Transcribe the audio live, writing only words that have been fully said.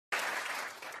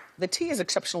The tea is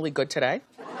exceptionally good today.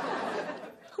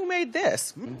 Who made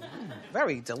this?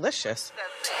 Very delicious.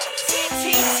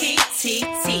 T.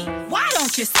 Why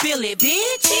don't you spill it,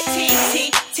 bitch?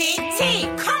 T.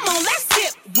 Come on, let's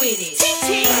sip with it.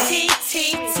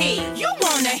 T. You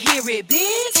wanna hear it,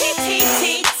 bitch?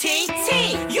 T.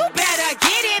 You better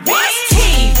get it, bitch. What's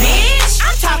tea, bitch?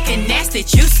 I'm talking nasty,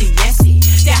 juicy, messy.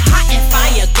 That hot and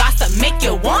fire gossip make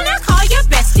you wanna call your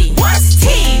bestie. What's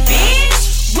tea, bitch?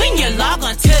 When you log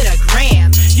on to the gram,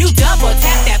 you double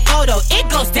tap that photo, it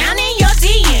goes down in your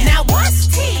DM. Now what's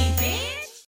tea,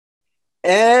 bitch?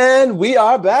 And we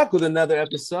are back with another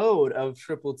episode of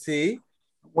Triple T.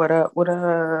 What up?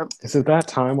 Is it that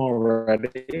time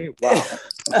already? Wow.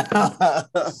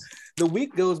 The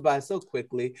week goes by so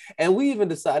quickly, and we even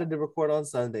decided to record on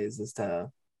Sundays this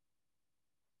time.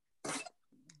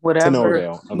 Whatever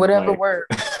works. Whatever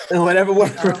works. Whatever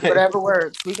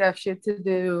works. We got shit to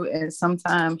do, and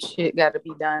sometimes shit got to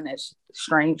be done at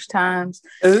strange times,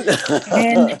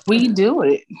 and we do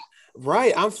it.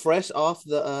 Right. I'm fresh off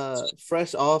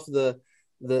the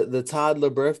toddler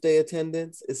birthday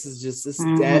attendance. This is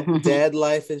dad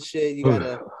life and shit. You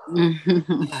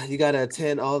gotta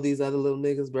attend all these other little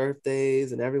niggas'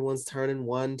 birthdays, and everyone's turning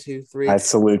 1, 2, 3. I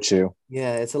salute you.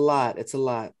 Yeah, it's a lot. That's a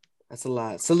lot.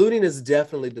 Saluting is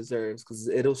definitely deserves because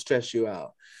it'll stress you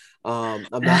out. I'm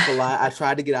not gonna lie. I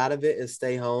tried to get out of it and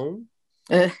stay home.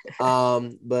 But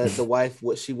the wife,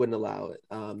 she wouldn't allow it.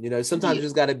 Sometimes you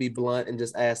just got to be blunt and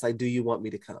just ask, like, do you want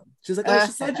me to come? She's like, oh,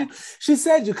 she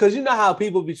said you, because you know how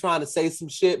people be trying to say some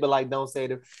shit, but like, don't say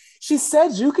it. She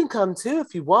said you can come too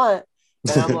if you want.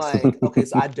 And I'm like, okay,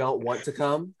 so I don't want to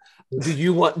come. Do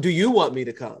you want me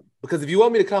to come? Because if you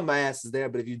want me to come, my ass is there.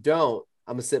 But if you don't,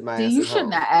 I'm gonna sit my ass. You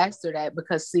shouldn't have asked her that,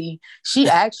 because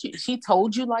she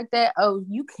told you like that. Oh,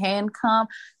 you can come.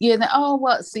 Yeah. Then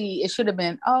it should have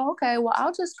been. Oh, okay. Well,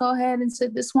 I'll just go ahead and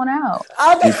sit this one out.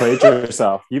 You played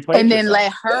yourself. Then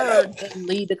let her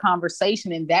lead the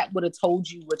conversation, and that would have told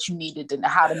you what you needed to know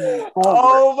how to move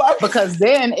forward. Because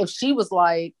then, if she was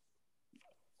like,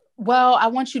 "Well, I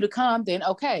want you to come," then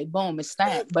okay, boom, it's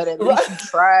stamped. But at least you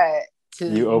tried to.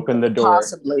 You opened the door.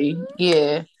 Possibly,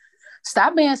 yeah.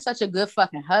 Stop being such a good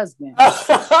fucking husband. That's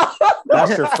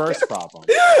your first problem.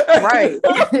 Right.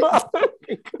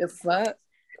 The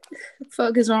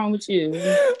fuck is wrong with you?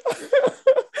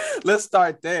 Let's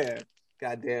start there.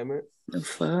 God damn it. The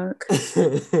fuck?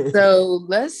 So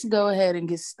let's go ahead and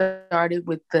get started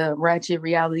with the Ratchet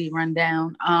Reality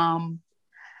Rundown.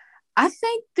 I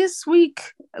think this week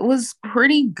was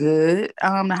pretty good.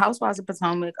 The Housewives of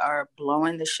Potomac are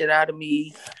blowing the shit out of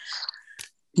me.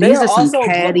 These are some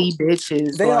catty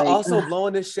bitches. They are also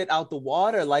blowing this shit out the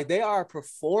water. Like, they are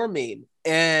performing,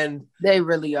 and they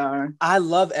really are. I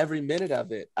love every minute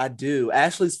of it. I do.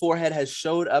 Ashley's forehead has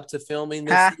showed up to filming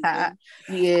this season.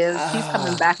 Yeah, she's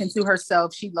coming back into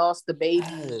herself. She lost the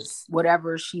babies.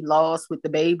 Whatever she lost with the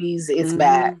babies, it's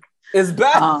back. It's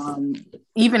back.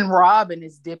 Even Robin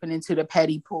is dipping into the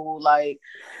petty pool. Like,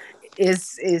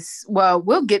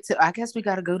 we'll get to, I guess we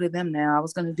got to go to them now. I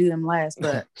was going to do them last,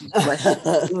 but let's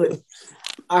do it.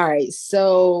 All right.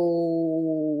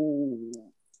 So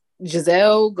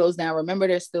Giselle goes down. Remember,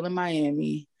 they're still in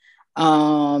Miami.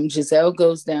 Giselle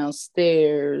goes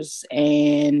downstairs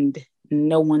and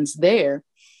no one's there.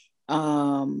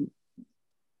 Mia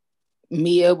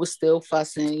was still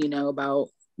fussing, about,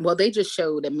 well, they just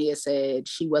showed that Mia said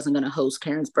she wasn't going to host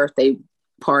Karen's birthday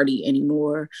party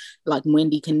anymore, like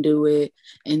Wendy can do it.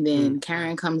 And then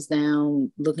Karen comes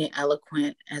down looking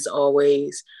eloquent as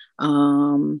always.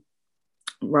 Robin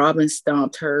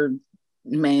stomped her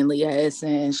manly ass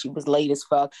and she was late as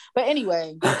fuck, but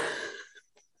anyway.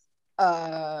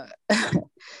 But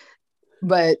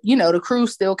the crew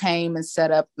still came and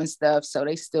set up and stuff, so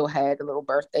they still had a little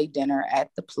birthday dinner at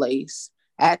the place,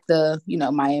 at the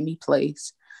Miami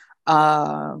place.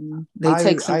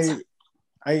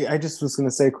 I just was going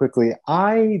to say quickly,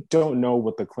 I don't know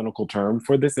what the clinical term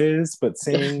for this is, but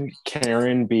seeing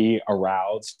Karen be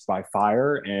aroused by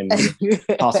fire and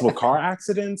possible car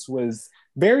accidents was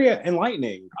very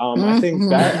enlightening. I think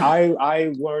that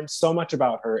I learned so much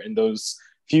about her in those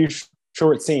few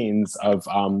short scenes of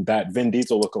that Vin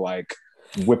Diesel lookalike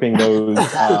whipping those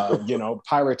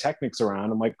pyrotechnics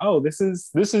around. I'm like, oh, this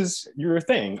is your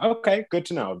thing. Okay, good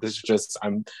to know. This is just,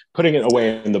 I'm putting it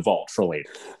away in the vault for later.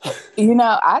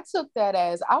 I took that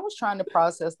as, I was trying to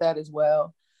process that as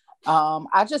well.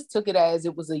 I just took it as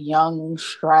it was a young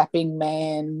strapping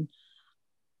man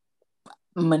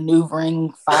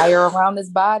maneuvering fire around his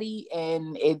body,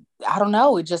 and I don't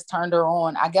know, it just turned her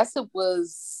on. I guess it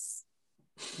was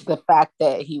the fact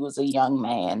that he was a young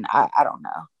man. I don't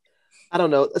know. I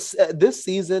don't know. This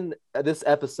season, this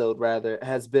episode rather,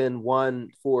 has been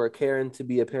one for Karen to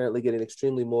be apparently getting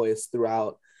extremely moist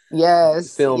throughout.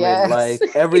 Yes, filming. yes. Like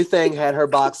everything had her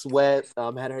box wet,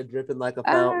 had her dripping like a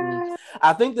fountain.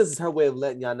 I think this is her way of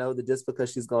letting y'all know that just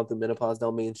because she's going through menopause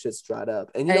don't mean shit's dried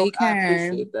up. And you know, I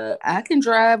appreciate that. I can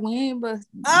drive in, but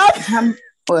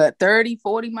what 30,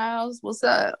 40 miles? What's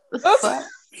up? Oh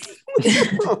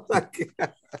my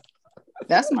God.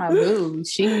 That's my boo.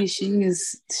 She's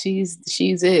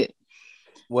it.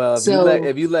 Well,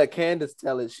 if you let Candace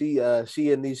tell it, she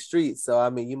in these streets. So I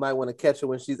mean, you might want to catch her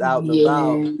when she's out and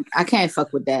about. I can't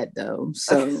fuck with that though.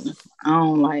 So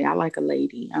I like a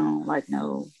lady. I don't like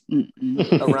no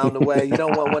around the way. You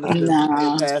don't want one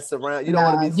to pass around. You don't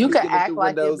want to be. You can act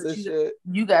like it, but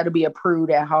you got to be a prude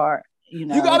at heart. You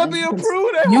know, you got to be a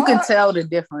prude at heart. You can tell the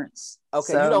difference.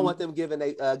 Okay, so, you don't want them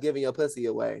giving your pussy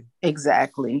away.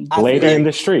 Exactly. Lady in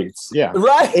the streets. Yeah.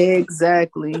 Right.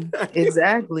 Exactly.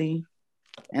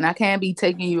 And I can't be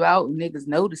taking you out and niggas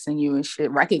noticing you and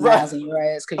shit, recognizing your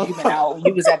ass because you've been out.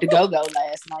 You was at the go-go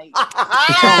last night.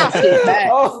 Throwing shit back.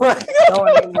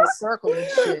 Throwing in that circle and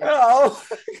shit.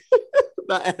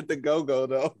 Not at the go-go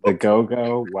though. The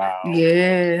go-go, wow.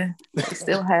 Yeah. They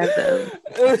still have those.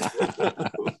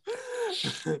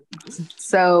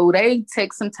 So they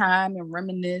take some time and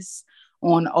reminisce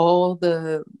on all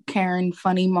the Karen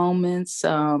funny moments,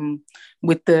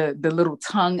 with the little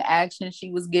tongue action she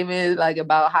was giving, like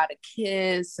about how to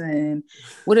kiss and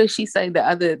what did she say?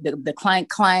 The clank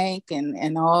clank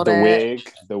and all that.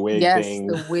 The wig yes, thing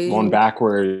the wig. on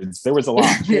backwards. There was a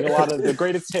lot. She had a lot of the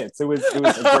greatest hits. It was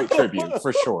a great tribute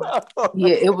for sure.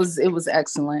 Yeah, it was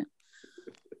excellent.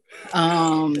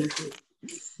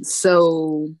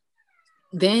 So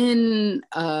then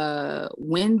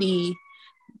Wendy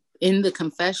in the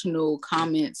confessional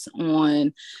comments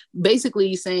on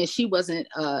basically saying she wasn't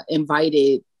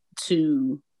invited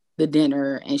to the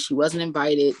dinner and she wasn't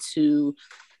invited to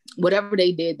whatever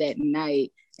they did that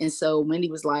night. And so Wendy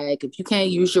was like, if you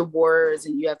can't use your words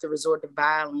and you have to resort to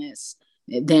violence,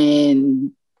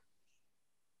 then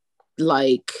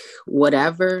like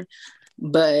whatever.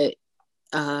 But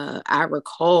I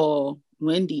recall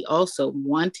Wendy also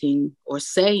wanting or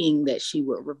saying that she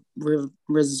would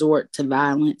resort to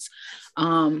violence.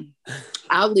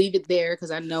 I'll leave it there because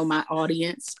I know my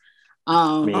audience.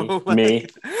 Me. Wendy's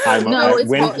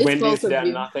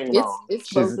done nothing wrong.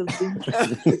 It's both of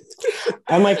you.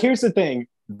 I'm like, here's the thing.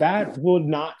 That would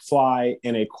not fly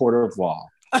in a court of law.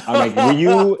 I'm like, were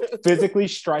you physically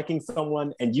striking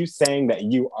someone and you saying that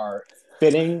you are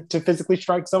fitting to physically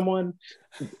strike someone?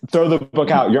 Throw the book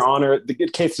out, Your Honor. The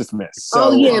case dismissed.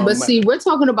 So, but see, we're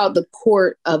talking about the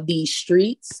court of these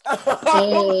streets,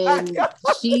 and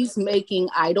she's making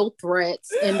idle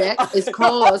threats, and that is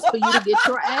cause for you to get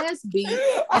your ass beat.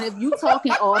 And if you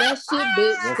talking all that shit,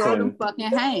 bitch, throw them fucking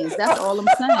hands. That's all I'm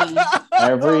saying.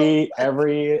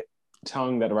 Every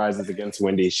tongue that rises against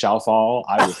Wendy shall fall.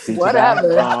 I will see whatever. To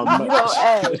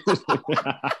that.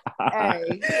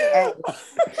 Hey.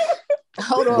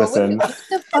 Hold on. Listen.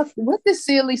 What did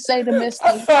Sealy say to Misty?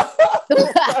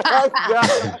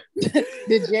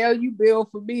 The jail you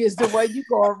build for me is the way you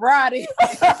gonna ride it.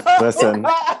 Listen,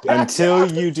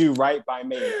 until you do right by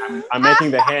me, I'm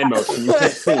making the hand motion. You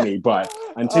can't see me, but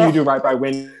until you do right by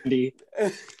Wendy,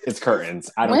 it's curtains.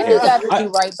 I don't Wendy care. got to do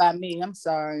right by me. I'm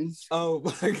sorry. Oh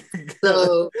my God.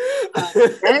 So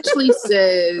Ashley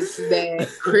says that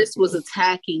Chris was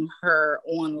attacking her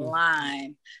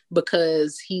online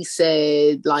because he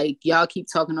said, like, y'all keep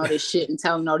talking all this shit and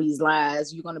telling all these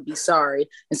lies, you're gonna be sorry.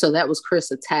 And so that was Chris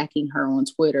attacking her on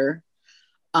Twitter.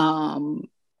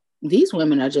 These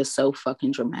women are just so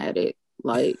fucking dramatic.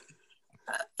 Like,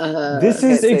 this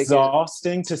is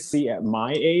exhausting to see at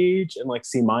my age and like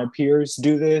see my peers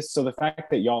do this. So the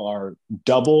fact that y'all are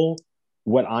double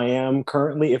what I am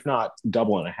currently, if not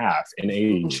double and a half in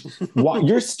age, while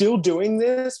you're still doing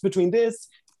this between this,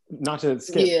 not to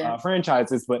skip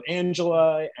franchises, but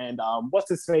Angela and what's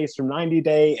his face from 90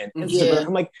 Day and Instagram.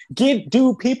 I'm like,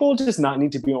 do people just not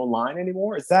need to be online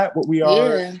anymore? Is that what we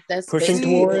are pushing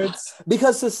towards?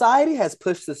 Because society has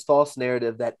pushed this false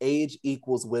narrative that age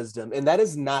equals wisdom, and that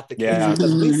is not the case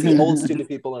because we see old stupid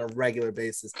people on a regular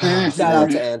basis. Shout out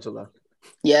to Angela.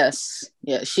 Yes,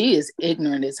 she is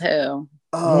ignorant as hell.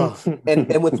 Oh,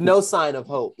 and with no sign of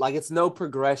hope. Like it's no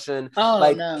progression. Oh,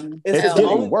 like no. It's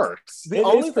getting worse. The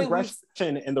only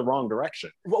progression in the wrong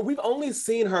direction. Well, we've only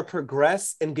seen her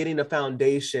progress in getting a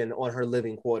foundation on her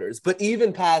living quarters. But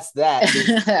even past that,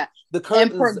 the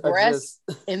curtains and progress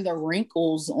in the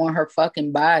wrinkles on her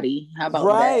fucking body. How about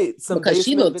that? Some because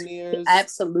she looked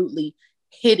absolutely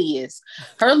hideous.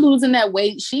 Her losing that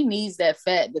weight, she needs that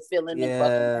fat to fill in the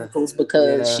fucking wrinkles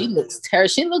because she looks terrible.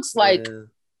 She looks like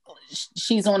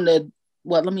she's on the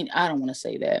I don't want to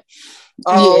say that.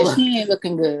 Yeah, she ain't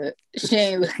looking good. She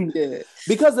ain't looking good.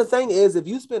 Because the thing is, if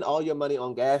you spend all your money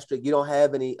on gastric, you don't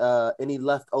have any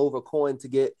leftover coin to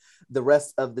get the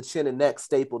rest of the chin and neck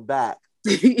stapled back.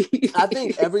 I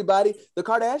think the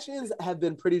Kardashians have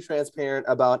been pretty transparent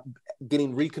about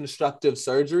getting reconstructive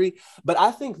surgery, but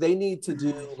I think they need to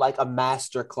do like a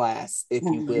master class, if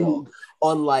you will,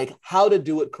 on like how to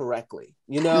do it correctly,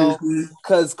 you know,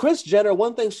 because Kris Jenner,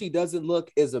 one thing she doesn't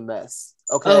look is a mess.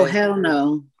 Okay. Oh, hell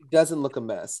no. Doesn't look a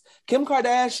mess. Kim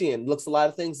Kardashian looks a lot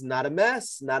of things not a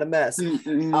mess. Now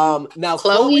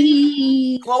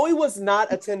Khloe was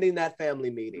not attending that family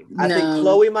meeting. I think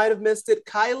Khloe might have missed it.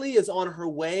 Kylie is on her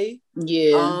way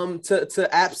to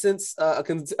absence,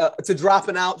 to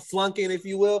dropping out, flunking, if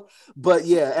you will. But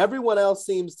yeah, everyone else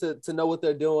seems to know what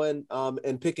they're doing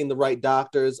and picking the right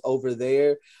doctors over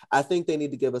there. I think they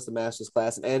need to give us a master's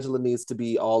class, and Angela needs to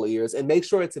be all ears, and make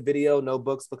sure it's a video, no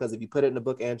books, because if you put it in a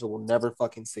book, Angela will never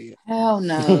fucking see it. Hell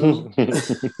no.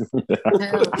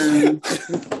 Hell no.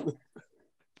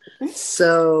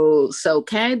 So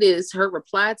Candace, her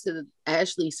reply to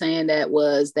Ashley saying that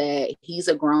was that he's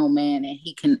a grown man and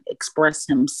he can express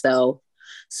himself,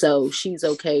 so she's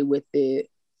okay with it.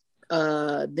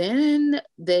 Then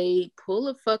they pull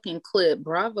a fucking clip.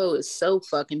 Bravo is so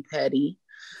fucking petty,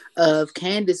 of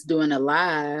Candace doing a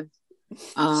live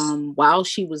while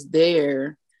she was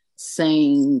there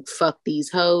saying fuck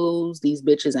these hoes, these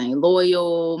bitches ain't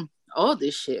loyal, all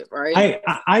this shit, right?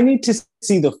 I need to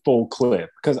see the full clip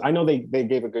because I know they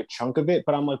gave a good chunk of it,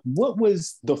 but I'm like, what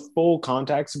was the full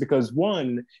context? Because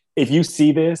one, if you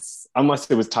see this, unless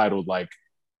it was titled like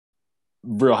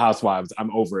Real Housewives,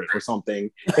 I'm over it or something.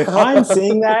 If I'm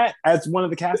seeing that as one of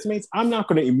the castmates, I'm not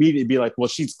going to immediately be like, well,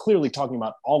 she's clearly talking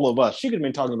about all of us. She could have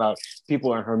been talking about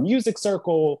people in her music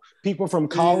circle, people from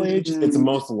college. It's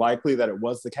most likely that it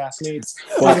was the castmates,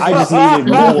 but I just needed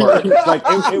more. Like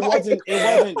it wasn't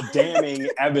damning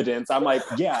evidence. I'm like,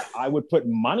 yeah, I would put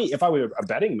money if I were a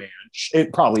betting man.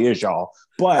 It probably is, y'all.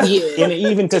 But and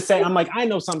even to say, I'm like, I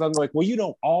know sometimes like, well, you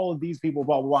know, all of these people,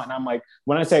 blah, blah, blah. And I'm like,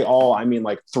 when I say all, I mean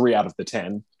like 3 out of the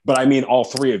 10, but I mean all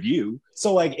 3 of you.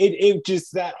 So like it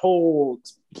just, that whole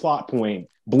plot point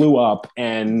blew up.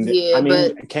 And I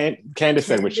mean, Candace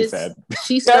said what she said.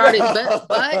 She started,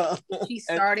 but she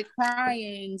started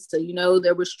crying. So, you know,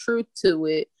 there was truth to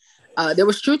it. There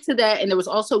was truth to that, and there was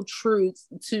also truth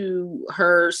to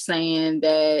her saying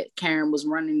that Karen was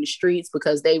running the streets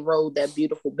because they rolled that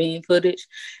beautiful bean footage,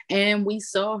 and we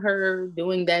saw her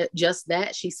doing just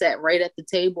that. She sat right at the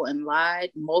table and lied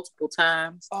multiple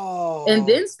times, and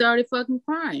then started fucking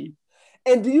crying.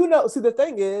 And do you know? See, the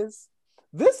thing is,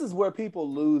 this is where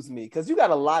people lose me, because you got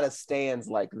a lot of stands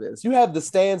like this. You have the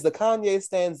stands, the Kanye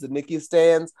stands, the Nicki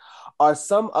stands are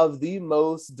some of the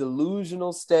most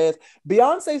delusional stands.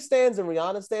 Beyonce stands and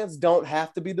Rihanna stands don't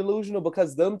have to be delusional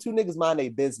because them two niggas mind their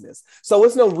business. So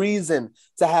it's no reason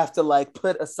to have to like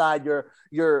put aside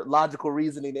your logical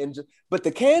reasoning. But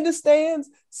the Candace stands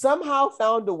somehow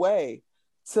found a way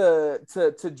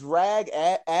to drag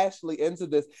Ashley into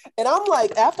this. And I'm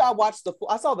like, after I watched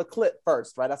I saw the clip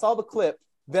first, right? I saw the clip,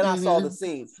 then I saw the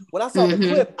scene. When I saw the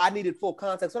clip, I needed full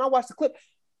context. When I watched the clip,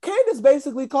 Candace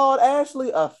basically called Ashley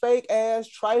a fake ass,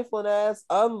 trifling ass,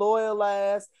 unloyal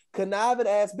ass, conniving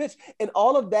ass bitch. And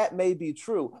all of that may be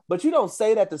true, but you don't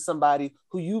say that to somebody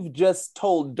who you've just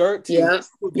told dirt to,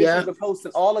 who gets you to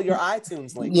posting all of your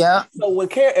iTunes links. Yeah. So when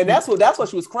Karen, and that's what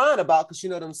she was crying about, because she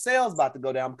know them sales about to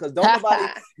go down, because don't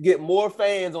nobody get more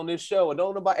fans on this show, and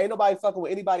ain't nobody fucking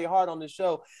with anybody hard on this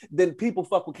show than people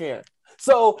fuck with Karen.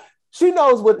 So she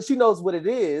knows what it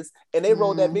is, and they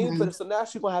rolled that bean footage. So now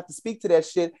she's gonna have to speak to that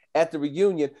shit at the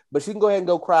reunion. But she can go ahead and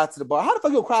go cry to the bar. How the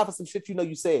fuck you gonna cry for some shit you know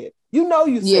you said? You know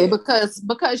you said. Yeah,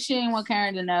 because she didn't want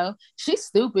Karen to know. She's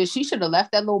stupid. She should have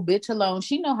left that little bitch alone.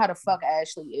 She know how the fuck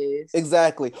Ashley is.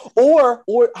 Exactly. Or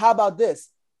how about this?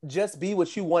 Just be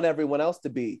what you want everyone else to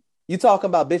be. You talking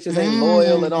about bitches ain't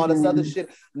loyal and all this other shit.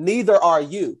 Neither are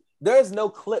you. There's no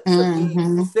clips of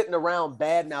me sitting around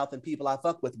bad mouthing people I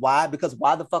fuck with. Why? Because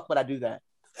why the fuck would I do that?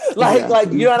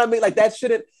 Like you know what I mean? Like that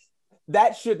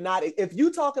should not. If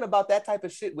you talking about that type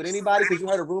of shit with anybody because you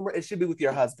heard a rumor, it should be with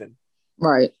your husband.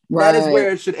 Right. That is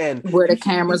where it should end. Where the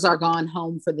cameras are gone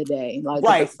home for the day. Like,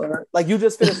 right. Like you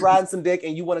just finished riding some dick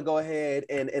and you want to go ahead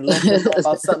and let them know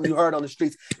about something you heard on the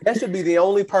streets. That should be the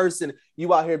only person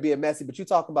you out here being messy, but you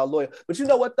talking about loyal. But you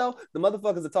know what though? The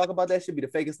motherfuckers that talk about that should be the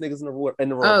fakest niggas in the room.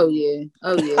 Oh yeah.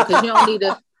 Because you don't need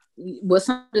to, what's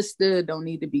understood don't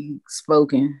need to be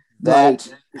spoken.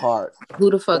 That part.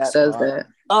 Who the fuck That says part. that?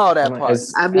 Oh, that part.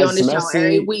 I be on this show messy-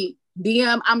 every week.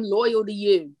 DM, I'm loyal to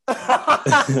you. You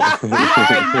already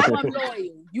know I'm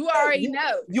loyal. You already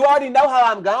know. You already know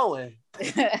how I'm going.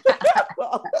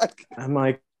 I'm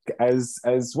like, as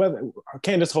whether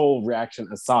Candace's whole reaction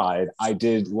aside, I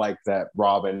did like that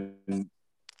Robin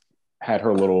had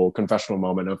her little confessional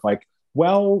moment of like,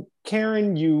 well,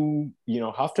 Karen, you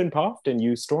huffed and puffed and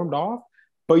you stormed off,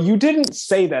 but you didn't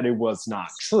say that it was not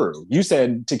true. You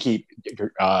said to keep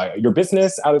your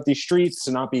business out of these streets,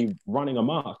 to not be running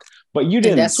amok, but you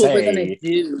didn't that's say. What we're gonna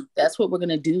do. That's what we're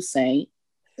gonna do, Saint.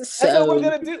 So, that's what we're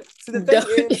gonna do. See, the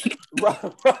thing is,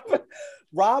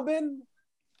 Robin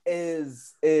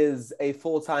is a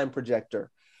full-time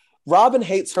projector. Robin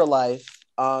hates her life.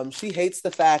 She hates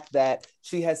the fact that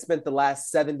she has spent the last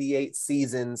 78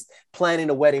 seasons planning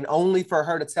a wedding only for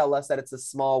her to tell us that it's a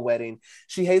small wedding.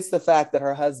 She hates the fact that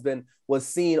her husband was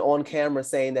seen on camera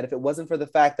saying that if it wasn't for the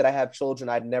fact that I have children,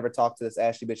 I'd never talk to this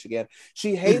Ashley bitch again.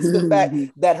 She hates the fact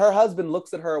that her husband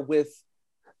looks at her with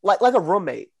like a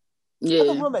roommate. Yeah,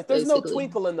 like a roommate. There's basically. no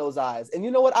twinkle in those eyes. And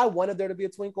you know what? I wanted there to be a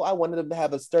twinkle. I wanted them to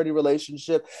have a sturdy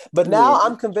relationship. But now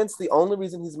I'm convinced the only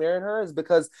reason he's marrying her is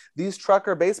because these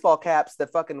trucker baseball caps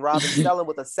that fucking Robin's selling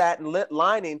with a satin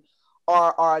lining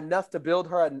are enough to build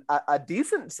her a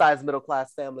decent sized middle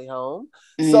class family home.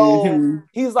 So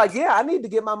he's like, yeah, I need to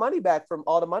get my money back from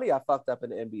all the money I fucked up in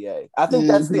the NBA. I think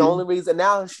that's the only reason.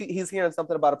 Now he's hearing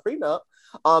something about a prenup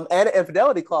and an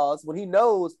infidelity clause when he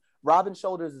knows Robin's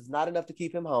shoulders is not enough to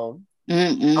keep him home.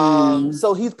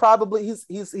 So he's probably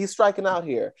he's striking out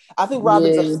here. I think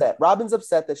Robin's upset. Robin's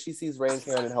upset that she sees Ray and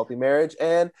Karen in a healthy marriage,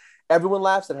 and everyone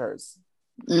laughs at hers.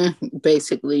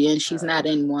 Basically, and she's not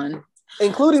in one,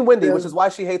 including Wendy, which is why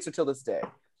she hates her till this day.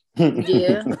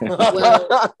 Yeah.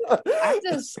 Well,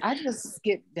 I just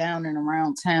skipped down and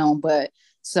around town, but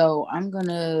so I'm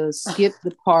gonna skip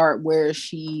the part where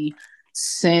she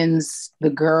sends the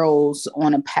girls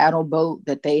on a paddle boat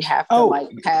that they have to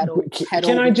paddle.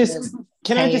 Can I just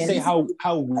say how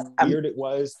weird it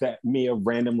was that Mia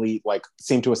randomly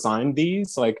seemed to assign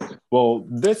these? Well,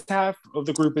 this half of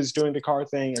the group is doing the car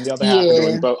thing and the other half are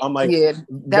doing the boat. I'm like,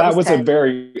 that was a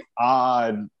very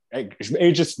odd.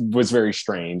 It just was very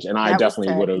strange, and I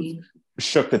definitely would have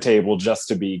shook the table just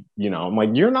to be, I'm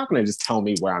like, you're not going to just tell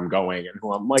me where I'm going and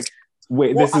who I'm like.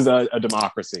 Wait, this is a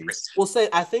democracy. Well,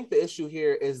 I think the issue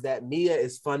here is that Mia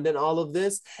is funding all of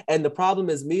this. And the problem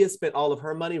is Mia spent all of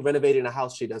her money renovating a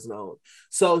house she doesn't own.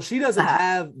 So she doesn't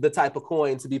have the type of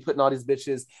coin to be putting all these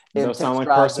bitches in. Those sound like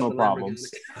personal problems.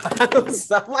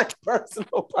 Sound like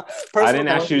personal I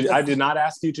did not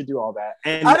ask you to do all that.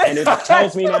 And it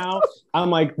tells me now, I'm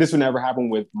like, this would never happen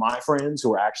with my friends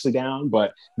who are actually down,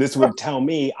 but this would tell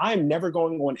me I'm never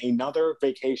going on another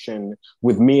vacation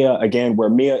with Mia again, where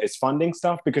Mia is funding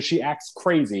stuff because she acts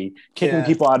crazy, kicking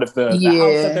people out of the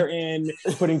house that they're in,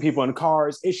 putting people in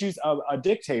cars. She's a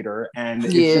dictator, and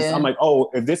it's just, I'm like,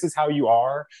 oh, if this is how you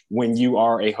are when you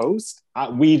are a host,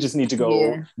 we just need to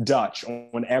go Dutch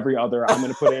on every other. I'm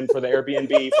going to put in for the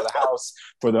Airbnb, for the house,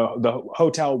 for the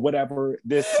hotel, whatever.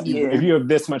 If you have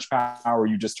this much power,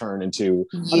 you just turn into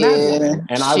a madwoman,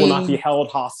 and I will not be held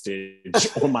hostage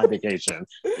on my vacation.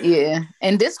 Yeah,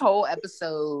 and this whole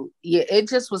episode, it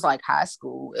just was like high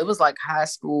school. It was like high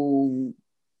school.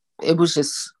 It was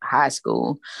just high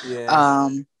school. Yeah.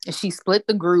 She split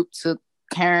the group, took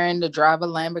Karen to drive a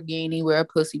Lamborghini where her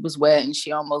pussy was wet, and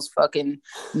she almost fucking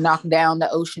knocked down the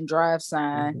Ocean Drive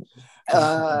sign.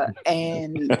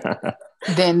 And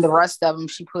then the rest of them,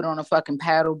 she put on a fucking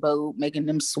paddle boat, making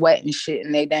them sweat and shit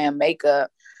in their damn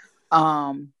makeup.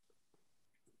 But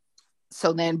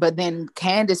then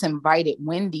Candace invited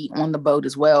Wendy on the boat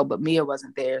as well, but Mia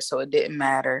wasn't there, so it didn't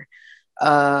matter.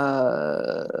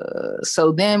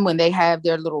 So then when they have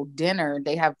their little dinner,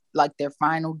 they have their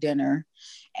final dinner,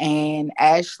 and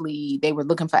Ashley, they were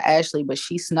looking for Ashley, but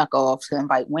she snuck off to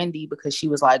invite Wendy because she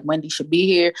was like, Wendy should be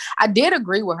here. I did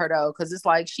agree with her though, because it's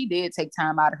she did take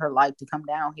time out of her life to come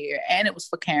down here, and it was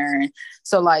for Karen,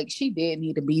 so she did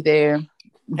need to be there.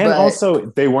 And also,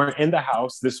 they weren't in the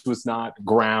house. This was not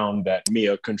ground that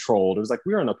Mia controlled. It was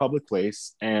we were in a public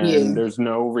place, and there's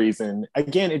no reason.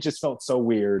 Again, it just felt so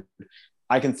weird.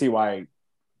 I can see why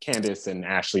Candace and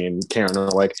Ashley and Karen are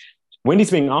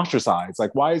Wendy's being ostracized.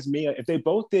 Why is Mia, if they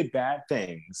both did bad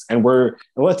things, and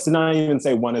let's not even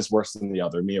say one is worse than the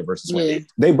other, Mia versus Wendy.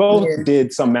 They both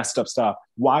did some messed up stuff.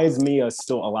 Why is Mia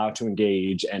still allowed to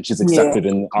engage and she's accepted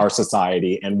in our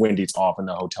society, and Wendy's off in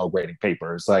the hotel grading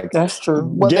papers? That's true.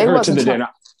 Well, get her to the dinner.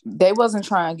 They wasn't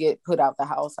trying to get put out the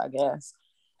house, I guess.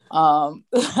 I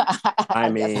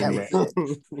mean,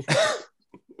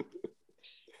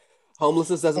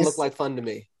 homelessness doesn't look like fun to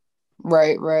me.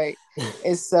 Right.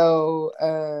 And so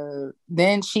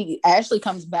then Ashley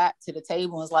comes back to the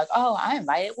table and is like, oh, I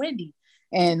invited Wendy.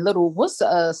 And what's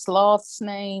Sloth's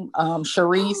name?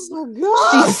 Charisse.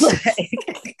 Oh,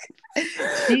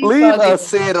 leave us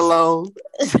said alone.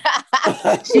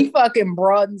 She fucking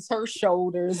broadens her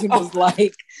shoulders and was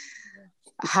like,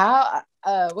 how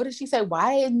what did she say?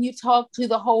 Why didn't you talk to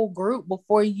the whole group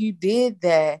before you did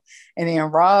that? And then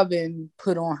Robin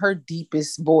put on her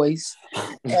deepest voice,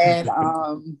 and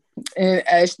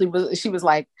Ashley was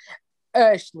like,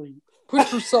 Ashley,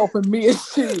 put yourself in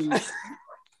Mia's shoes.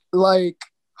 Like,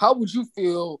 how would you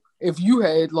feel if you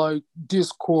had like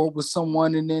Discord with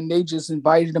someone and then they just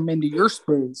invited them into your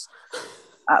space?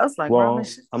 I was like, well,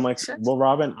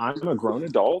 Robin, I'm a grown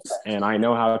adult and I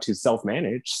know how to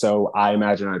self-manage, so I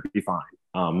imagine I'd be fine.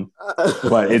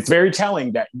 But it's very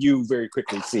telling that you very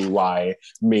quickly see why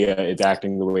Mia is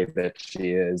acting the way that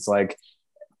she is. Like,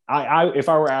 if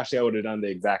I were Ashley, I would have done the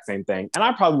exact same thing, and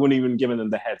I probably wouldn't even given them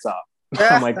the heads up.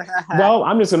 I'm like, well,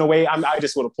 I'm just gonna wait. I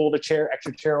just would have pulled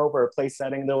extra chair over a place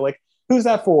setting. They're like, who's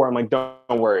that for? I'm like, don't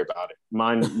worry about it.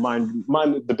 Mind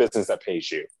the business that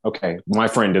pays you. Okay, my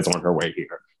friend is on her way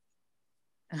here.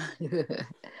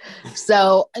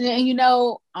 So,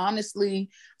 and honestly,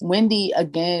 Wendy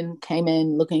again came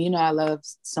in looking, I love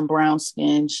some brown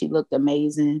skin. She looked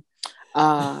amazing.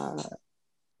 I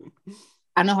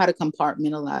know how to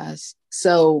compartmentalize.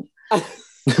 So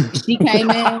she came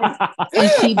in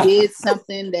and she did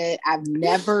something that I've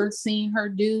never seen her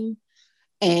do.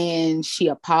 And she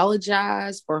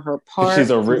apologized for her part. She's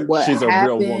a real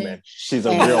woman. She's a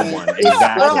real one.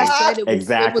 Exactly.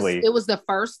 Exactly. It was the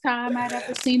first time I'd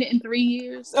ever seen it in 3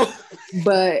 years.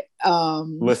 But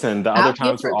listen, the other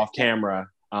times were off camera.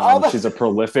 She's a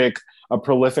prolific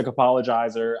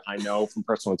apologizer. I know from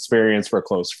personal experience for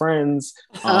close friends.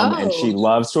 And she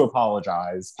loves to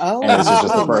apologize. And this is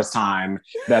just the first time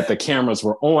that the cameras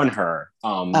were on her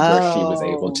where she was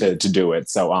able to do it.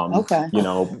 So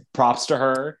props to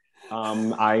her.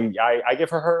 I give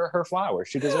her flowers.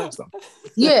 She deserves them.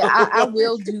 Yeah, I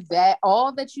will do that.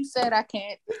 All that you said, I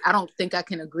don't think I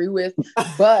can agree with,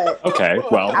 but okay,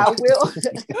 well, I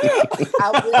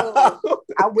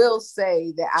will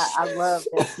say that I love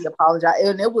that she apologized,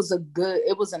 and it was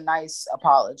a nice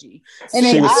apology. And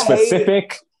she was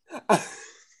specific.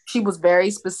 She was very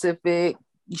specific.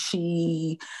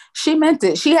 She meant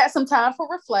it. She had some time for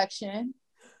reflection.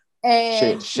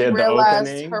 And she had realized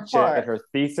the opening, her part. She had her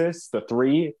thesis, the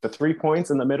three points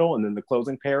in the middle, and then the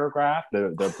closing paragraph.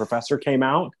 The professor came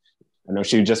out. I know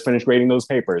she just finished grading those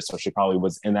papers, so she probably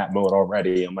was in that mode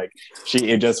already. I'm like,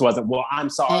 it just wasn't. Well, I'm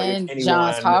sorry. And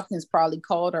Johns Hopkins probably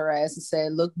called her ass and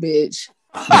said, "Look, bitch,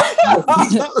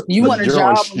 you want a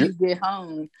job when you get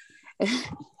home."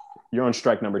 You're on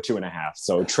strike number 2.5,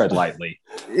 so tread lightly.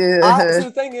 Yeah. So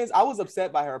the thing is, I was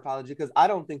upset by her apology because I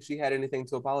don't think she had anything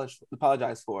to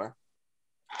apologize for.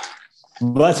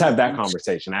 Let's have that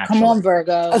conversation. Actually, come on,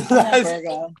 Virgo.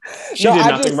 She did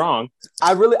nothing wrong.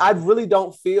 I really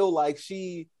don't feel like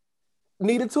she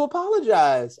needed to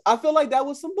apologize. I feel like that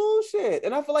was some bullshit,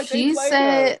 and I feel like she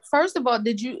said. First of all,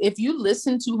 if you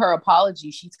listen to her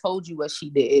apology, she told you what she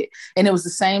did, and it was the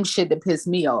same shit that pissed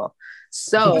me off.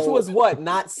 So which was what?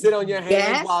 Not sit on your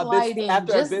hands while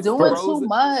just doing too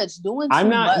much. I'm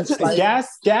not.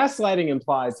 Gaslighting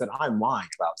implies that I'm lying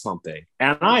about something,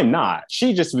 and I'm not.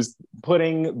 She just was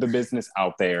putting the business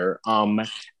out there. And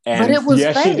but it was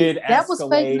fake. She did. That was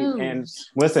fake news. And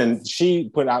listen, she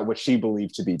put out what she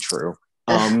believed to be true.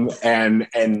 And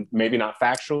maybe not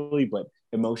factually, but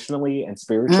emotionally and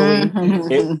spiritually,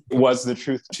 it was the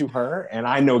truth to her, and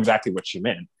I know exactly what she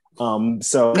meant.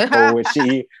 So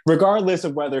she, regardless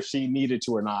of whether she needed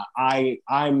to or not,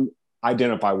 I'm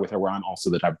identify with her where I'm also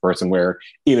the type of person where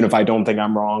even if I don't think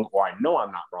I'm wrong or I know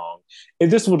I'm not wrong, if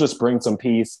this will just bring some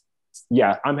peace,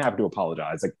 yeah, I'm happy to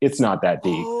apologize. Like, it's not that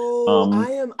deep.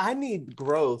 I need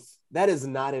growth. That is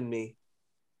not in me.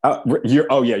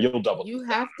 You'll double. You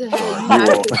have to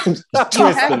twist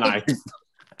the knife.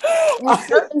 In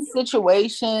certain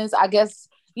situations, I guess,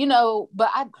 but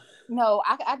I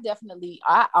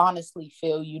honestly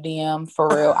feel you, DM, for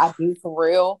real. I do, for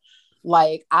real.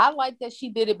 Like, I like that she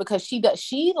did it because she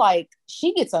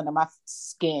gets under my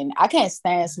skin. I can't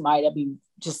stand somebody that be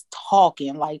just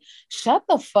talking. Like, shut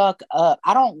the fuck up.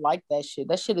 I don't like that shit.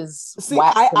 That shit is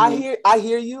whack. I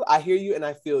hear you, and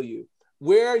I feel you.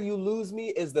 Where you lose me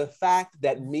is the fact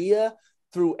that Mia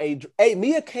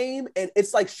Mia came, and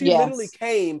it's like she literally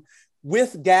came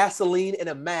with gasoline and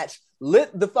a match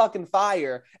lit the fucking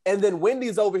fire, and then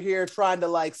Wendy's over here trying to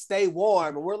like stay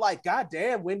warm, and we're like, God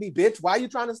damn, Wendy, bitch, why are you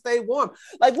trying to stay warm?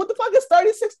 Like, what the fuck is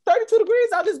 36, 32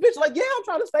 degrees out this bitch? Like, yeah, I'm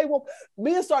trying to stay warm.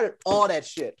 Mia started all that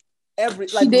shit.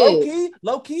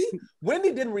 Low key,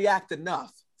 Wendy didn't react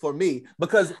enough for me,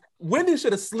 because Wendy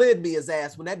should have slid Mia's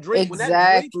ass when that drink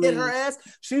hit her ass.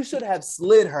 She should have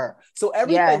slid her. So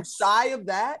everything shy of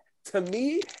that, to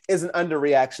me, is an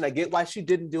underreaction. I get why she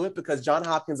didn't do it, because John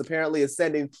Hopkins apparently is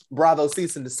sending Bravo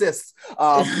cease and desist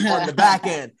on the back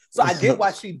end. So I get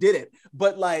why she did it.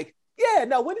 But like, yeah,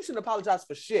 no, Wendy shouldn't apologize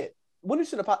for shit. Wendy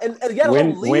shouldn't apologize. And yet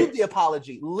leave the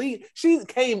apology. She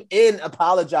came in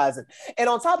apologizing. And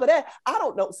on top of that, I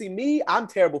don't know. See, me, I'm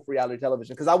terrible for reality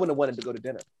television, because I wouldn't have wanted to go to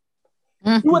dinner.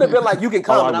 You would have been like, you can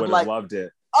come. I and I'm would like, have loved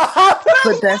it.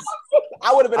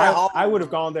 I would have been at home. I would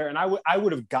have gone there, and I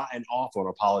would have gotten off on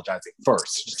apologizing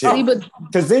first,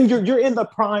 because then you're in the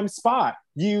prime spot.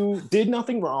 You did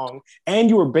nothing wrong, and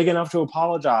you were big enough to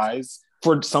apologize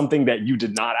for something that you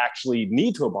did not actually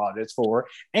need to apologize for.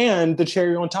 And the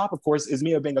cherry on top, of course, is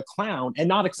Mia being a clown and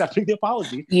not accepting the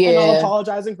apology and not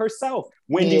apologizing herself.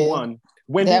 Wendy won.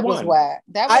 Wendy won. Was whack.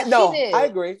 I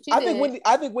agree.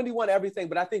 I think Wendy won everything,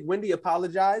 but I think Wendy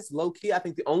apologized low key. I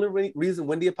think the only reason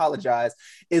Wendy apologized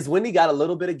is Wendy got a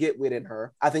little bit of get wit in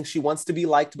her. I think she wants to be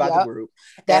liked by the group.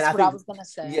 That's what I was gonna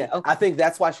say. Yeah, okay. I think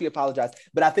that's why she apologized.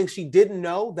 But I think she didn't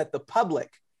know that the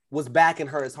public was backing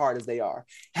her as hard as they are.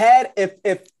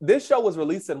 If this show was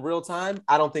released in real time,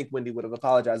 I don't think Wendy would have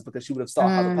apologized, because she would have saw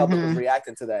how the public was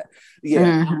reacting to that.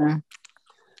 Yeah.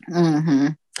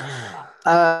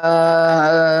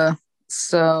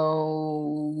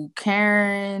 So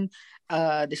Karen,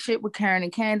 the shit with Karen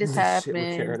and Candace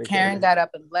happened. Karen got up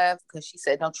and left because she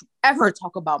said, "Don't you ever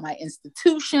talk about my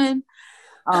institution."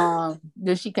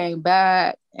 Then she came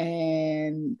back,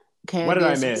 and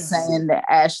Candace was saying that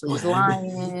Ashley's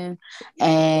lying,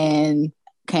 and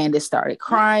Candace started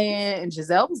crying, and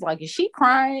Giselle was like, "Is she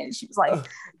crying?" She was like,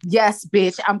 "Yes,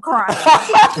 bitch, I'm crying."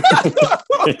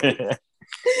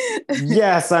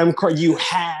 Yes, I'm you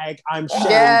hag. I'm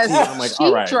shedding tea. I'm like, she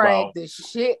all right, drank the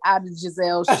shit out of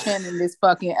Giselle's chin in this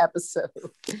fucking episode.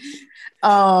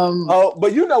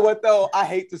 But you know what though? I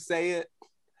hate to say it.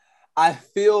 I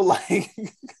feel like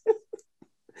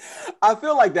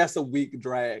that's a weak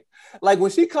drag. Like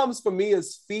when she comes for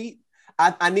Mia's feet,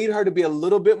 I need her to be a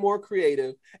little bit more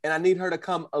creative, and I need her to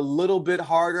come a little bit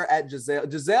harder at Giselle.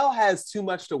 Giselle has too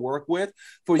much to work with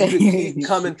for you to keep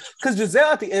coming, because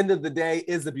Giselle at the end of the day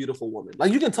is a beautiful woman.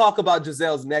 Like you can talk about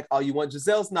Giselle's neck all you want.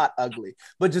 Giselle's not ugly,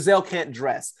 but Giselle can't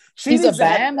dress. She's a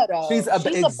Bama though.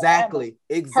 Exactly.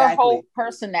 Her whole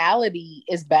personality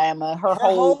is Bama. Her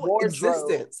whole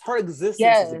existence. Her existence.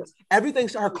 Yes. Everything.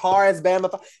 Her car is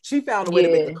Bama. She found a way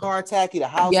to make the car tacky, the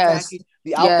house tacky,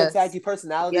 the outfit tacky,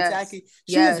 personality tacky.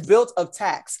 She is built of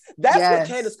tacks. That's what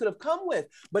Candace could have come with.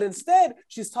 But instead,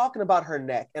 she's talking about her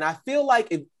neck. And I feel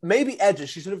like maybe edges.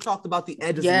 She should have talked about the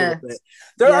edges a little bit.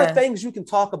 There are things you can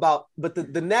talk about, but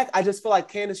the neck, I just feel like,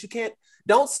 Candace,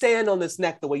 don't stand on this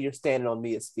neck the way you're standing on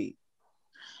Mia's feet.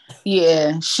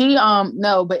 Yeah, she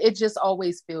no, but it just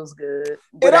always feels good.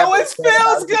 It always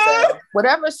feels good. Giselle.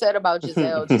 Whatever said about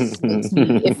Giselle just makes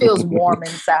me, it feels warm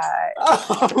inside.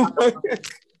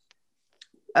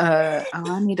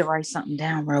 I need to write something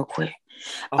down real quick.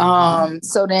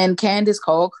 So then Candace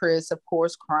called Chris, of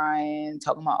course, crying,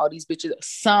 talking about all these bitches.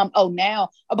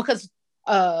 Because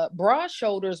Broad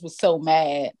Shoulders was so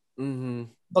mad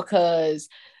because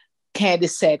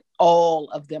Candace said all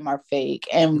of them are fake.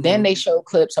 And then they showed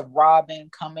clips of Robin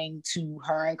coming to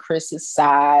her and Chris's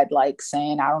side, like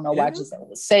saying, I don't know why Giselle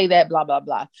would say that, blah, blah,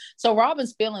 blah. So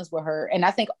Robin's feelings with her. And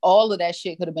I think all of that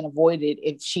shit could have been avoided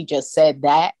if she just said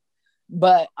that.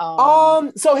 But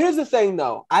so here's the thing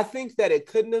though. I think that it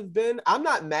couldn't have been. I'm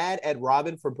not mad at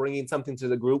Robin for bringing something to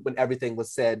the group when everything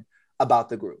was said about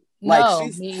the group.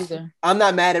 Like me either. I'm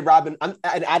not mad at Robin.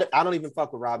 I don't even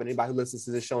fuck with Robin. Anybody who listens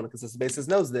to this show on a consistent basis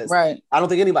knows this. Right. I don't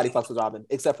think anybody fucks with Robin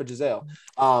except for Giselle.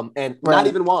 And not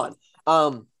even Juan.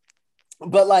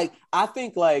 But like I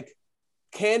think like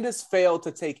Candace failed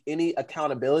to take any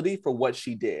accountability for what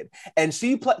she did. And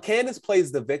Candace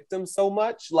plays the victim so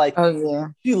much, like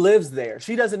she lives there.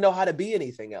 She doesn't know how to be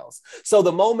anything else. So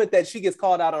the moment that she gets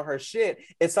called out on her shit,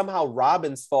 it's somehow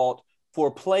Robin's fault for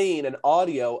playing an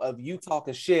audio of you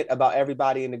talking shit about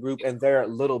everybody in the group and their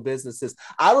little businesses.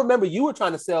 I remember you were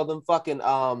trying to sell them fucking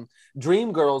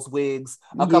Dreamgirls wigs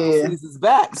a couple seasons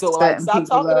back. So like, stop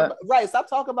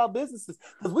talking about businesses,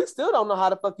 because we still don't know how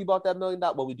the fuck you bought that $1 million.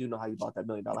 Well, we do know how you bought that $1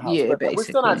 million house, but we're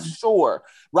still not sure.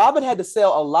 Robin had to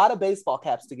sell a lot of baseball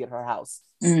caps to get her house.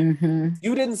 You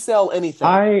didn't sell anything.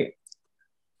 I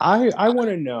want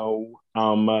to know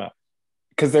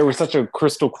because there was such a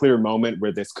crystal clear moment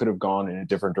where this could have gone in a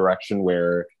different direction,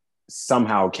 where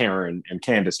somehow Karen and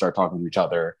Candace start talking to each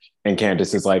other, and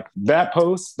Candace is like, that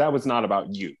post, that was not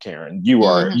about you, Karen. You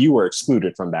were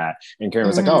excluded from that. And Karen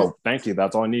was like, oh, thank you,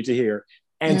 that's all I need to hear.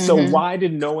 And so why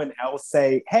did no one else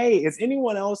say, hey, is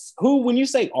anyone else who, when you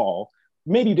say all,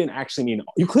 maybe you didn't actually mean,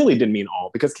 you clearly didn't mean all,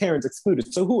 because Karen's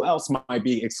excluded. So who else might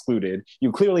be excluded?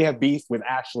 You clearly have beef with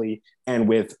Ashley and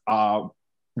with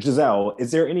Giselle.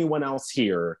 Is there anyone else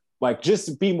here? Like,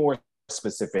 just be more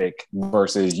specific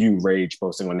versus you rage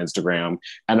posting on Instagram.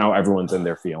 And now everyone's in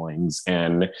their feelings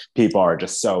and people are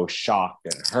just so shocked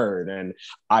and hurt. And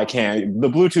the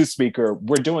Bluetooth speaker,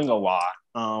 we're doing a lot.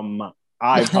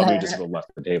 I probably just would have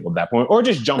left the table at that point, or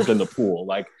just jumped in the pool.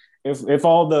 Like, if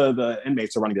all the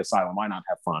inmates are running the asylum, why not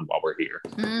have fun while we're here?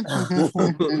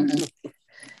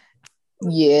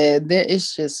 Yeah,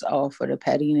 it's just all for the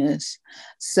pettiness.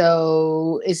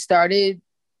 So it started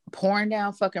pouring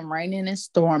down, fucking raining and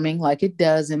storming like it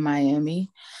does in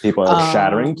Miami. People are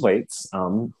shattering plates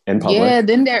in public. Yeah,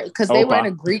 then because they were in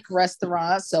a Greek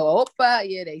restaurant, so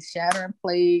they shattering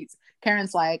plates.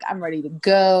 Karen's like, I'm ready to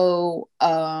go.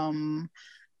 And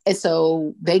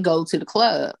so they go to the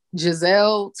club.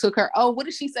 Giselle took her, what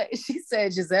did she say? She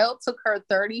said Giselle took her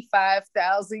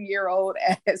 35,000-year-old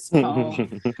ass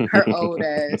home. Her old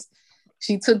ass.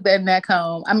 She took that neck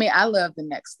home. I mean, I love the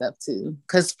neck stuff too.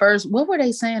 Because first, what were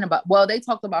they saying about? Well, they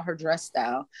talked about her dress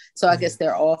style. So I guess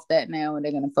they're off that now and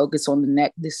they're going to focus on the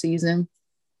neck this season.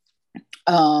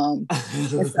 And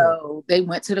so they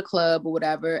went to the club or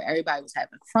whatever. Everybody was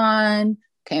having fun.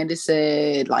 Candace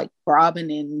said, like, Robin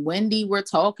and Wendy were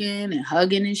talking and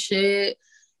hugging and shit.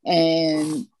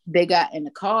 And they got in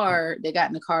the car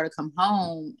to come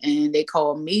home, and they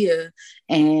called Mia,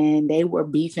 and they were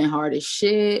beefing hard as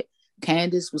shit.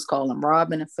 Candace was calling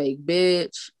Robin a fake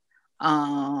bitch.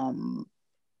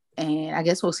 And I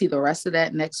guess we'll see the rest of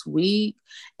that next week.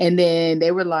 And then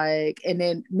they were like, and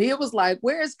then Mia was like,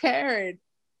 where's Karen?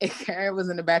 And Karen was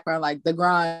in the background like, the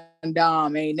grand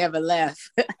dame ain't never left.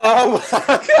 Oh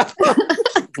my God.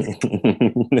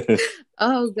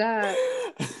 Oh God.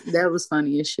 That was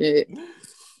funny as shit.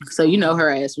 So you know her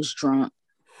ass was drunk.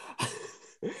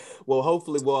 Well,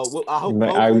 hopefully, I hope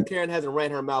Karen hasn't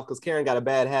ran her mouth, because Karen got a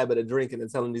bad habit of drinking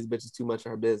and telling these bitches too much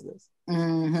of her business.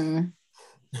 Mm-hmm.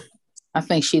 I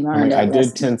think she learned that. I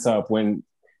did tense up when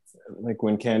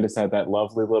Candace had that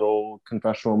lovely little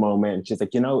confessional moment. And she's like,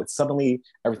 it's suddenly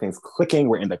everything's clicking.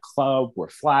 We're in the club. We're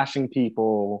flashing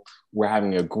people. We're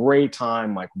having a great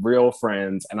time, like real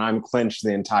friends. And I'm clenched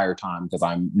the entire time because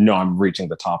I'm reaching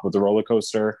the top of the roller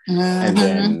coaster. Mm-hmm. And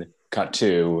then cut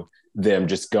to them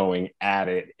just going at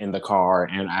it in the car,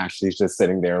 and Ashley's just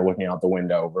sitting there looking out the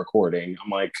window recording. I'm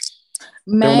like,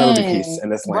 there'll never be peace in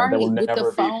this land. There will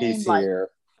never be peace here.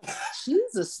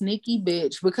 She's a sneaky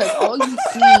bitch, because all you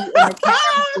see in the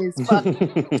camera is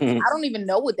fucking, I don't even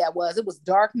know what that was. It was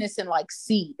darkness and like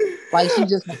seat. Like, she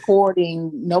just recording.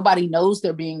 Nobody knows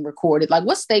they're being recorded. Like,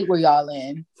 what state were y'all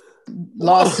in?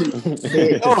 Lawsuit.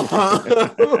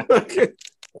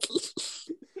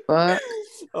 Fuck.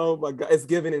 Oh my God, it's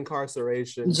giving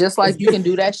incarceration. Just like you can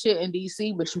do that shit in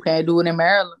DC, but you can't do it in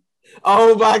Maryland.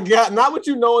 Oh my God, not what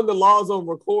you know in the laws on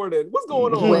recording. What's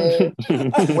going on?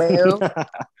 Well,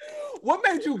 what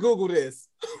made you Google this?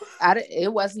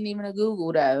 It wasn't even a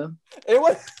Google though. It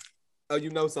was. Oh, you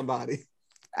know somebody.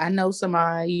 I know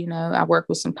somebody, I work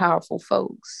with some powerful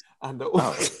folks. I know.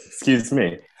 Oh, excuse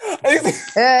me.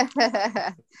 It's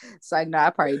like, no,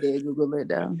 I probably did Google it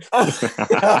though. Oh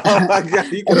my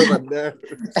God, you get on my nerves.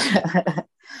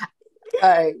 All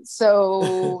right,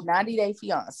 so 90 Day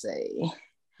Fiance.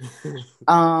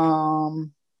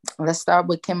 Let's start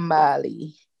with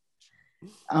Kimberly.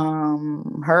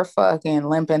 Her fucking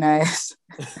limping ass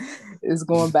is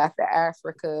going back to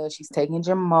Africa. She's taking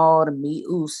Jamal to meet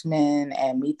Usman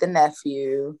and meet the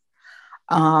nephew.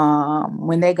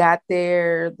 When they got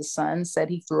there, the son said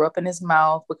he threw up in his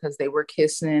mouth because they were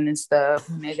kissing and stuff.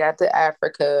 When they got to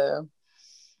Africa,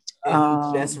 and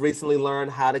he just recently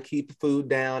learned how to keep food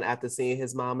down after seeing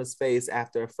his mama's face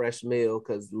after a fresh meal,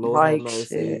 because Lord have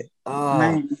mercy.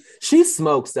 She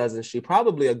smokes, doesn't she?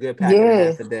 Probably a good pack and a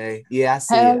half a day. Yeah, I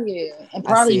see it. Yeah. And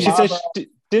probably she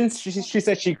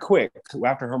said she quit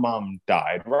after her mom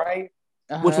died, right?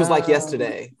 Which was like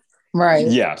yesterday. Right.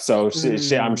 Yeah, so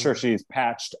she I'm sure she's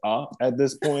patched up at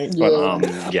this point, but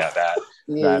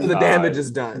the damage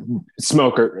is done.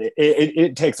 Smoker,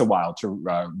 it takes a while to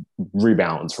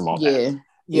rebalance from all that.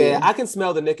 Yeah, I can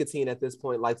smell the nicotine at this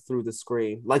point, like through the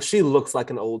screen. Like, she looks like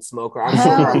an old smoker. I'm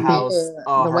sure her house.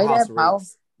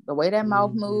 The way that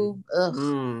mouth moved.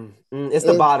 It's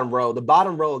the bottom row. The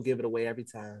bottom row will give it away every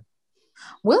time.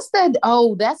 What's that?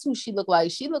 Oh, that's who she looked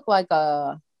like. She looked like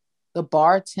the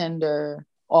bartender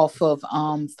off of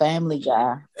Family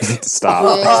Guy.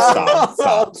 Stop.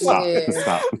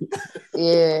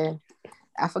 Yeah.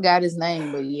 I forgot his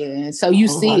name, but yeah. So you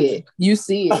see it.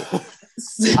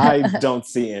 I don't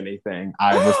see anything.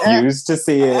 I refuse to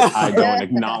see it. I don't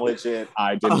acknowledge it.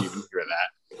 I didn't even hear that.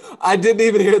 I didn't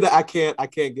even hear that. I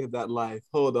can't give that life.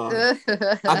 Hold on.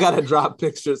 I gotta drop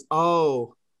pictures.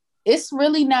 Oh. It's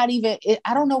really not even,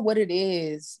 I don't know what it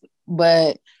is,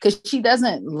 but because she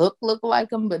doesn't look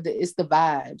like him, but it's the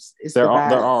vibes. Their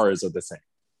R's are the same.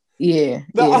 Yeah.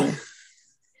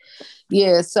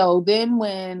 Yeah, so then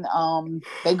when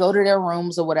they go to their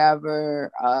rooms or whatever,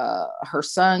 her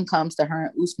son comes to her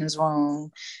in Usman's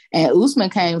room, and Usman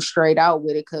came straight out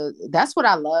with it, because that's what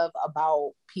I love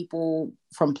about people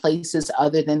from places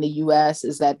other than the US,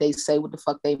 is that they say what the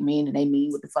fuck they mean and they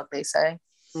mean what the fuck they say.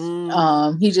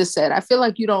 He just said, I feel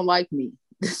like you don't like me.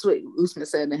 That's what Usman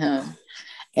said to him.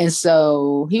 And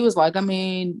so he was like, I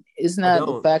mean, it's not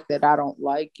the fact that I don't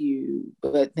like you,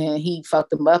 but then he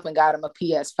fucked him up and got him a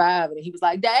PS5, and he was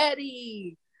like,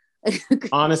 Daddy.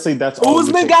 Honestly, that's all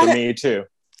we take for me too.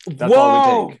 That's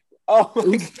all we take.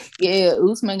 Oh, yeah,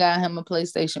 Usman got him a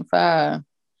PlayStation 5.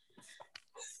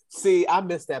 See, I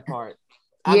missed that part.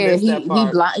 He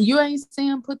blind. You ain't seen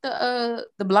him put the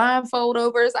blindfold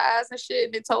over his eyes and shit,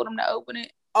 and it told him to open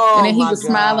it. Oh, and then he was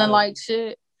smiling like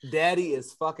shit. Daddy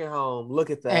is fucking home. Look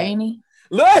at that. Ain't he?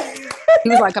 Look. He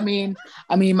was like, I mean,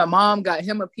 my mom got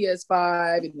him a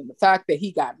PS5, and then the fact that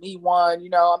he got me one,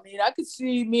 I could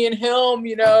see me and him, I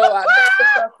bet the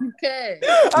fuck you can.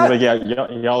 Like, yeah,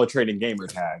 y'all are trading gamer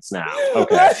tags now.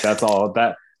 Okay, that's all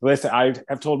that. Listen, I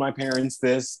have told my parents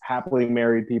this, happily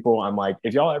married people. I'm like,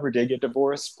 if y'all ever did get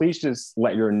divorced, please just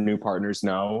let your new partners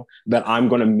know that I'm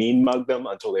going to mean mug them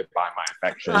until they buy my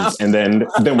affections. And then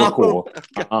we're cool.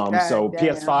 So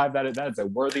PS5, that is a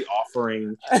worthy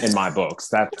offering in my books.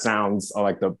 That sounds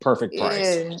like the perfect price.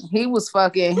 Yeah, he was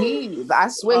fucking, I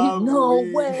swear, no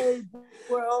way,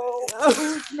 bro.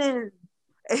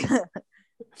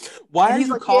 Why are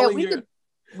you calling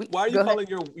Why are you calling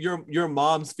your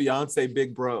mom's fiance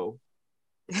big bro?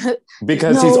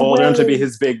 Because he's old enough to be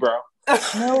his big bro.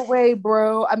 No way,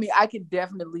 bro. I mean, I could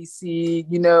definitely see,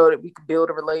 that we could build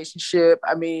a relationship.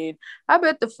 I mean, I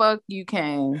bet the fuck you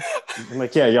can. I'm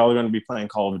like, yeah, y'all are going to be playing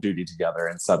Call of Duty together,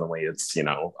 and suddenly it's,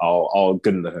 all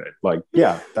good in the hood. Like,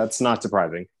 yeah, that's not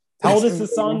surprising. How old is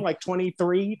his son? Like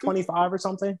 23, 25 or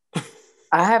something?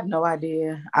 I have no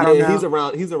idea. I don't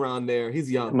know. He's around there. He's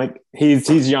young. Like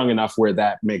he's young enough where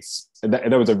that was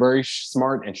a very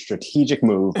smart and strategic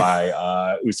move by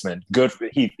Usman. Good.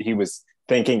 He was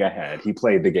thinking ahead. He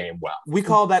played the game well. We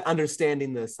call that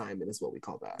understanding the assignment, is what we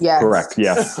call that. Yes. Correct.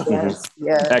 Yes.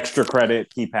 Yes. Extra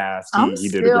credit. He passed. He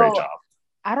did a great job.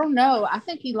 I don't know. I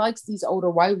think he likes these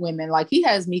older white women. Like, he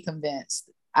has me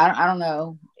convinced. I don't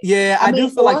know. Yeah, I do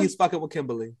feel like he's fucking with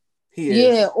Kimberly. He is.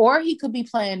 Yeah, or he could be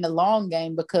playing the long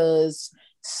game, because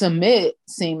Submit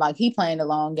seemed like he playing the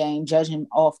long game, judging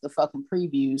off the fucking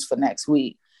previews for next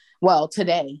week. Well,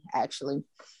 today, actually.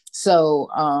 So,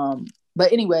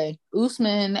 but anyway,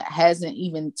 Usman hasn't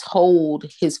even told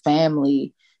his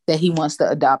family that he wants to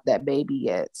adopt that baby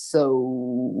yet.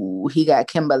 So he got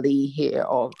Kimberly here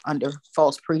all under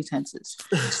false pretenses.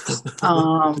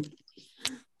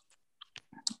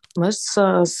 Let's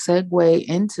segue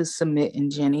into Submit and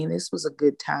Jenny. This was a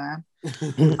good time.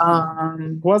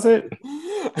 Was it?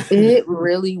 It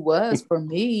really was for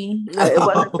me. It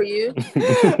wasn't for you?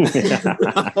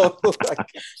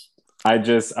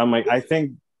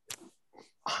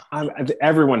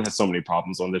 Everyone has so many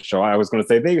problems on this show. I was going to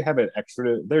say they have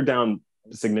they're down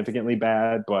significantly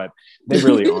bad, but they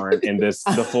really aren't in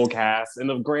the full cast. In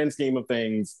the grand scheme of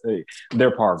things,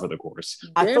 they're par for the course.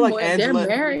 I feel like Angela...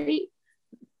 They're married.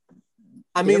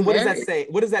 I mean, what does that say?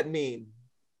 What does that mean?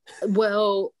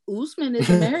 Well, Usman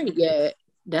isn't married yet.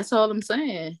 That's all I'm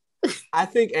saying. I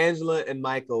think Angela and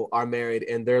Michael are married,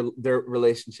 and their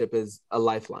relationship is a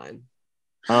lifeline.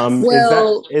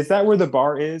 Is that where the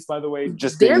bar is, by the way?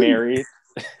 Just being married?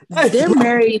 They're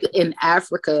married in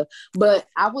Africa, but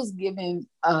I was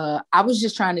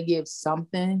just trying to give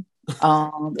something.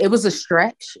 It was a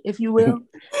stretch, if you will.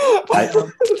 I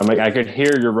could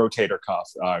hear your rotator cuff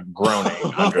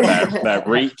groaning under that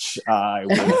reach.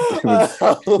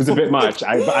 It was a bit much.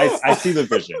 I see the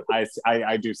vision.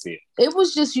 I do see it. It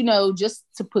was just, just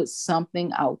to put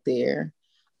something out there.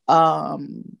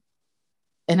 And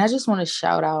I just want to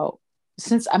shout out,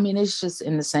 since, it's just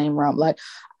in the same realm. Like,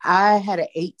 I had an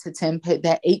 8 to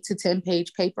 10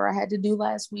 page paper I had to do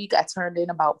last week. I turned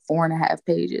in about 4.5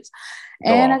 pages,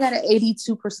 and I got an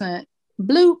 82%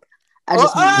 bloop. I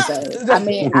just want to say. I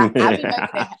mean,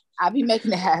 I be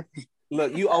making it happen.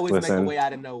 Look, you always make a way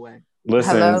out of no way.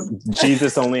 Listen, Hello?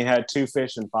 Jesus only had 2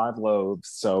 fish and 5 loaves,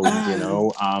 so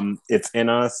it's in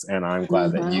us, and I'm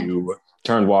glad that you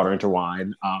turned water into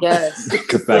wine. Yes,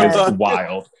 because that is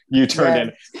wild. You turned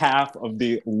in half of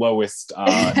the lowest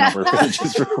number of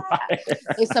pages required.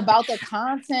 It's about the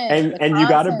content, and you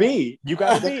gotta be.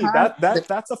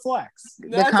 That's a flex.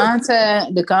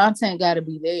 The content gotta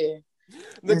be there.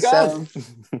 And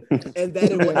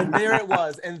there it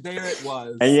was. And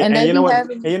you know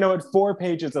what? And you know what? 4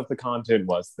 pages of the content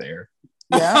was there.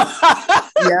 Yeah.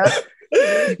 Yeah.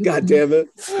 God damn it.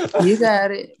 You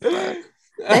got it.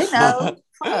 They know.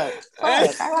 Fuck.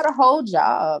 I got a whole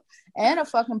job and a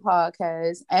fucking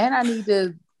podcast, and I need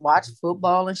to watch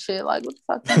football and shit. Like, what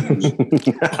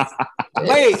the fuck?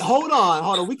 Wait, hold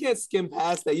on. We can't skim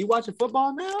past that. You watching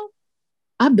football now?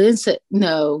 I've been said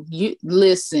no. You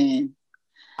listen.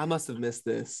 I must have missed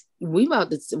this. We about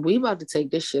to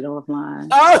take this shit offline.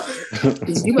 Oh!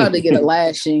 You about to get a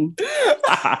lashing.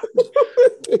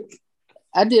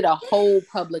 I did a whole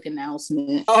public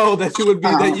announcement. Oh, that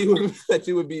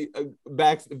you would be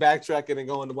backtracking and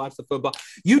going to watch the football.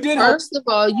 You did. First of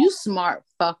all, you smart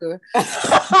fucker.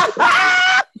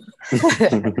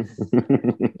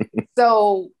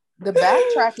 So the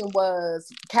backtracking was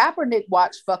Kaepernick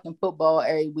watched fucking football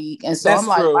every week, and so That's I'm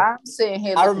like, true. why I'm sitting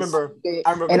here. I remember, and that.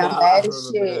 I'm mad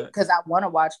as shit because I want to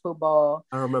watch football.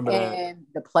 I remember and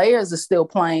the players are still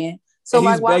playing. So and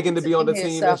like, he's begging to be on the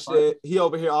team and shit. He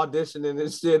over here auditioning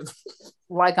and shit.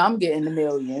 Like I'm getting the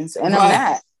millions, and I'm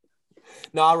not.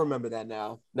 No, I remember that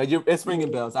now. No, it's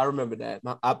ringing bells. I remember that.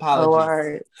 I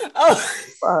apologize. Oh, all right.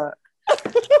 Fuck.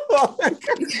 Oh my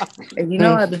God. And you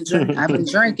know I've been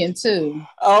drinking too.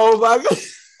 Oh my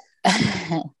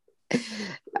God.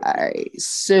 All right.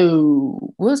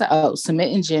 So what was that? Oh,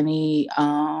 Sumit and Jenny.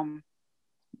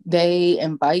 They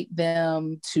invite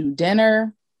them to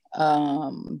dinner.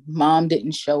 Mom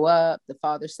didn't show up. The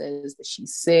father says that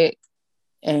she's sick,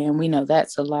 and we know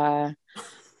that's a lie.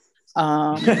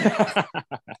 So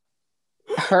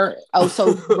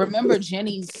remember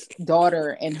Jenny's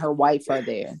daughter and her wife are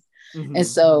there. Mm-hmm. And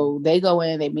so they go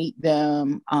in, they meet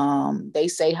them, they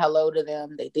say hello to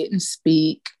them. They didn't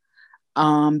speak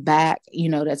back,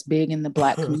 that's big in the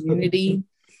Black community.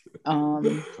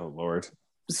 Oh Lord.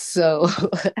 So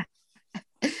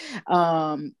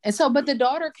but the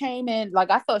daughter came in,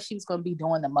 like I thought she was going to be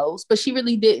doing the most, but she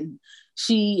really didn't.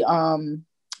 She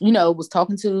was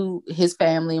talking to his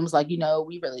family and was like,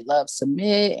 we really love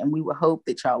Sumit, and we would hope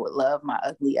that y'all would love my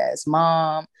ugly ass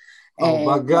mom. And, oh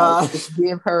my God! Just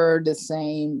give her the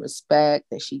same respect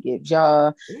that she gives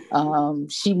y'all.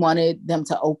 She wanted them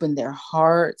to open their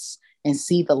hearts and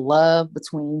see the love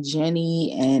between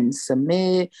Jenny and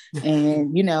Sumit,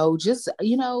 and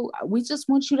we just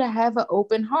want you to have an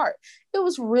open heart. It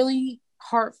was really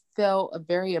heartfelt, a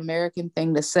very American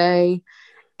thing to say.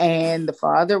 And the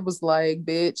father was like,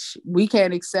 "Bitch, we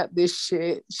can't accept this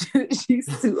shit. She's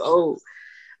too old."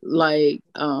 Like,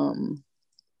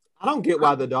 I don't get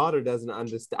why the daughter doesn't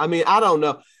understand. I mean, I don't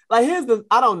know. Like,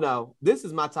 I don't know. This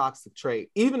is my toxic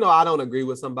trait. Even though I don't agree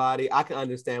with somebody, I can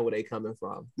understand where they coming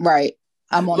from. Right.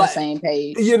 I'm on the same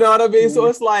page. You know what I mean? Mm-hmm. So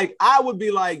it's like, I would be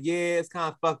like, yeah, it's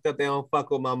kind of fucked up. They don't fuck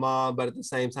with my mom, but at the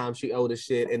same time, she old as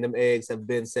shit, and them eggs have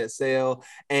been set sail.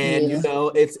 And,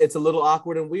 it's a little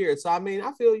awkward and weird. So, I mean,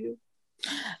 I feel you.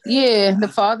 Yeah, the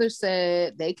father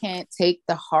said they can't take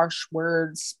the harsh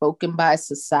words spoken by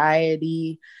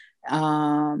society.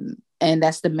 And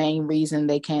that's the main reason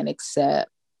they can't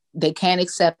accept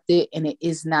it, and it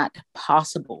is not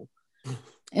possible.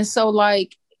 And so,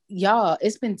 like, y'all,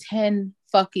 it's been 10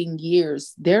 fucking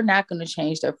years. They're not going to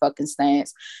change their fucking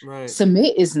stance. Right.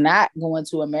 Sumit is not going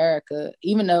to America,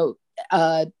 even though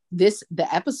the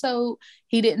episode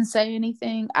he didn't say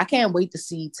anything. I can't wait to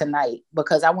see tonight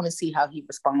because I want to see how he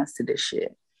responds to this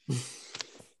shit.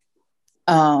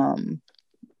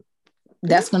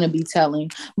 That's going to be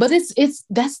telling, but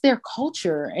that's their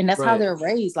culture, and that's how they're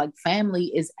raised. Like,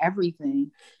 family is everything,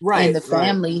 right? And the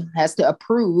family has to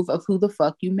approve of who the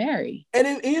fuck you marry. And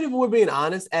even if we're being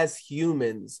honest, as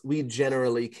humans, we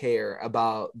generally care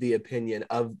about the opinion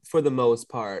of, for the most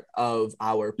part, of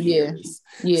our peers.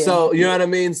 Yeah. So you know what I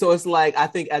mean. So it's like, I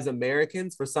think as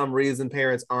Americans, for some reason,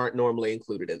 parents aren't normally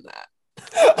included in that.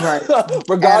 Right.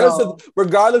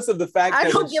 regardless of the fact that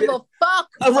I don't give a fuck.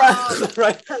 Right.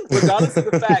 Regardless of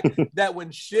the fact that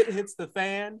when shit hits the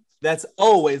fan, that's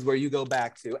always where you go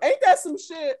back to. Ain't that some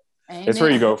shit? It's where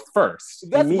you go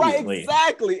first. That's right,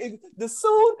 exactly.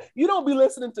 You don't be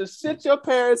listening to shit your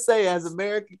parents say as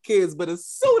American kids, but as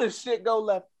soon as shit go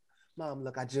left, Mom,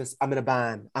 look, I'm in a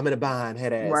bind. I'm in a bind,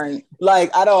 head ass. Right.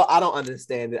 Like, I don't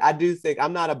understand it. I do think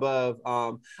I'm not above.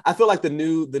 I feel like the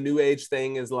new age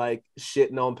thing is like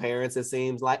shitting on parents. It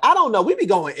seems like, I don't know. We be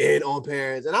going in on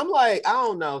parents, and I'm like, I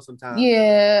don't know sometimes.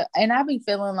 Yeah, and I be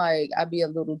feeling like I be a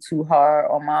little too hard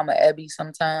on Mama Ebby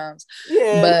sometimes.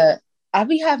 Yeah, but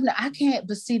I can't.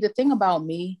 But see, the thing about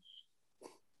me,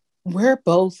 we're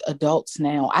both adults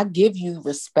now. I give you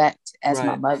respect as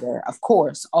my mother, of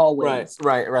course, always.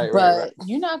 Right. But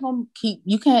you're not gonna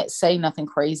you can't say nothing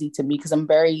crazy to me because I'm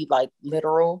very like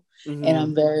literal, and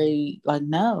I'm very like,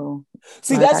 no.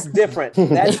 See, like, that's different.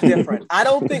 That's different. I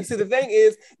don't think. See, the thing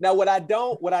is, now what I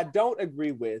don't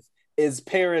agree with is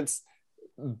parents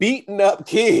beating up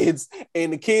kids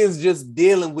and the kids just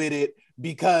dealing with it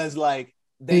because like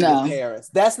they your parents.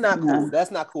 That's not cool.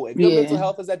 That's not cool. If your mental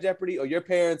health is at jeopardy, or your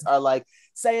parents are like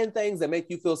saying things that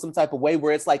make you feel some type of way,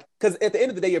 where it's like, because at the end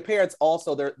of the day, your parents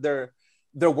also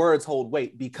their words hold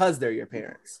weight because they're your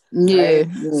parents. Right?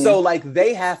 So like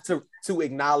they have to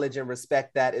acknowledge and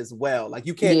respect that as well. Like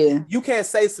you can't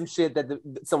say some shit that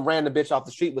some random bitch off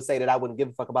the street would say that I wouldn't give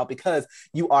a fuck about because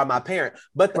you are my parent.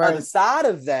 But the other side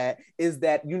of that is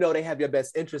that, you know, they have your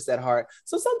best interests at heart.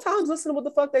 So sometimes listen to what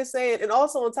the fuck they saying. And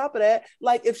also on top of that,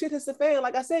 like if shit hits the fan,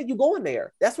 like I said, you going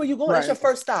there. That's where you going. That's your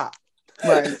first stop.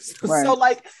 Right. So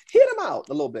like hit them out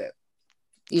a little bit.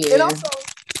 Yeah. And also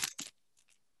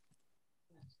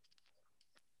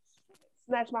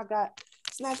snatch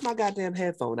my goddamn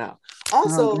headphone out.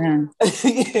 Also,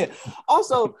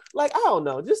 also, like, I don't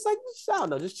know, just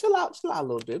chill out a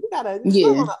little bit. We gotta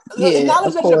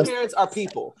acknowledge that your parents are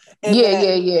people. And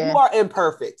you are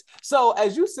imperfect. So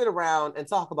as you sit around and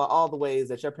talk about all the ways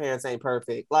that your parents ain't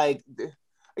perfect, like,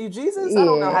 are you Jesus? I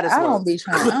don't know how this works.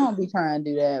 I don't be trying to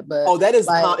do that. But that is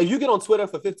like, if you get on Twitter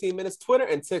for 15 minutes, Twitter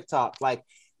and TikTok, like,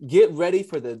 get ready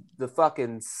for the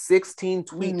fucking 16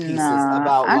 tweet pieces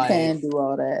about I can't do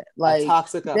all that. Like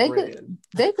toxic upbringing.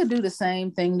 They could do the same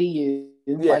thing to you.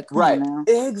 Yeah, like, right.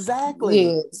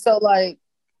 Exactly. Yeah. So like,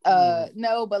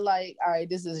 no, but like, all right,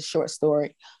 this is a short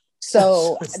story.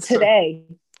 So today,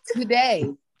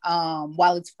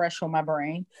 while it's fresh on my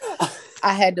brain,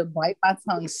 I had to bite my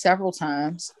tongue several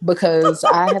times because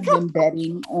I have been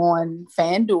betting on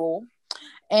FanDuel.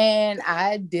 And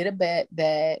I did a bet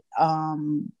that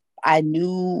I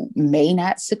knew may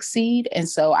not succeed. And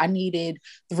so I needed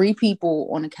 3 people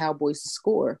on the Cowboys to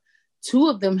score. 2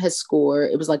 of them had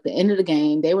scored. It was like the end of the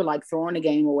game. They were like throwing the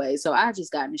game away. So I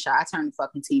just got in the shot. I turned the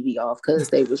fucking TV off because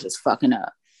they was just fucking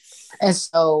up. And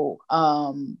so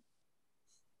I'm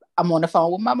on the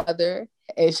phone with my mother.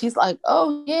 And she's like,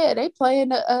 oh, yeah, they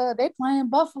playing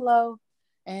Buffalo.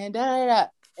 And da-da-da.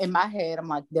 In my head, I'm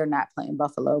like, they're not playing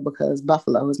Buffalo because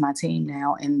Buffalo is my team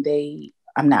now, and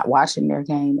I'm not watching their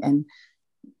game. And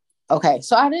okay,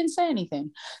 so I didn't say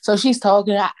anything. So she's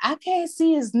talking. I can't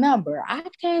see his number. I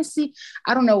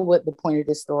don't know what the point of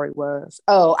this story was.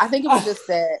 Oh, I think it was just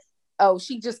that. Oh,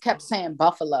 she just kept saying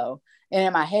Buffalo. And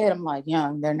in my head, I'm like,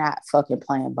 young, they're not fucking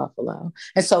playing Buffalo.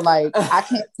 And so, like, I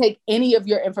can't take any of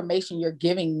your information you're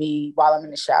giving me while I'm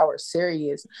in the shower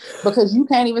serious because you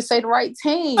can't even say the right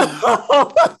team.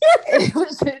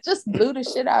 It just blew the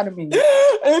shit out of me.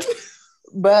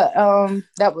 But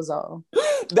that was all.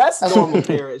 That's normal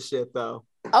parent shit, though.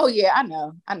 Oh, yeah, I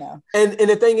know. And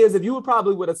the thing is, if you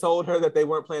would have told her that they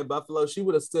weren't playing Buffalo, she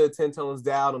would have stood 10 tones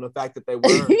down on the fact that they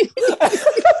were.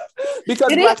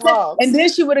 Because Black moms. And then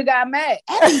she would have got mad.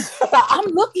 Eddie, I'm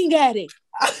looking at it.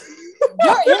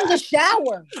 You're in the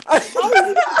shower. How are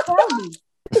you gonna tell me?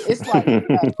 It's like,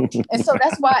 and so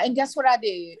that's why. And guess what I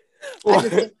did?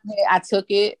 I took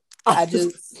it. I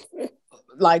just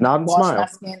like washed my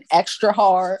skin extra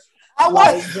hard.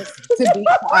 Just to be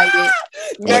quiet.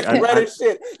 Neck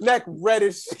red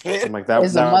as shit. I'm like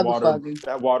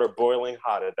that water boiling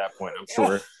hot at that point, I'm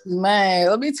sure. Man,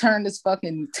 let me turn this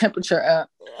fucking temperature up.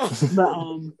 But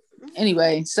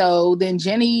anyway, so then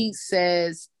Jenny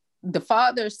says, the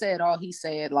father said all he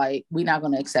said, like, we're not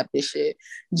gonna accept this shit.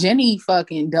 Jenny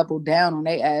fucking doubled down on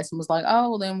their ass and was like,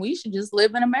 oh, then we should just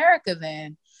live in America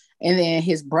then. And then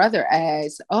his brother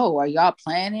asked, oh, are y'all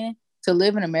planning to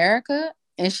live in America?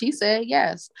 And she said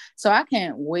yes. So I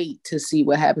can't wait to see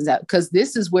what happens out, because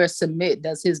this is where Submit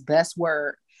does his best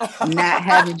work, not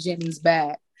having Jenny's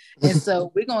back. And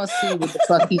so we're gonna see what the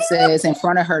fuck he says in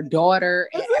front of her daughter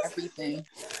and everything.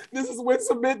 This is when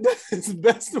Submit does his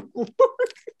best work.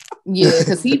 Yeah,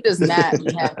 because he does not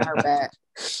be having her back.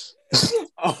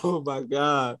 Oh my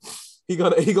God. He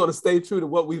gonna stay true to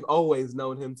what we've always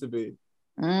known him to be.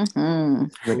 Mm-hmm.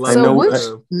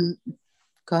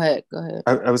 Go ahead.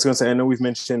 I was going to say, I know we've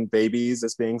mentioned babies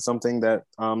as being something that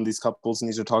these couples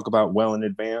need to talk about well in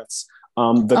advance.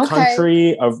 The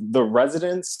country of the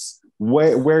residence,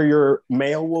 where your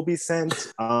mail will be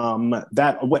sent,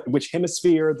 which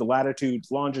hemisphere, the latitude,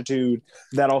 longitude,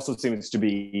 that also seems to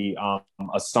be a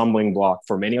stumbling block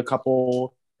for many a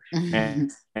couple.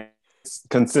 And it's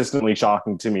consistently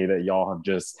shocking to me that y'all have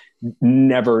just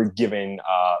never given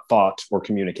thought or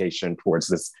communication towards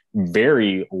this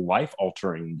very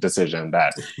life-altering decision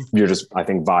that you're just, I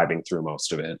think, vibing through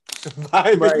most of it.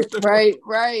 Right.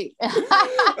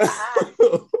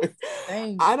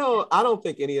 I don't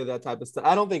think any of that type of stuff.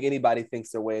 I don't think anybody thinks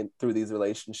their way through these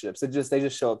relationships. They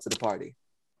just show up to the party.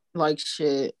 Like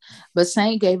shit. But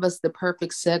Saint gave us the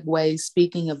perfect segue.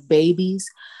 Speaking of babies,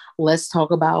 let's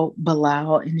talk about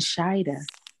Bilal and Shida.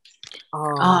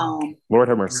 Lord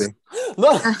have mercy.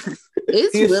 Look,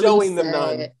 it's he's really showing sad. them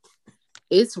none.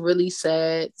 It's really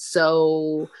sad.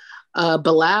 So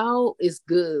Bilal is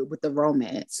good with the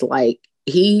romance. Like,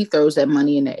 he throws that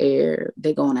money in the air.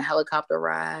 They go on a helicopter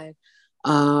ride.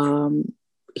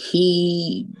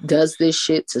 He does this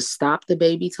shit to stop the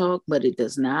baby talk, but it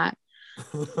does not.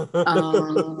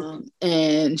 And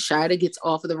Shida gets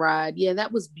off of the ride. Yeah,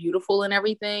 that was beautiful and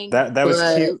everything. That was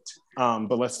cute.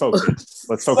 But let's focus.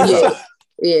 Let's focus.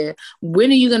 Yeah. When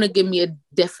are you gonna give me a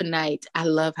definite? I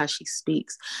love how she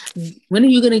speaks. When are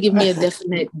you gonna give me a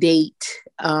definite date?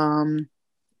 And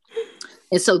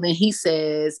so then he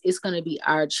says it's gonna be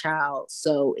our child,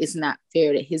 so it's not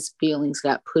fair that his feelings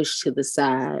got pushed to the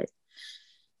side.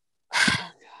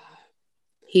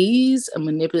 He's a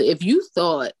manipulator. If you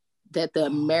thought that the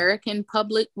American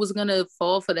public was gonna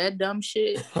fall for that dumb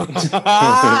shit,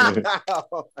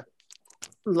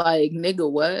 like, nigga,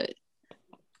 what?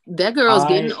 That girl's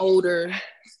getting older.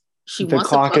 The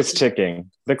clock is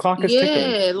ticking. The clock is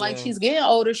ticking. Yeah, like, she's getting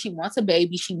older. She wants a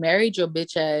baby. She married your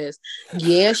bitch ass.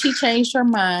 Yeah, she changed her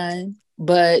mind,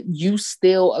 but you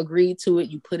still agreed to it.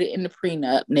 You put it in the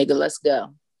prenup, nigga. Let's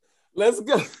go. Let's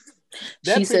go.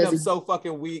 That She prenup says, is so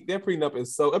fucking weak. That prenup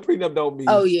is so. A prenup don't mean.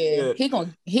 oh yeah, shit.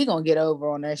 he gonna get over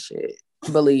on that shit.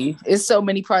 Believe it's so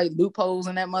many probably loopholes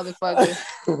in that motherfucker.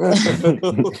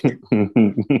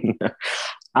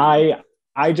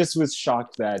 I just was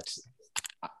shocked that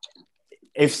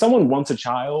if someone wants a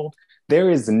child, there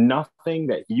is nothing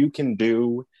that you can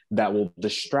do that will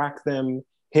distract them,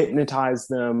 hypnotize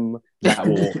them, that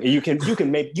will you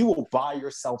will buy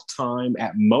yourself time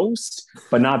at most,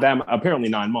 but not that, apparently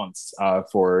 9 months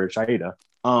for Shida.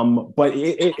 But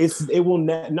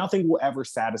nothing will ever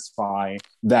satisfy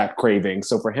that craving.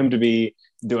 So for him to be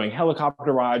doing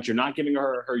helicopter rides, you're not giving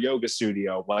her yoga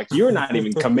studio, like, you're not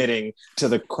even committing to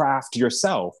the craft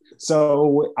yourself.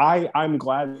 So I'm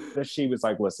glad that she was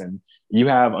like, listen, you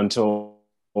have until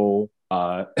 9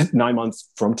 months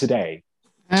from today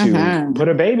to put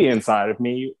a baby inside of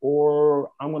me,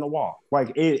 or I'm gonna walk.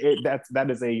 Like, that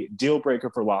is a deal breaker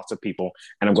for lots of people,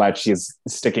 and I'm glad she's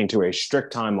sticking to a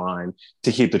strict timeline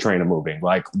to keep the train moving.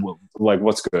 Like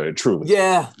what's good, truly.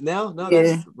 Yeah,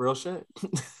 that's real shit.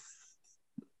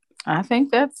 I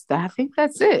think that's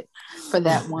it for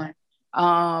that one.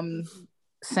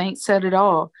 Saint said it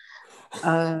all.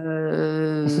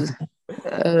 Then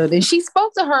she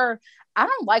spoke to her. I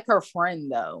don't like her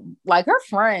friend though. Like, her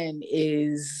friend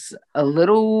is a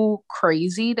little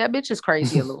crazy. That bitch is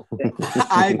crazy a little bit.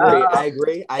 I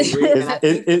agree.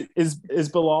 Is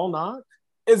Bilal not?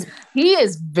 He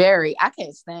is very. I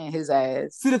can't stand his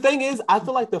ass. See, the thing is, I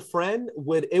feel like the friend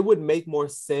would make more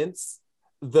sense,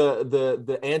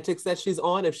 the antics that she's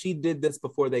on, if she did this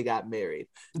before they got married.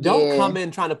 Don't come in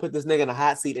trying to put this nigga in a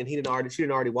hot seat and she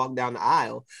didn't already walk down the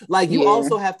aisle. Like, you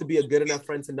also have to be a good enough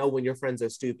friend to know when your friends are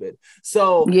stupid.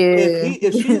 So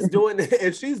if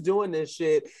she's doing this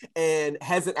shit and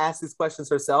hasn't asked these questions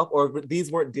herself, or if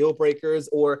these weren't deal breakers,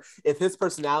 or if his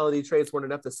personality traits weren't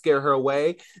enough to scare her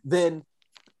away, then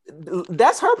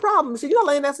that's her problem. She not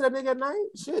laying next to that nigga at night.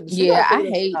 Shit.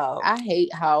 I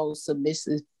hate how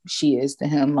submissive she is to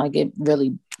him. Like, it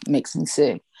really makes me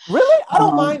sick. Really? I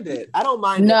don't mind it. I don't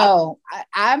mind it.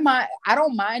 I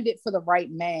don't mind it for the right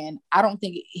man. I don't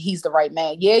think he's the right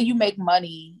man. Yeah, you make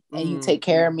money and you take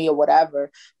care of me or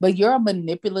whatever, but you're a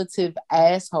manipulative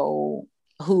asshole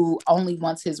who only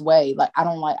wants his way. Like, I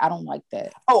don't like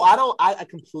that. Oh, I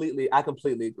completely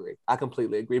agree.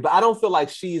 But I don't feel like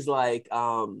she's like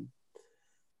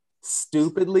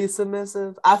stupidly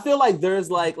submissive. I feel like there's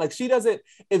like she doesn't,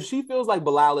 if she feels like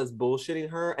Bilal is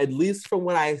bullshitting her, at least from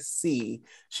what I see,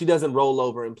 she doesn't roll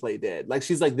over and play dead. Like,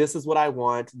 she's like, this is what I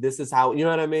want, this is how, you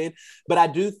know what I mean? But I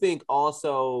do think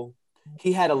also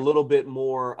he had a little bit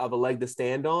more of a leg to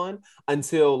stand on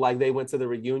until like they went to the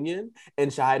reunion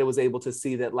and Shida was able to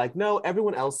see that, like, no,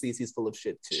 everyone else sees he's full of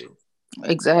shit too.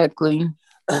 Exactly.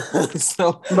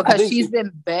 So because she's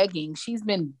been begging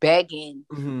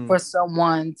mm-hmm. for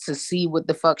someone to see what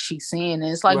the fuck she's seeing,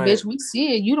 and it's like, bitch, we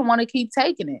see it, you don't want to keep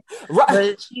taking it, right?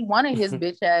 But she wanted his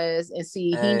bitch ass, and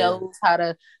see, he knows how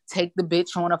to take the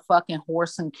bitch on a fucking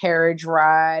horse and carriage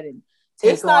ride, and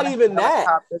it's not even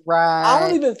that ride. I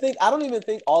don't even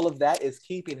think all of that is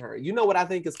keeping her. You know what I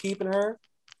think is keeping her?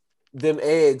 Them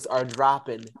eggs are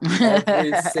dropping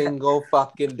every single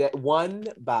fucking day, one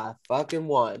by fucking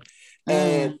one.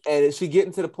 And she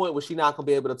getting to the point where she not gonna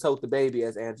be able to tote the baby,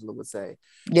 as Angela would say.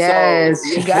 Yes,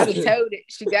 so, she gotta tote it.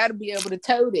 She gotta be able to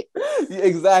tote it.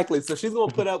 Exactly. So she's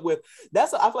gonna put up with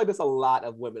that's. I feel like there's a lot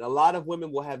of women. A lot of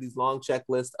women will have these long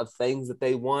checklists of things that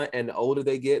they want, and the older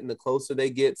they get, and the closer they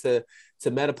get to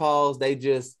menopause,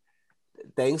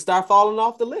 things start falling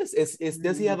off the list. It's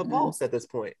does he have a pulse at this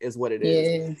point? Is what it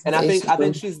is. Yeah, and I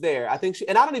think she's there. I think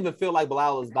and I don't even feel like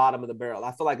Bilal is bottom of the barrel.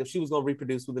 I feel like if she was gonna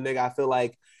reproduce with a nigga, I feel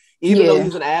like. Even though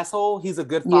he's an asshole, he's a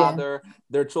good father. Yeah.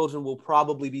 Their children will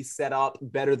probably be set up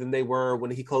better than they were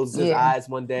when he closes his eyes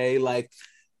one day. Like,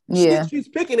 she's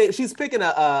picking it. She's picking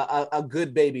a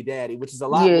good baby daddy, which is a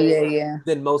lot more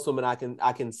than most women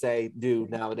I can say do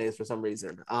nowadays for some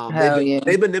reason.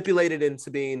 They've manipulated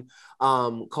into being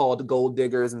called gold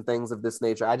diggers and things of this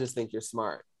nature. I just think you're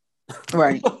smart.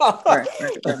 Right.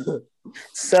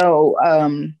 So,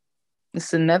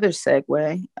 it's another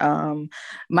segue.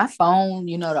 My phone,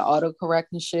 the autocorrect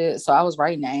and shit. So I was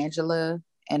writing to Angela,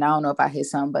 and I don't know if I hit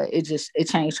something, but it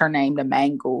changed her name to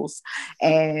Mangles,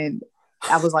 and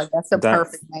I was like, that's the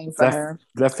perfect name for her.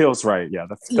 That feels right. Yeah,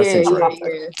 that seems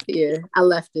right. Yeah. I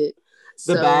left it.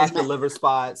 The back, the liver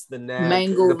spots, the neck,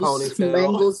 Mangles, the ponytail.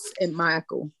 Mangles and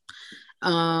Michael.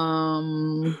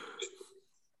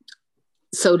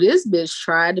 So this bitch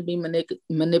tried to be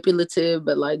manipulative,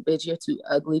 but like, bitch, you're too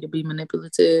ugly to be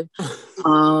manipulative.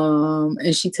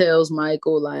 And she tells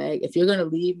Michael, like, if you're gonna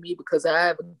leave me because I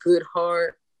have a good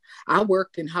heart, I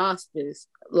worked in hospice.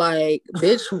 Like,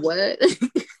 bitch, what?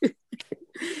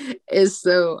 And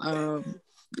so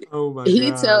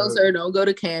he tells her, don't go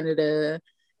to Canada.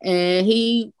 And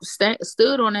he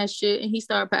stood on that shit, and he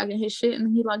started packing his shit,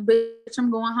 and he like, bitch,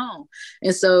 I'm going home.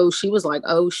 And so she was like,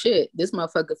 oh shit, this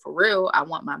motherfucker for real. I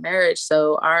want my marriage.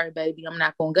 So, all right, baby, I'm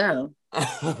not going to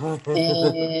go.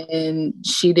 And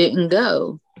she didn't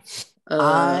go.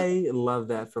 I love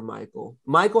that for Michael.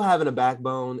 Michael having a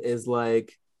backbone is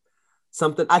like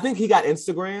something. I think he got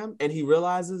Instagram, and he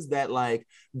realizes that like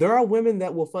there are women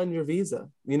that will fund your visa.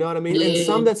 You know what I mean? And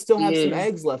some that still have some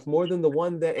eggs left, more than the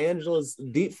one that Angela's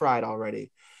deep fried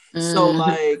already. So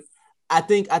like, I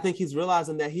think he's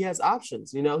realizing that he has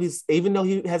options. He's, even though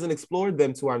he hasn't explored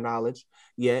them to our knowledge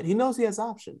yet, he knows he has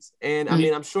options. And I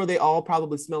mean, I'm sure they all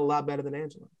probably smell a lot better than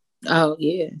Angela. Oh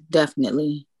yeah,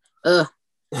 definitely.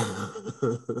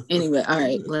 Anyway, all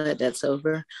right, glad that's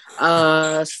over.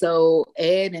 So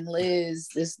Ed and Liz,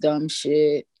 this dumb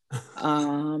shit.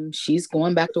 She's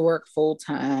going back to work full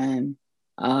time.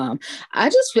 I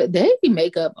just feel they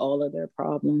make up all of their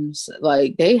problems.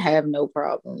 Like, they have no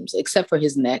problems except for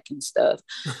his neck and stuff.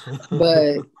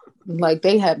 But like,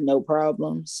 they have no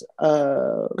problems.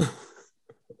 Her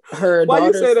Why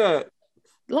you say that?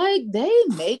 Like, they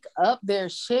make up their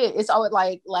shit. It's always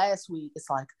like last week. It's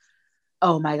like,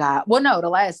 oh my God. Well, no, the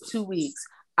last 2 weeks,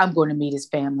 I'm going to meet his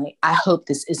family. I hope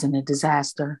this isn't a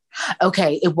disaster.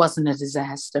 Okay, it wasn't a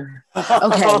disaster.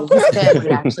 Okay, his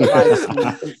family actually likes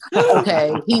me.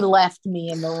 Okay, he left me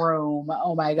in the room.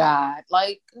 Oh my God.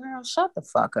 Like, girl, shut the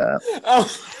fuck up.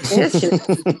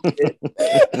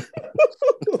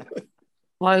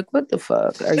 Like, what the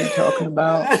fuck are you talking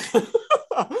about?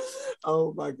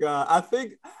 Oh my God. I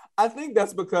think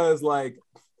that's because like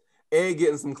Ed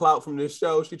getting some clout from this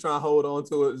show. She trying to hold on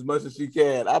to it as much as she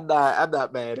can. I'm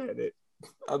not mad at it.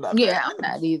 I'm not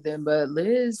either. But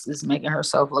Liz is making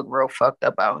herself look real fucked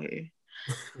up out here.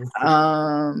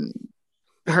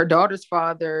 Her daughter's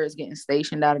father is getting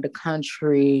stationed out of the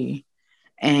country,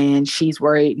 and she's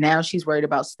worried. Now she's worried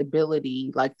about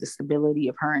stability, like the stability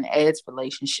of her and Ed's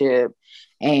relationship,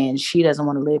 and she doesn't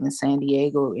want to live in San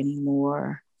Diego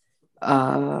anymore.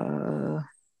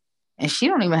 And she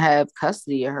don't even have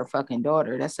custody of her fucking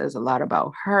daughter. That says a lot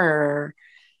about her.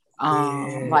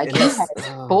 Like, he has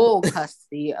full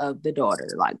custody of the daughter,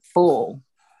 like full.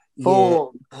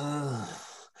 I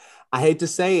hate to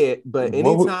say it, but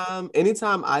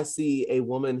anytime I see a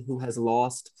woman who has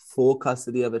lost full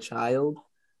custody of a child,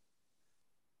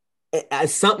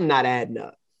 something not adding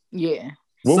up. Yeah.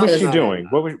 What was she doing?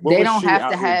 What they was don't she have out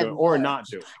to here have doing or not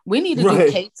doing? We need to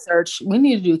do case search. We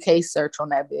need to do case search on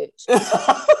that bitch.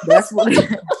 That's what.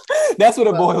 That's what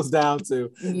it boils down to.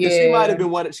 Yeah, she might have been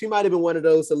one. She might have been one of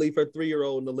those to leave her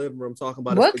 3-year-old in the living room talking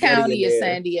about what county is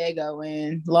San Diego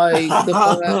in? Like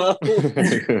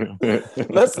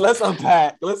let's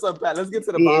unpack. Let's get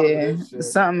to the bottom of this shit.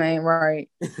 Something ain't right.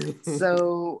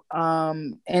 So,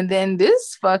 and then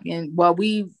this fucking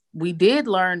we did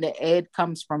learn that Ed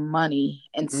comes from money,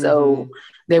 and so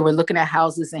they were looking at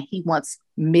houses, and he wants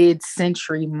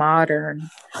mid-century modern.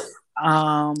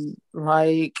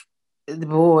 Like,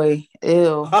 boy,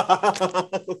 ew.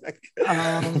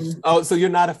 So you're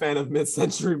not a fan of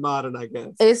mid-century modern, I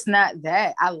guess. It's not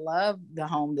that. I love the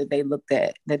home that they looked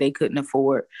at that they couldn't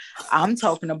afford. I'm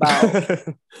talking about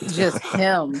just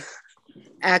him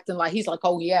acting like he's like,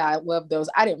 oh yeah, I love those.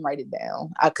 I didn't write it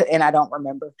down. I don't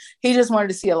remember. He just wanted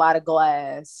to see a lot of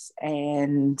glass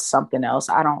and something else.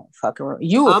 I don't fucking remember.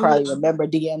 You would probably remember,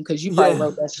 DM, because you probably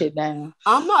wrote that shit down.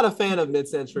 I'm not a fan of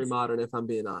mid-century modern, if I'm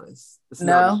being honest.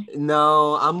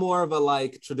 No, I'm more of a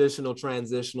like traditional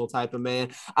transitional type of man.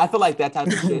 I feel like that type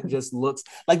of shit just looks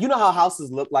like, you know how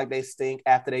houses look like they stink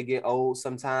after they get old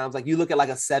sometimes. Like you look at like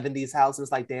a 70s house and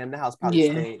it's like, damn, the house probably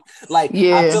stink. Like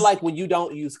I feel like when you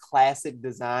don't use classic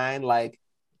design, like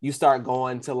you start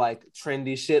going to like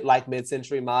trendy shit like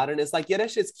mid-century modern, it's like, yeah, that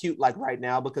shit's cute like right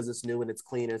now because it's new and it's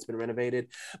clean and it's been renovated,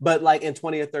 but like in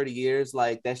 20 or 30 years,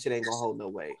 like that shit ain't gonna hold no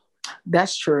weight.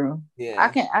 That's true. Yeah,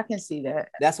 I can see that.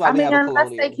 That's why we have a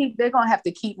colonial. They're gonna have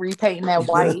to keep repainting that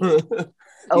white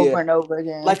over and over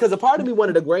again. Like, because a part of me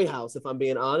wanted a gray house, if I'm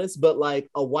being honest, but like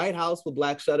a white house with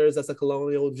black shutters, that's a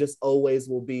colonial, just always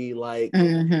will be like,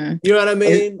 you know what I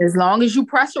mean? As long as you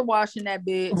pressure washing that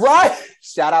bitch, right?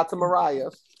 Shout out to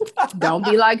Mariah. Don't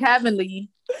be like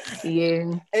Heavenly.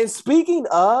 Yeah. And speaking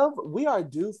of, we are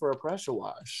due for a pressure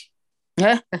wash.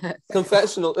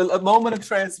 Confessional, a moment of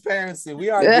transparency.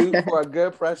 We are due for a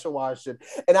good pressure washing,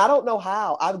 and I don't know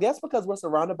how. I guess because we're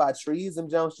surrounded by trees, and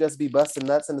Jones just be busting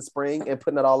nuts in the spring and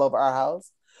putting it all over our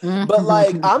house. But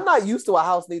like, I'm not used to a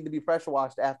house needing to be pressure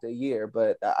washed after a year.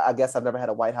 But I guess I've never had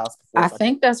a white house before. I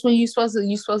think that's when you're supposed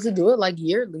to do it like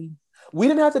yearly. We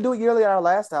didn't have to do it yearly at our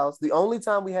last house. The only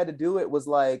time we had to do it was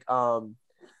like, so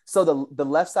the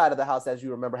left side of the house, as you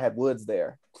remember, had woods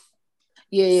there.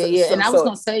 Yeah. And I was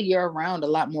gonna say year round, a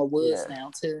lot more woods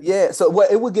now too. Yeah, so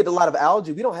it would get a lot of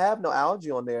algae. We don't have no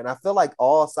algae on there, and I feel like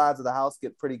all sides of the house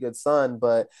get pretty good sun,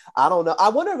 but I don't know. I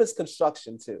wonder if it's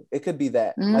construction too. It could be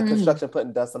that, like construction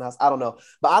putting dust on the house. I don't know,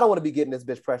 but I don't want to be getting this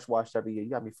bitch pressure washed every year. You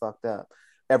got me fucked up.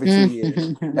 Every 2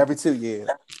 years. Every 2 years.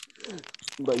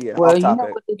 But yeah, well, you know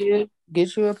what to do.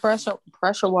 Get you a pressure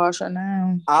washer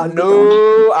now. I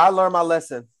know. I learned my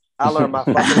lesson. I learned my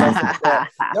fucking lesson.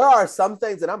 There are some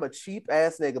things that I'm a cheap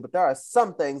ass nigga, but there are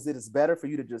some things that it's better for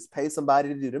you to just pay somebody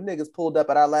to do. Them niggas pulled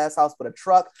up at our last house with a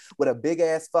truck with a big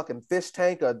ass fucking fish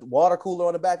tank, a water cooler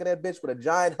on the back of that bitch with a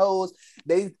giant hose.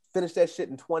 They finished that shit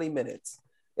in 20 minutes.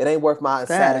 It ain't worth my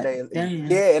Saturday.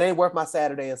 Yeah, it ain't worth my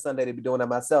Saturday and Sunday to be doing that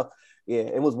myself. Yeah,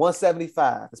 it was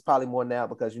 $175. It's probably more now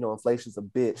because you know inflation's a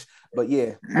bitch. But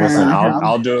yeah, listen,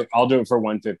 I'll do it for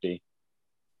 $150.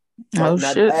 Oh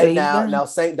now, shit! Hey, now,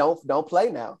 Saint, don't play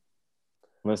now.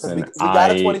 Listen, we got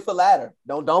a 20-foot ladder.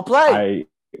 Don't play.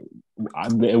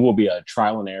 It will be a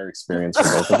trial and error experience for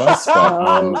both of us.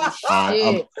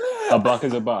 But a buck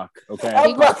is a buck. Okay,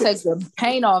 he gonna take the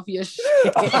paint off your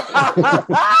shit.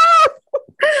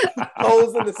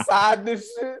 Holes in the side of this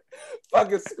shit.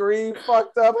 Fucking screen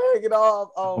fucked up, hanging off.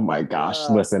 Oh my gosh.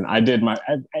 Listen, I did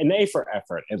an A for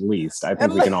effort, at least. I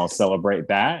think we can all celebrate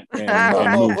that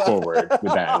and move forward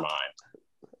with that in mind.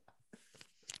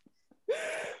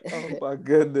 Oh my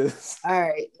goodness. All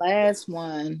right, last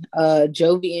one.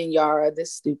 Jovi and Yara,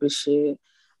 this stupid shit.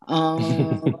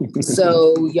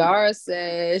 So Yara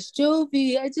says,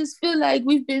 Jovi, I just feel like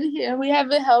we've been here and we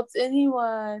haven't helped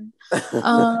anyone.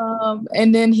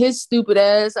 And then his stupid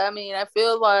ass, I mean, I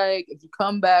feel like if you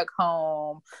come back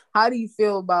home, how do you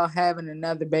feel about having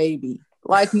another baby?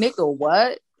 Like, nigga,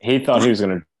 what? He thought he was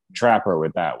going to trap her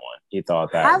with that one. He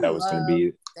thought that was going to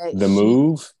be the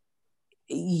move.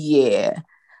 Yeah.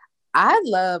 I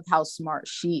love how smart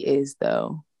she is,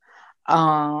 though.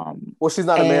 Well, she's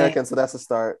not American, so that's a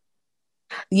start.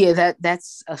 Yeah,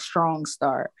 that's a strong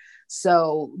start.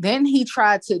 So then he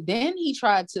tried to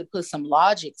put some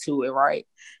logic to it, right?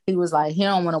 He was like, he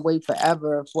don't want to wait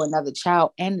forever for another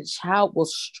child, and the child will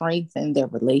strengthen their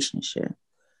relationship.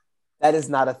 That is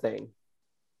not a thing.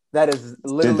 That is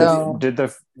literally. Did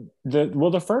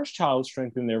the first child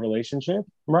strengthen their relationship?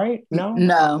 Right? No.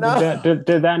 Did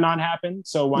that not happen?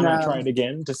 So why not try it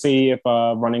again to see if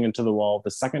running into the wall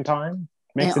the second time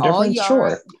makes And a all difference.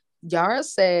 Sure. Yara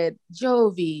said,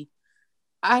 Jovi,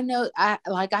 I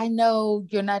know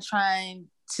you're not trying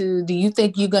to, do you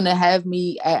think you're gonna have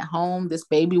me at home? This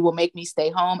baby will make me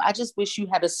stay home. I just wish you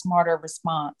had a smarter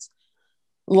response.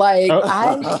 Like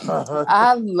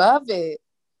I love it.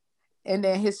 And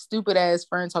then his stupid ass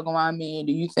friend talking about me.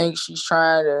 Do you think she's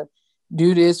trying to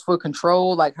do this for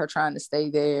control? Like her trying to stay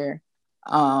there.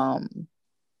 And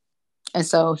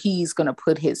so he's gonna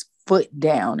put his foot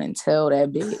down and tell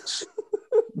that bitch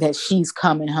that she's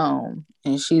coming home.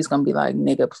 And she's gonna be like,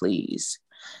 nigga, please.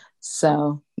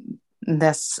 So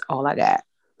that's all I got.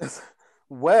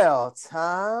 Well,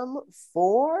 time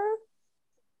for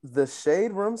the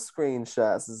Shade Room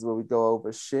screenshots. This is where we go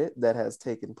over shit that has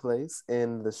taken place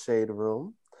in the Shade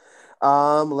Room.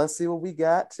 Let's see what we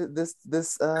got to this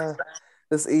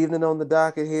evening on the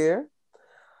docket here.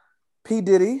 P.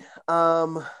 Diddy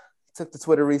took to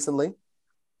Twitter recently,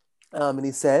 and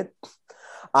he said,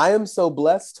 I am so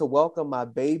blessed to welcome my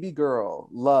baby girl,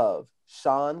 love,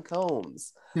 Sean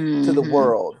Combs, to the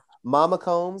world. Mama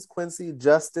Combs, Quincy,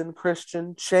 Justin,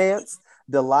 Christian, Chance,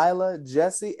 Delilah,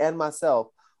 Jesse, and myself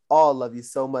all love you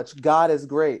so much. God is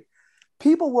great.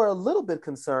 People were a little bit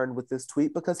concerned with this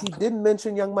tweet because he didn't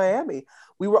mention Young Miami.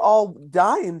 We were all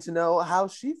dying to know how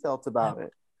she felt about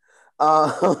it.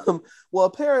 Well,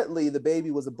 apparently the baby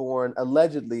was born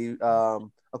allegedly,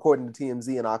 according to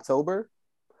TMZ, in October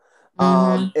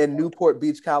in Newport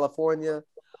Beach, California.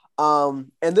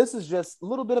 And this is just a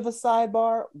little bit of a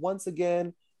sidebar. Once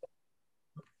again,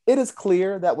 it is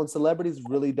clear that when celebrities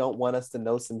really don't want us to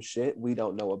know some shit, we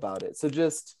don't know about it. So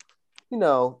just,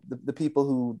 the people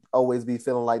who always be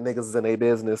feeling like niggas is in a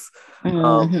business,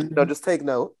 just take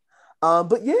note.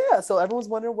 But yeah, so everyone's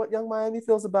wondering what Young Miami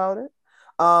feels about it.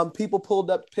 People pulled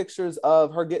up pictures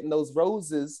of her getting those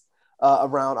roses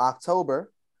around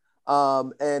October.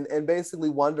 And basically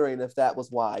wondering if that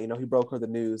was why, he broke her the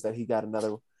news that he got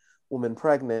another woman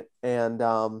pregnant. And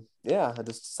I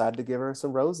just decided to give her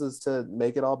some roses to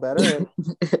make it all better. And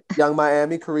Young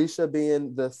Miami, Carisha,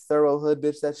 being the thorough hood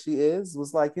bitch that she is,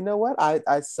 was like, you know what?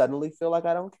 I suddenly feel like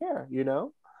I don't care, And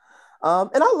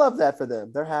I love that for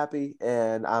them. They're happy,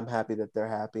 and I'm happy that they're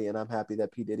happy. And I'm happy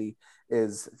that P. Diddy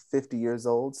is 50 years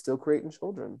old, still creating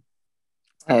children.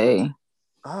 Hey.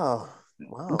 Oh,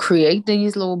 wow. Create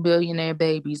these little billionaire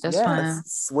babies. That's fine.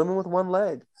 Swimming with one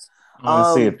leg.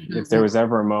 Honestly, if there was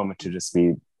ever a moment to just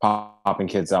be popping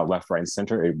kids out left, right, and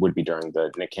center, it would be during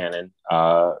the Nick Cannon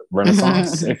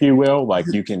renaissance, if you will. Like,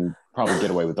 you can probably get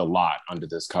away with a lot under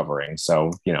this covering.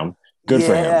 So, good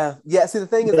for him. Yeah. See, the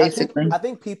thing is, I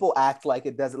think people act like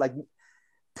it doesn't. Like,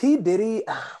 P. Diddy,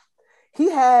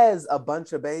 he has a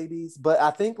bunch of babies, but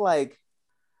I think like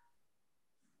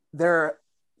they're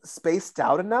spaced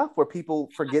out enough where people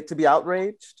forget to be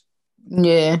outraged.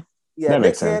 Yeah. Yeah, that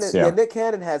makes sense. Yeah. Nick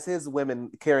Cannon has his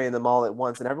women carrying them all at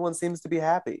once, and everyone seems to be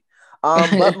happy.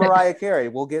 But Mariah Carey,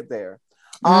 we'll get there.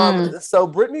 So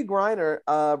Brittany Griner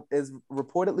is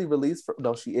reportedly released.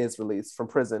 She is released from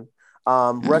prison,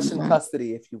 Russian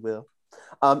custody, if you will,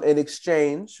 in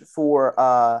exchange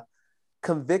for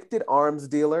convicted arms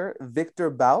dealer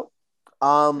Victor Bout.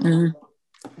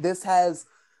 This has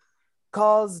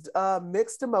caused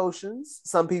mixed emotions.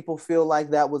 Some people feel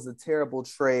like that was a terrible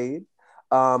trade.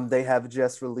 They have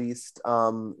just released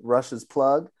Russia's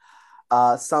Plug.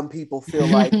 Some people feel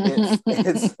like it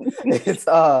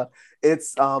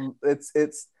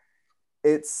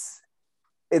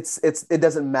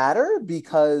doesn't matter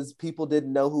because people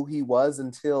didn't know who he was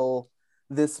until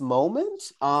this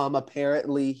moment.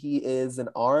 Apparently, he is an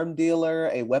arm dealer,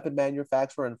 a weapon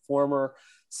manufacturer, and former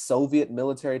Soviet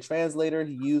military translator.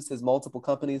 He used his multiple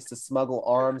companies to smuggle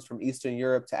arms from Eastern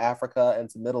Europe to Africa and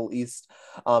to Middle East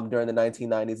during the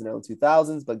 1990s and early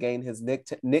 2000s, but gained his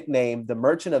nickname, the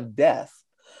Merchant of Death,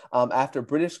 after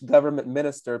British government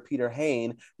minister Peter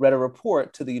Hain read a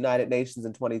report to the United Nations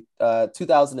in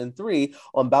 2003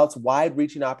 on Bout's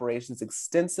wide-reaching operations,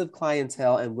 extensive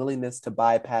clientele, and willingness to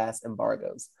bypass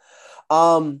embargoes.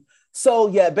 So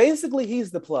yeah, basically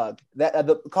he's the plug.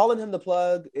 Calling him the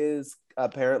plug is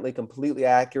apparently completely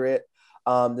accurate.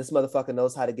 This motherfucker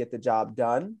knows how to get the job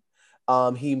done.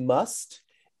 He must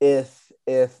if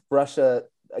Russia,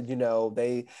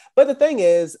 but the thing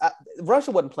is,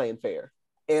 Russia wasn't playing fair,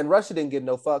 and Russia didn't give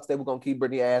no fucks. They were gonna keep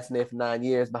Britney ass in there for 9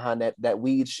 years behind that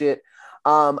weed shit.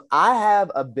 I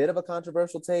have a bit of a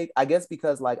controversial take, I guess,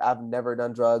 because like I've never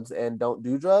done drugs and don't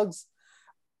do drugs.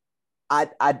 I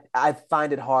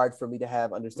find it hard for me to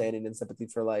have understanding and sympathy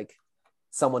for like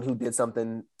someone who did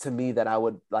something to me that I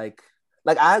would like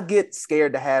I get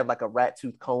scared to have like a rat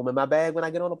tooth comb in my bag when I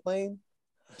get on a plane.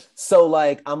 So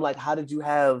like, I'm like, how did you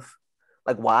have,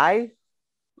 like, why?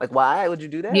 Like, why would you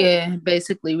do that? Yeah,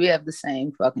 basically, we have the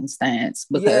same fucking stance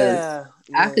because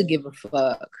I could give a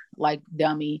fuck. Like,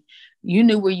 dummy, you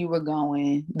knew where you were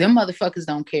going. Them motherfuckers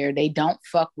don't care. They don't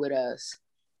fuck with us.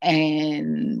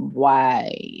 And why?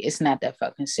 It's not that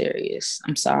fucking serious.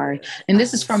 I'm sorry. And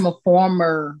this is from a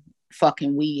former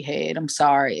fucking weed head. I'm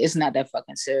sorry. It's not that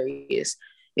fucking serious.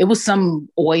 It was some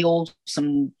oil,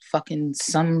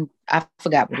 I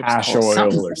forgot what it was ash called.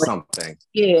 oil or something.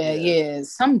 Yeah.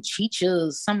 Some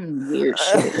chichas, some weird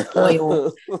shit.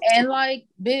 Oil. And like,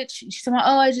 bitch, she's like,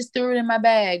 oh, I just threw it in my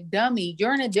bag. Dummy,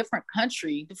 you're in a different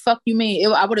country. The fuck you mean?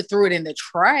 I would have threw it in the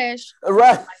trash.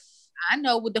 Right. Like, I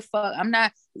know what the fuck.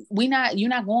 You're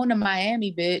not going to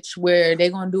Miami, bitch, where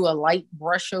they're gonna do a light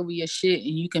brush over your shit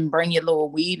and you can bring your little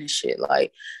weed and shit.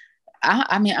 Like,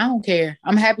 I mean, I don't care.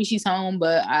 I'm happy she's home,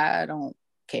 but I don't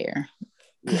care.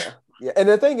 Yeah. And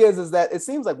the thing is that it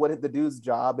seems like what the dude's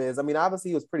job is. I mean,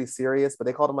 obviously he was pretty serious, but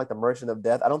they called him like the merchant of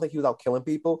death. I don't think he was out killing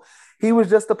people. He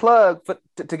was just the plug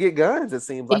to get guns. It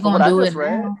seems like from what I just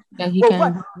read.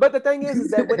 But the thing is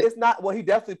that when it's not. Well, he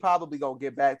definitely probably gonna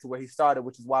get back to where he started,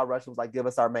 which is why Russia was like, "Give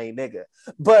us our main nigga."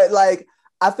 But like,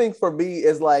 I think for me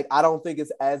is like, I don't think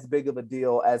it's as big of a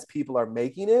deal as people are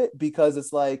making it, because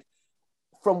it's like,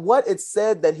 from what it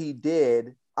said that he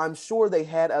did, I'm sure they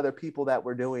had other people that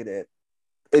were doing it.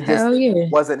 It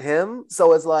just wasn't him.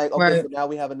 So it's like, okay, so now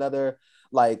we have another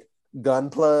like gun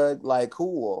plug, like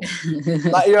cool.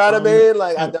 Like, you know what I mean?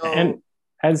 Like, I don't. And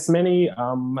as many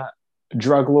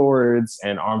drug lords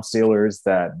and arms dealers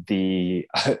that the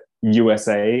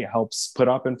USA helps put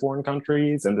up in foreign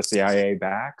countries and the CIA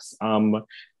backs, I'm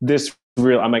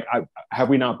like, have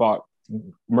we not bought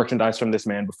merchandise from this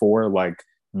man before? Like,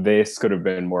 this could have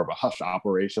been more of a hush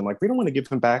operation. Like, we don't want to give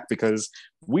him back because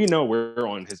we know we're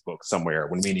on his book somewhere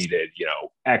when we needed,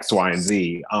 X, Y, and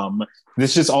Z.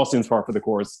 This just all seems par for the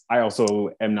course. I also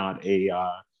am not a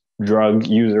drug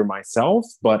user myself,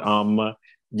 but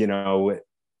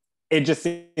it just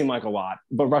seemed like a lot.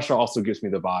 But Russia also gives me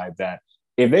the vibe that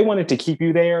if they wanted to keep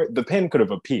you there, the pen could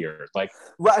have appeared. Like,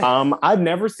 right. I've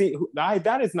never seen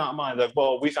that is not mine. Like,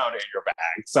 well, we found it in your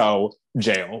bag, so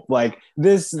jail. Like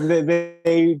this,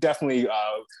 they definitely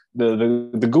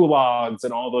the gulags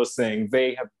and all those things.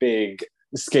 They have big,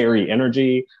 scary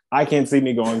energy. I can't see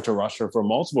me going to Russia for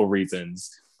multiple reasons.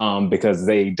 Because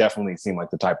they definitely seem like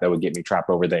the type that would get me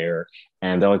trapped over there.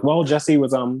 And they're like, well, Jesse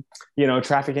was,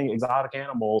 trafficking exotic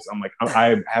animals. I'm like,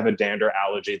 I have a dander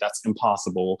allergy. That's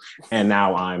impossible. And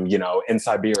now I'm, in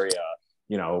Siberia,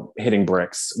 hitting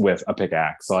bricks with a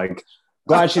pickaxe. Like,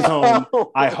 glad she's home.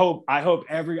 I hope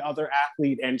every other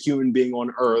athlete and human being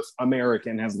on earth,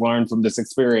 American, has learned from this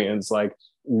experience. Like,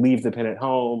 leave the pen at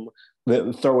home.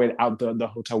 Throw it out the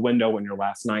hotel window in your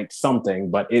last night, something,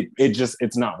 but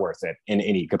it's not worth it in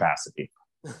any capacity.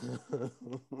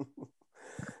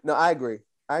 No, I agree.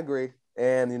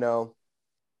 And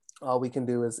all we can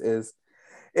do is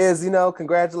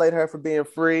congratulate her for being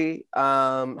free.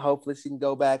 Hopefully she can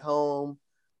go back home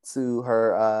to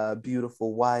her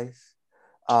beautiful wife,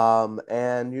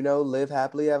 and live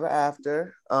happily ever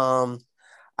after.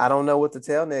 I don't know what to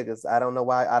tell niggas. I don't know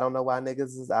why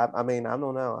niggas is. I mean, I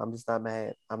don't know. I'm just not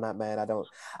mad. I'm not mad. I don't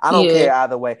care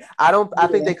either way. I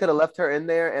think they could have left her in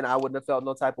there, and I wouldn't have felt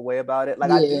no type of way about it.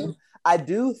 Like, I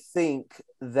do think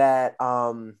that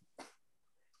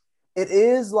it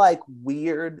is like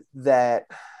weird that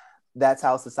that's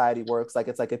how society works. Like,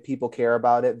 it's like if people care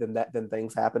about it, then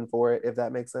things happen for it. If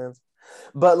that makes sense.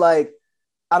 But like,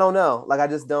 I don't know. Like, I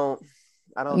just don't.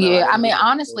 I don't know. Yeah, I mean,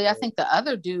 honestly, I think the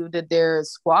other dude that they're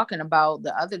squawking about,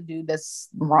 the other dude that's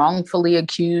wrongfully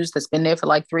accused, that's been there for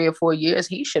like 3 or 4 years,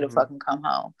 he should have fucking come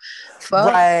home.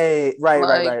 Right.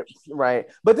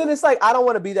 But then it's like, I don't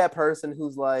want to be that person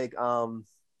who's like, you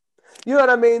know what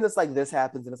I mean? It's like, this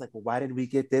happens, and it's like, well, why didn't we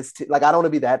get this? Like, I don't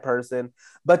want to be that person.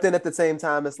 But then at the same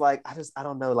time, it's like, I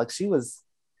don't know. Like, she was.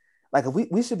 Like,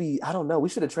 we should be, I don't know, we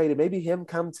should have traded, maybe him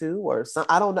come too, or some,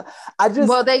 I don't know.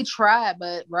 Well, they tried,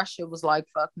 but Russia was like,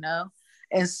 fuck no.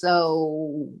 And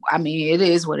so, I mean, it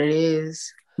is what it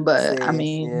is. But I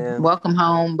mean, welcome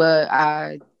home, but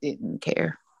I didn't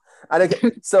care.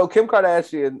 So Kim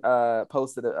Kardashian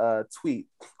posted a tweet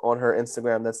on her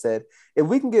Instagram that said, if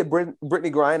we can get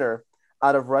Brittany Griner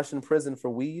out of Russian prison for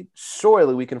weed,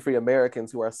 surely we can free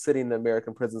Americans who are sitting in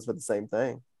American prisons for the same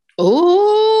thing.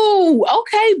 Ooh,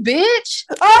 okay, bitch.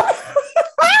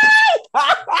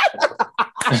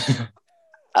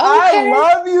 I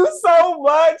love you so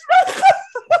much.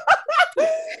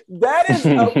 That is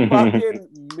a fucking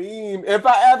meme. If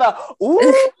I ever,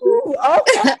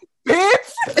 okay,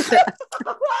 bitch.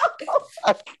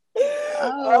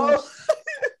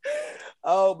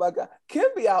 Oh my God. Kim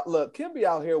be out. Look, Kim be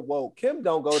out here woke. Kim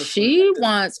don't go to. She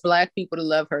wants Black people to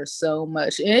love her so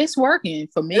much, and it's working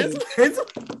for me.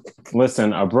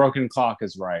 Listen, a broken clock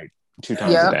is right 2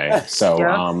 times a day.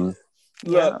 So,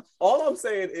 look, all I'm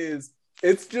saying is,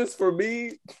 it's just for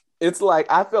me. It's like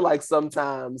I feel like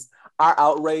sometimes our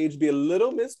outrage be a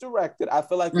little misdirected. I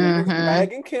feel like when we was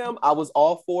dragging Kim, I was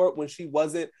all for it when she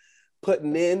wasn't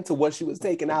putting into what she was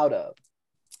taking out of.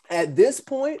 At this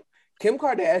point, Kim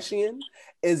Kardashian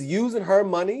is using her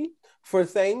money for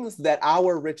things that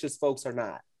our richest folks are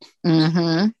not.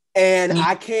 And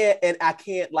I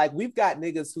can't, like, we've got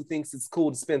niggas who thinks it's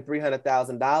cool to spend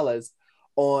 $300,000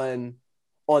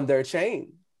 on their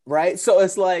chain. Right. So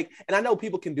it's like, and I know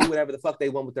people can do whatever the fuck they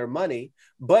want with their money,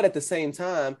 but at the same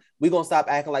time, we're going to stop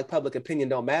acting like public opinion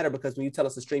don't matter, because when you tell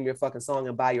us to stream your fucking song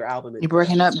and buy your album. You're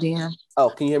breaking up, DM.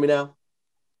 Oh, can you hear me now?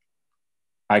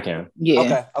 I can.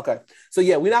 Yeah. Okay. So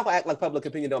yeah, we're not going to act like public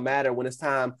opinion don't matter when it's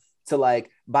time to like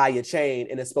buy your chain,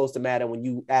 and it's supposed to matter when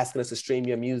you asking us to stream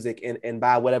your music and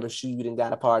buy whatever shoe you done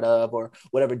got a part of, or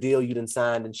whatever deal you done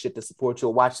signed and shit to support you,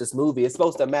 or watch this movie. It's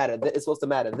supposed to matter. It's supposed to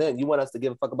matter then. You want us to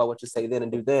give a fuck about what you say then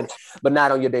and do then, but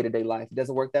not on your day-to-day life. It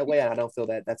doesn't work that way, and I don't feel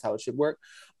that that's how it should work.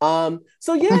 So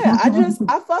yeah, I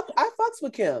fucks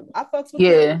with Kim. I fucks with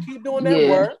Kim. Keep doing that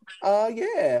work.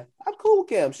 Yeah, I'm cool with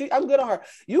Kim. I'm good on her.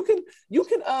 You can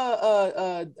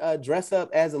dress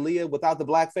up as Aaliyah without the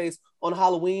blackface on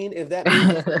Halloween if that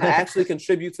means I actually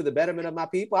contribute to the betterment of my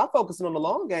people. I'm focusing on the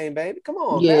long game, baby. Come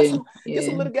on, man. Get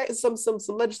some litigation,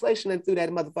 some legislation in through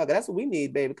that motherfucker. That's what we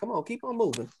need, baby. Come on, keep on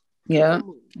moving. Yeah.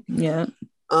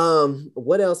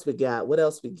 What else we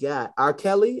got? R.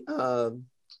 Kelly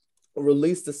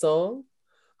released a song.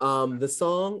 The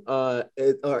song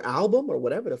or album or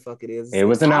whatever the fuck it is. It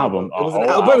was an album. It was an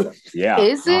album. Yeah.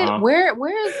 Is it?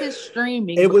 Where is this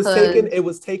streaming? It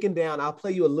was taken down. I'll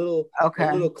play you a little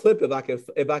clip if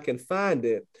I can find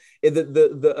it.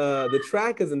 The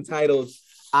track is entitled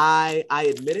I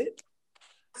Admit It.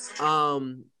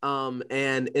 And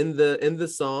in the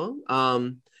song, I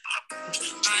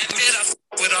admit I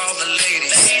with all the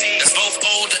ladies, that's both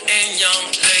older and young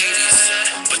ladies.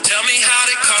 But tell me how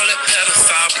they call it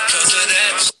pedophile because of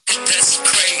that. That's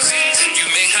crazy. You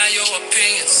may have your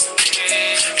opinions,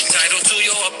 entitled to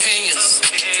your opinions.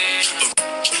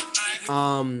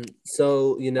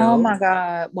 So you know. Oh my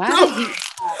God! Why did he?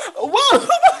 Whoa! Oh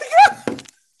my God!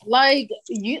 Like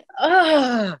you.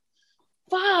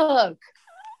 Fuck.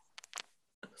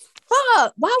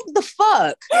 Why the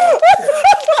fuck?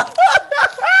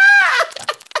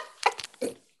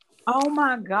 Oh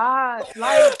my God.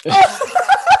 Like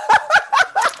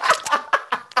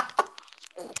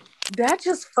that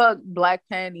just fucked Black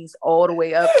Panties all the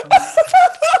way up.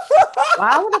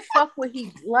 Why the fuck would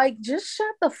he just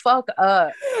shut the fuck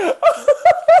up?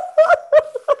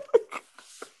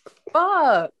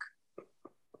 Fuck.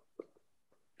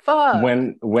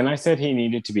 When I said he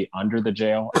needed to be under the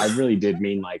jail, I really did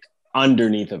mean like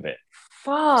underneath of it.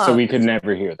 Fuck. So we could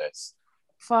never hear this.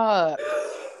 Fuck.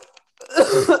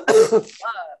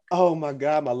 Oh my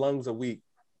God, my lungs are weak.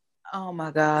 Oh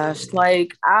my gosh.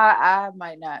 Like I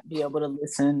might not be able to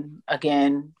listen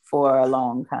again for a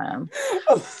long time.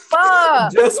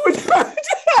 Fuck. Just when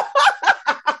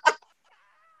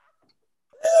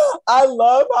I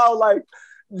love how like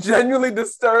genuinely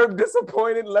disturbed,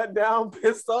 disappointed, let down,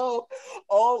 pissed off,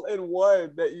 all in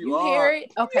one that you are. Hear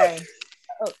it? Okay.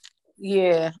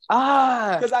 Yeah.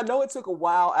 Because I know it took a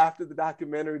while after the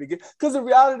documentary to get. Because the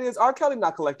reality is, R. Kelly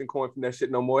not collecting coin from that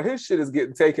shit no more. His shit is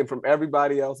getting taken from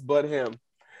everybody else but him.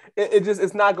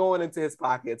 It's not going into his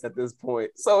pockets at this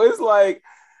point. So it's like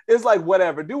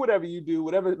whatever. Do whatever you do,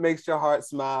 whatever makes your heart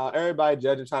smile. Everybody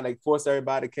judging, trying to force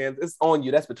everybody to cancel. It's on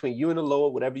you. That's between you and the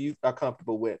Lord, whatever you are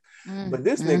comfortable with. But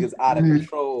this nigga's out of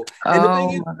control. And the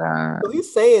thing is, so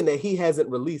he's saying that he hasn't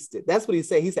released it. That's what he's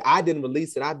saying. He said, I didn't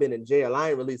release it. I've been in jail. I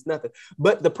ain't released nothing.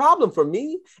 But the problem for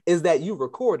me is that you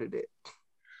recorded it.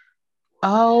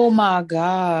 Oh my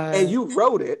God. And you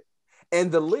wrote it.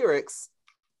 And the lyrics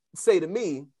say to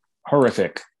me,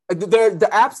 horrific. They're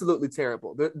absolutely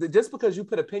terrible. Just because you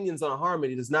put opinions on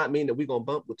harmony does not mean that we're gonna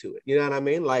bump to it. You know what I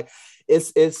mean? Like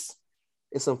it's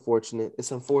unfortunate.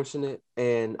 It's unfortunate,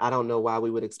 and I don't know why we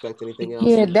would expect anything else.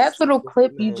 Yeah, that little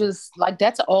clip you just like.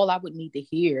 That's all I would need to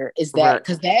hear is that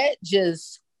because that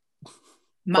just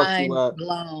mind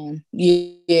blown.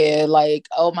 Yeah, like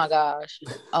oh my gosh.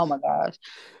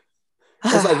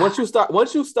 It's like once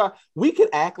you start, we can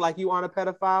act like you aren't a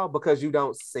pedophile because you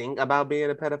don't sing about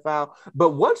being a pedophile.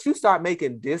 But once you start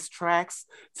making diss tracks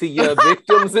to your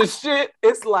victims and shit,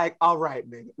 it's like, all right,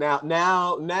 nigga.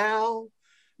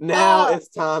 Now it's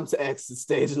time to exit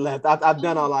stage left. I've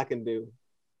done all I can do.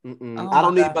 Oh I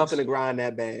don't my need gosh. bumping the grind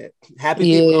that bad.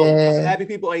 Yeah. Happy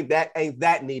people ain't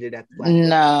that needed at the Black.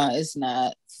 Nah, it's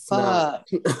not. Nah.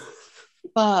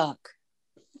 Fuck.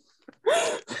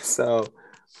 So,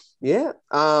 yeah.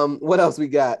 What else we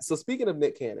got? So speaking of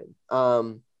Nick Cannon,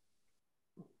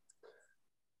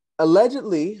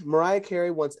 allegedly, Mariah Carey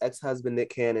wants ex-husband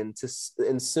Nick Cannon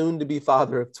and soon-to-be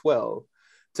father of 12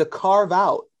 to carve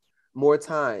out more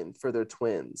time for their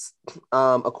twins,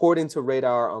 according to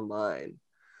Radar Online.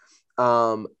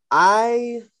 I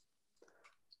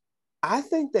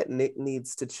think that Nick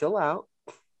needs to chill out.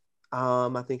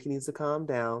 I think he needs to calm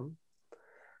down.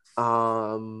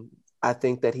 I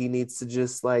think that he needs to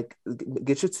just like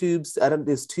get your tubes.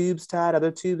 There's tubes tied.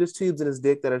 There's tubes in his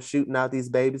dick that are shooting out these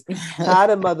babies. Tie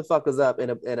them motherfuckers up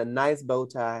in a nice bow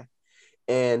tie,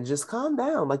 and just calm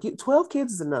down. Like 12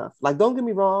 kids is enough. Like, don't get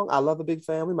me wrong. I love a big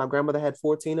family. My grandmother had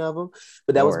 14 of them,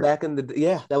 but that was back in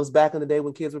the day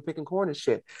when kids were picking corn and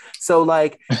shit. So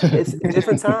like, it's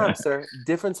different times, sir.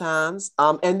 Different times.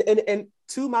 And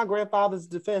to my grandfather's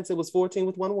defense, it was 14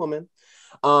 with one woman.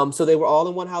 So they were all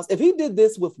in one house. If he did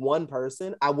this with one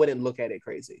person, I wouldn't look at it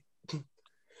crazy.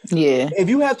 Yeah. If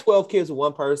you have 12 kids with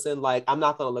one person, like, I'm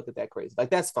not going to look at that crazy. Like,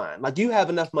 that's fine. Like, you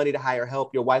have enough money to hire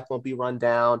help. Your wife won't be run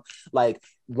down. Like,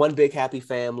 one big happy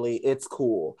family. It's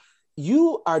cool.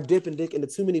 You are dipping dick into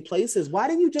too many places. Why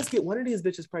didn't you just get one of these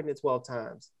bitches pregnant 12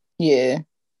 times? Yeah.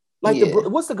 Like,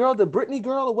 what's the girl, the Brittany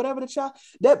girl or whatever the child?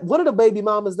 That one of the baby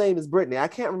mama's name is Brittany. I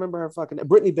can't remember her fucking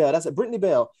Brittany Bell. That's it, Brittany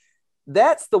Bell.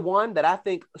 That's the one that I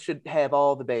think should have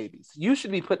all the babies. You should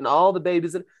be putting all the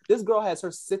babies in. This girl has her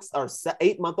 6 or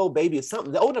 8-month-old baby or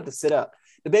something. They're old enough to sit up.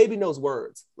 The baby knows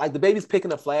words. Like, the baby's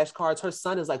picking up flashcards. Her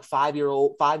son is like 5 years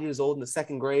old in the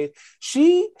 2nd grade.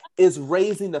 She is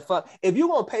raising the fuck. If you're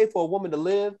going to pay for a woman to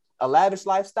live a lavish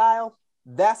lifestyle,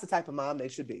 that's the type of mom they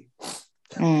should be.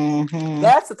 Mm-hmm.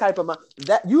 That's the type of mom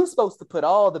that you're supposed to put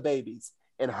all the babies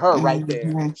in her right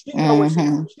there. She knows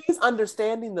she's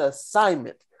understanding the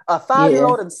assignment. A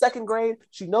 5-year-old in 2nd grade,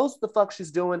 she knows what the fuck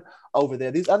she's doing over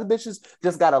there. These other bitches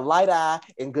just got a light eye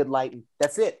and good lighting.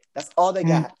 That's it. That's all they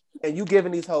got. And you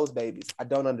giving these hoes babies. I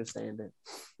don't understand it.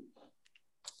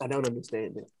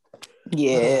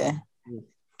 Yeah.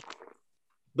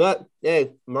 But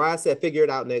hey, Mariah said, figure it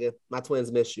out, nigga. My twins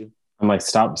miss you. I'm like,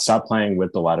 stop playing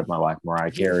with the light of my life,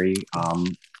 Mariah Carey.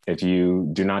 If you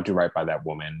do not do right by that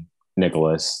woman,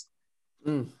 Nicholas,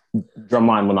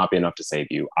 drumline will not be enough to save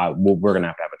you. We're gonna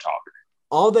have a talk.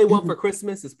 All they want for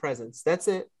Christmas is presents. That's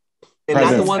it. And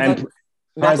presents,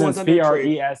 not the ones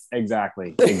PRES.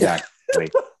 Exactly.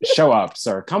 Show up,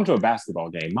 sir. Come to a basketball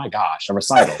game. My gosh, a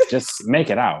recital. Just make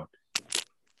it out.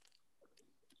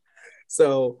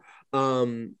 So,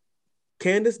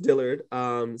 Candace Dillard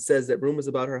says that rumors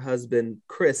about her husband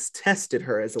Chris tested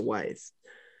her as a wife.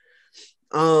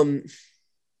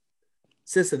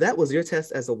 Sister, that was your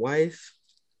test as a wife.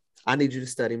 I need you to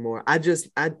study more. Candace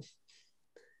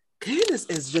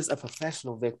is just a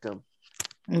professional victim.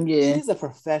 Yeah. She's a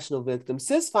professional victim.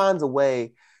 Sis finds a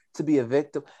way to be a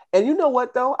victim. And you know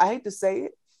what, though? I hate to say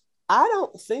it. I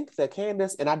don't think that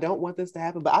Candace, and I don't want this to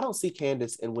happen, but I don't see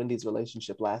Candace and Wendy's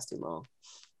relationship lasting long.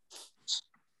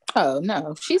 Oh,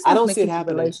 no. I don't see it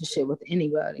happening. Relationship with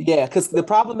anybody. Yeah, because the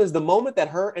problem is the moment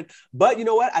that but you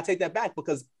know what? I take that back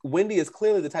because Wendy is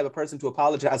clearly the type of person to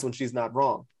apologize when she's not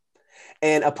wrong.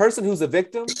 And a person who's a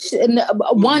victim.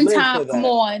 One time, come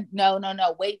on.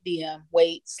 No. Wait, DM.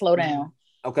 Wait, slow down.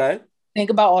 Okay. Think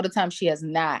about all the time she has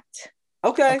not.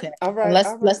 Okay. All right.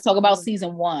 Let's talk about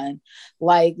season 1.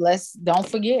 Like, don't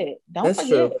forget. That's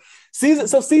true.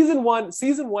 Season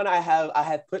one I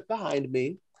have put behind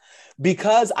me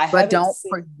because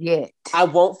forget. I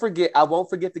won't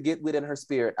forget the get wit in her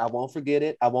spirit. I won't forget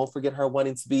it. I won't forget her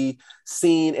wanting to be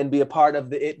seen and be a part of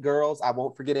the It Girls. I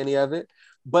won't forget any of it.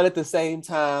 But at the same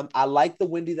time, I like the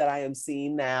Wendy that I am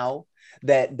seeing now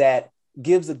that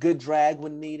gives a good drag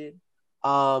when needed.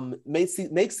 Makes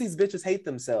these bitches hate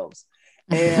themselves.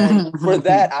 And for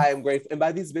that, I am grateful. And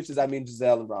by these bitches, I mean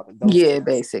Giselle and Robin. Those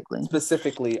basically.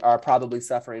 Specifically are probably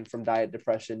suffering from diet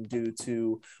depression due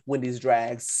to Wendy's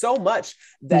drags so much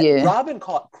that Robin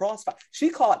caught crossfire. She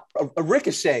caught a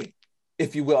ricochet,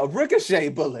 if you will, a ricochet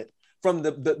bullet from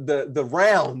the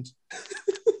round.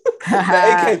 The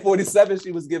AK-47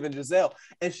 she was giving Giselle,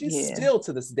 and she's still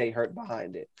to this day hurt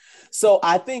behind it. So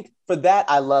I think for that,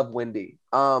 I love Wendy.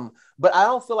 But I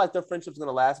don't feel like their friendship's going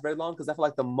to last very long because I feel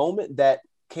like the moment that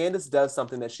Candace does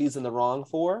something that she's in the wrong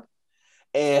for,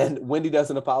 and Wendy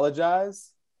doesn't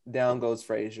apologize, down goes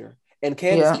Frasier. And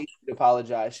Candace needs to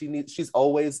apologize. She's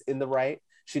always in the right.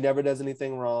 She never does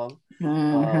anything wrong.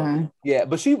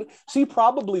 But she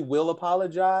probably will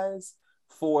apologize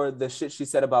for the shit she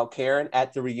said about Karen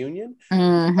at the reunion,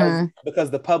 Mm-hmm.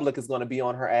 because the public is going to be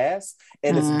on her ass,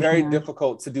 and it's very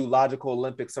difficult to do logical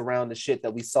Olympics around the shit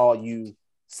that we saw you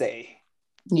say.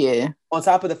 Yeah. On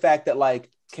top of the fact that like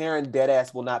Karen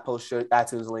deadass will not post your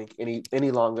iTunes link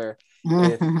any longer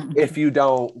if you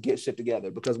don't get shit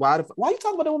together. Because why are you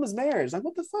talking about a woman's marriage? Like,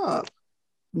 what the fuck?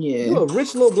 Yeah. You a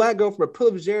rich little black girl from a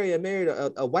privileged area married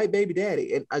a white baby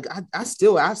daddy, and I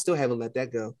still haven't let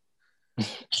that go.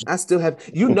 I still have,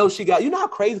 she got, how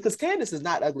crazy, because Candace is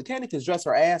not ugly. Candace can dress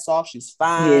her ass off. She's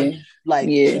fine.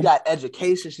 She got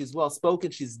education. She's well spoken.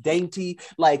 She's dainty.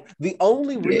 Like, the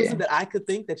only reason that I could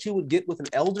think that you would get with an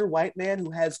elder white man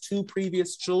who has 2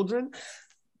 previous children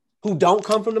who don't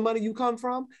come from the money you come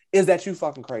from is that you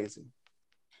fucking crazy.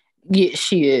 Yeah,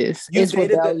 she is. It's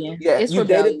rebellion. It's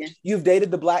rebellion. You've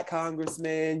dated the black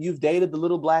congressman. You've dated the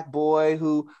little black boy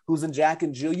who's in Jack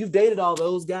and Jill. You've dated all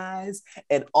those guys,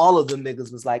 and all of them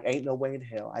niggas was like, "Ain't no way in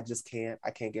hell. I just can't. I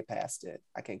can't get past it.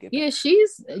 I can't get."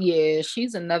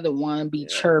 She's another one be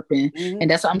chirping,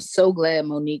 and that's why I'm so glad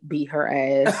Monique beat her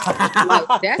ass.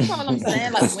 Like, that's all I'm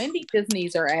saying. Like, Wendy just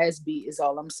needs her ass beat is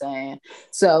all I'm saying.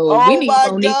 So we need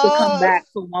Monique to come back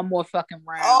for one more fucking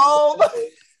round.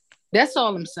 That's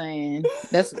all I'm saying.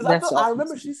 I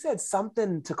remember she said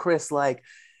something to Chris, like,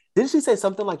 didn't she say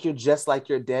something like, "You're just like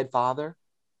your dead father"?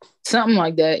 Something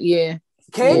like that, yeah.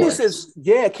 Candace is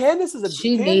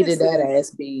she needed that ass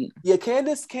beat. Yeah,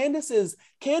 Candace is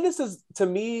to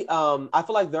me, I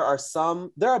feel like there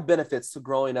are benefits to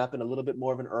growing up in a little bit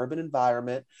more of an urban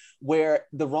environment where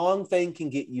the wrong thing can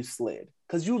get you slid.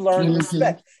 Because you learn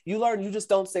respect. You just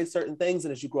don't say certain things.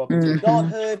 And as you grow up into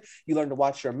adulthood, you learn to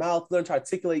watch your mouth, learn to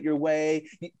articulate your way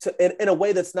in a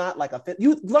way that's not like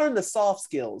you learn the soft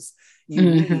skills you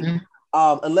need.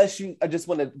 Unless you just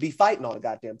want to be fighting all the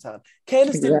goddamn time.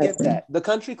 Candace didn't get that. The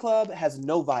country club has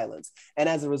no violence. And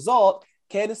as a result,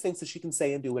 Candace thinks that she can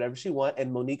say and do whatever she wants.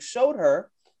 And Monique showed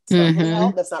her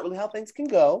that's not really how things can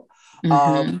go.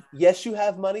 Yes, you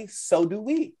have money. So do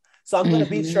we. So I'm going to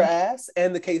beat your ass,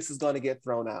 and the case is going to get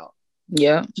thrown out.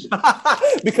 Yeah.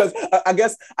 Because I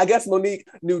guess Monique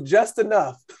knew just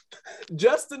enough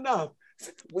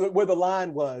where the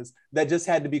line was that just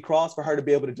had to be crossed for her to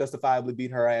be able to justifiably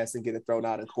beat her ass and get it thrown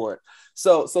out in court.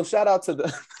 So shout out to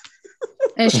the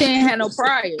and she ain't had no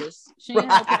priors. So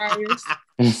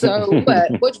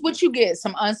what you get?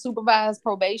 Some unsupervised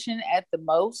probation at the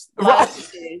most. Like,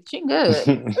 she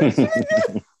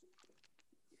good.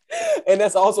 And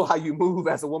that's also how you move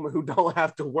as a woman who don't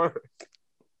have to work.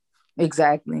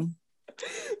 Exactly.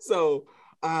 So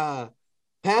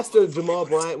Pastor Jamal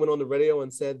Bryant went on the radio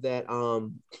and said that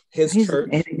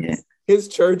his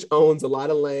church owns a lot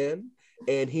of land,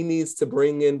 and he needs to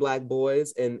bring in black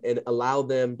boys and allow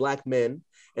them, black men,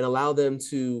 and allow them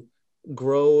to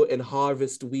grow and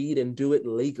harvest weed and do it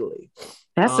legally.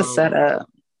 That's a setup.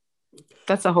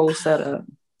 That's a whole setup.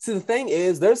 See, the thing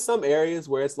is, there's some areas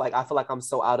where it's like, I feel like I'm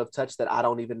so out of touch that I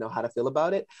don't even know how to feel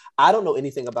about it. I don't know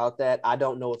anything about that. I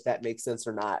don't know if that makes sense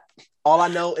or not. All I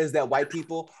know is that white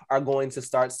people are going to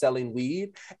start selling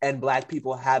weed, and black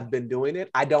people have been doing it.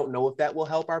 I don't know if that will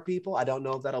help our people. I don't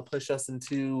know if that'll push us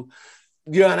into,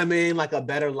 you know what I mean? Like a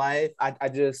better life.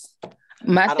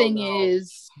 My thing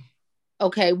is,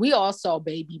 okay, we all saw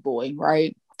Baby Boy,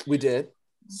 right? We did.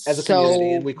 As a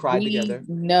community, and we cried together.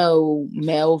 No,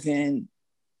 Melvin,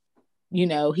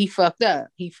 he fucked up.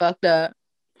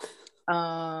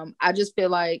 I just feel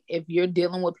like if you're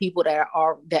dealing with people that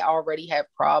already have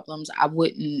problems, I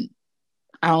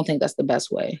don't think that's the best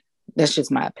way. That's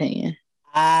just my opinion.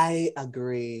 I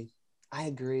agree.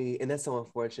 And that's so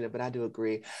unfortunate, but I do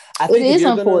agree. It is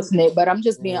unfortunate, but I'm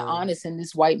just being honest in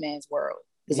this white man's world.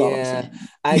 Is all I'm saying.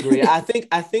 I agree. I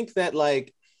think that,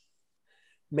 like,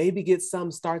 maybe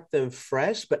start them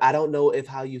fresh, but I don't know if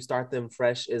how you start them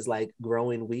fresh is like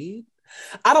growing weed.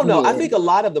 I don't know. Yeah. I think a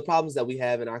lot of the problems that we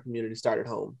have in our community start at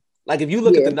home. Like, if you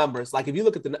look at the numbers, like if you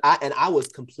look at I was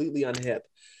completely unhip,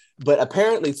 but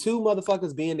apparently 2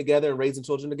 motherfuckers being together and raising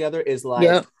children together is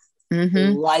like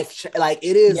life.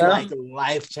 It is like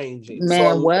life changing.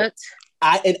 Man, so, what?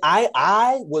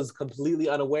 I was completely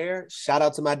unaware. Shout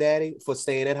out to my daddy for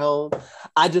staying at home.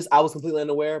 I was completely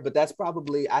unaware, but that's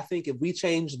probably, I think if we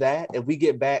change that, if we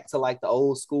get back to like the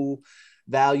old school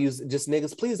values, just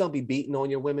niggas, please don't be beating on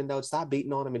your women though. Stop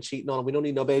beating on them and cheating on them. We don't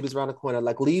need no babies around the corner.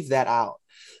 Like, leave that out.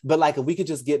 But like, if we could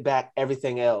just get back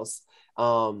everything else,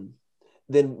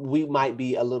 then we might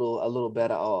be a little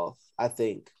better off, I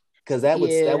think. Because that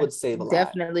would save a lot.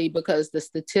 Definitely, because the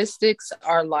statistics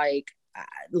are like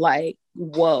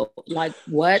whoa, like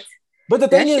what? But the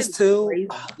thing is too, crazy.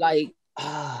 Like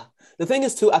the The thing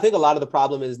is too, I think a lot of the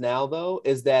problem is now though,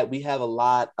 is that we have a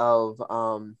lot of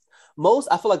I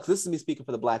feel like this is me speaking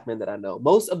for the black men that I know.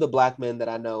 Most of the black men that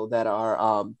I know that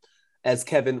are as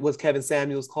Kevin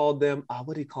Samuels called them,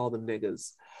 what do he call them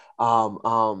niggas?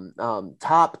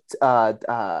 Top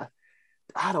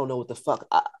I don't know what the fuck.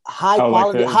 High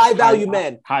quality, high value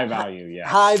men. High value, yeah.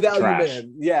 High value Trash.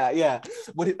 men. Yeah.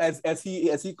 As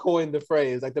he coined the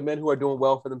phrase, like the men who are doing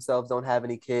well for themselves, don't have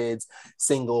any kids,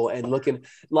 single, and looking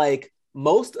like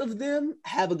most of them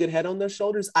have a good head on their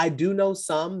shoulders. I do know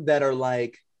some that are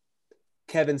like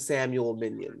Kevin Samuel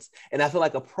minions. And I feel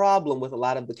like a problem with a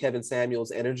lot of the Kevin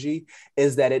Samuels energy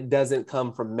is that it doesn't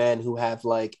come from men who have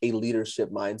like a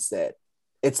leadership mindset.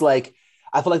 It's like,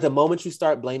 I feel like the moment you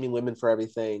start blaming women for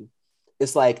everything,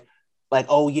 it's like,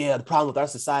 oh yeah, the problem with our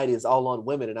society is all on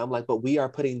women. And I'm like, but we are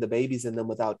putting the babies in them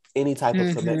without any type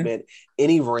of commitment,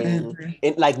 any ring,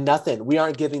 and like nothing. We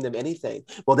aren't giving them anything.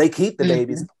 Well, they keep the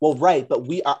babies. Well, right. But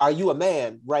are you a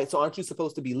man? Right. So aren't you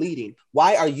supposed to be leading?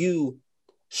 Why are you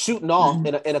shooting off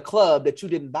in a club that you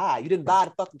didn't buy? You didn't buy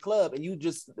the fucking club and you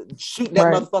just shooting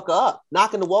that motherfucker up,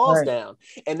 knocking the walls down.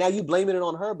 And now you blaming it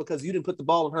on her because you didn't put the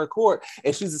ball in her court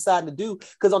and she's deciding to do.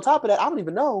 Because on top of that, I don't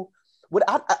even know what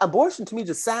abortion to me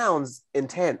just sounds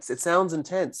intense. It sounds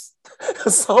intense.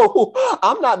 So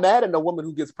I'm not mad at a woman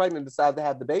who gets pregnant and decides to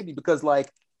have the baby because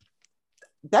like,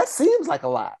 that seems like a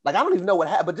lot. Like, I don't even know what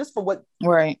happened, but just from what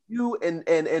you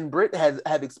and Britt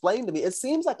have explained to me, it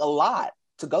seems like a lot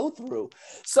to go through.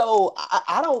 So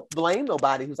I don't blame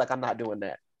nobody who's like, I'm not doing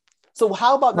that. So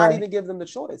how about not even give them the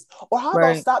choice? Or how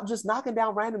about stop just knocking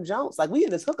down random Jones? Like, we in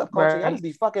this hookup culture, I just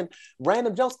be fucking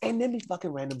random Jones and then be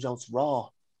fucking random Jones raw.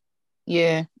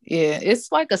 Yeah.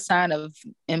 It's like a sign of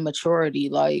immaturity.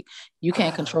 Like, you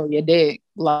can't control your dick.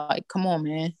 Like, come on,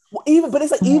 man. Well,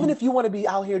 even if you want to be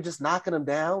out here just knocking them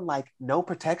down, like no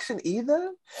protection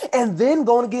either, and then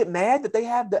going to get mad that they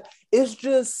have it's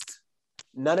just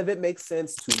none of it makes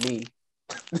sense to me.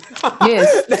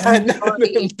 Yes,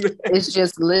 it's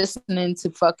just listening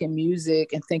to fucking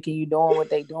music and thinking you're doing what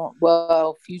they doing.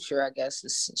 Well, Future, I guess,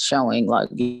 is showing like,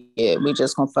 yeah, we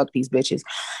just gonna fuck these bitches,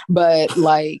 but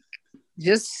like,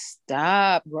 just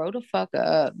stop, grow the fuck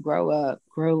up, grow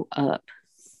up.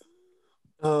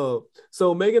 Oh,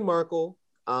 so Meghan Markle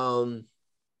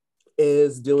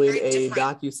is doing a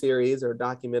docuseries or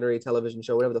documentary television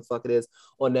show, whatever the fuck it is,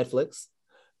 on Netflix.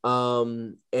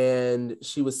 And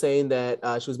she was saying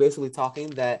that she was basically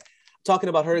talking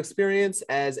about her experience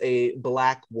as a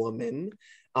Black woman.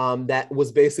 That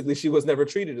was basically, she was never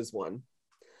treated as one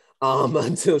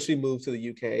until she moved to the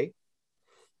UK.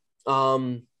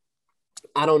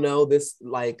 I don't know, it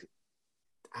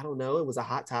was a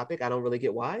hot topic. I don't really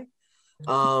get why.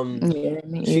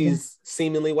 She's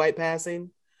seemingly white passing,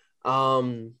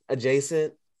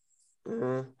 adjacent.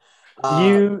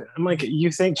 You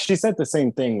think she said the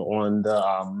same thing on the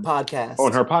podcast,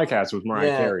 on her podcast with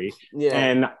Mariah Carey.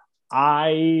 And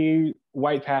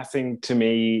white passing to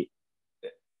me,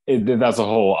 that's a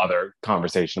whole other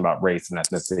conversation about race and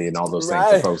ethnicity and all those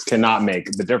things that folks cannot make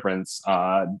the difference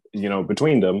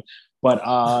between them.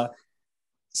 But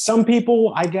some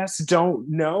people, I guess, don't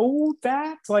know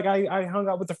that. Like, I hung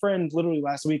out with a friend literally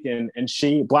last weekend, and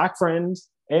Black friend,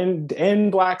 and in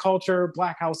Black culture,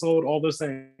 Black household, all those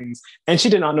things, and she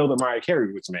did not know that Mariah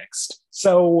Carey was mixed.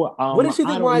 So, what did she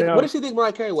think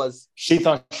Mariah Carey was? She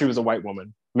thought she was a white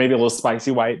woman, maybe a little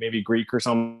spicy white, maybe Greek or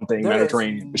something,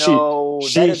 Mediterranean. She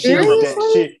was dead serious,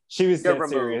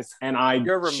 and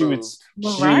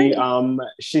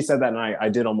she said that, and I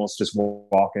did almost just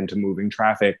walk into moving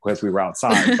traffic because we were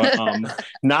outside. But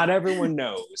not everyone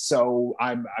knows, so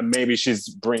maybe she's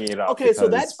bringing it up. Okay, so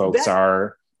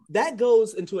that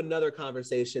goes into another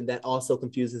conversation that also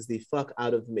confuses the fuck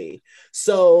out of me.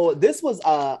 So this was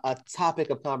a topic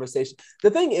of conversation.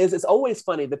 The thing is, it's always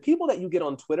funny. The people that you get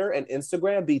on Twitter and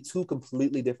Instagram be two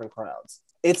completely different crowds.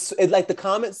 It's like the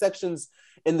comment sections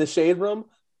in the Shade Room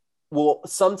will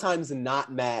sometimes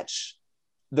not match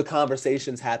the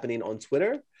conversations happening on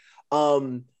Twitter.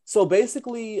 So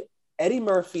basically, Eddie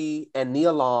Murphy and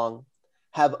Nia Long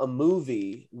have a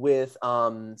movie with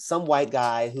some white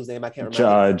guy whose name I can't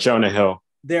remember. Jonah Hill.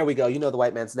 There we go. You know the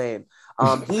white man's name.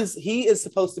 He is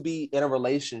supposed to be in a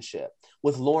relationship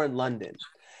with Lauren London.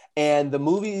 And the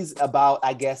movie's about,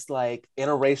 I guess, like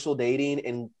interracial dating.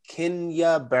 And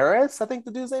Kenya Barris, I think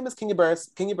the dude's name is Kenya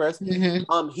Barris.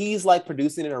 Mm-hmm. He's like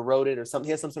producing it or wrote it or something.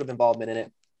 He has some sort of involvement in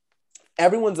it.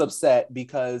 Everyone's upset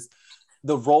because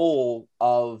the role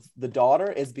of the daughter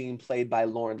is being played by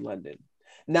Lauren London.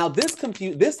 Now, this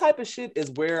type of shit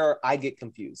is where I get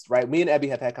confused, right? Me and Ebby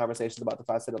have had conversations about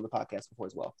the I said on the podcast before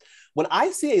as well. When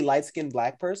I see a light-skinned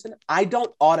Black person, I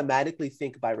don't automatically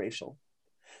think biracial.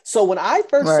 So when I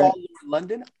first saw Lauren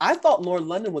London, I thought Lauren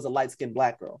London was a light-skinned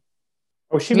Black girl.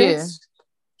 Oh, she mixed?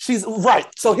 She's right.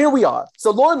 So here we are. So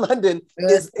Lauren London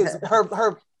is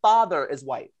her father is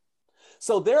white.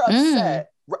 So they're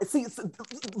upset. See,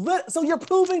 so you're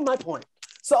proving my point.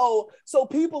 So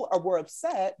people were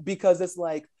upset because it's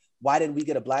like, why didn't we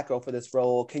get a Black girl for this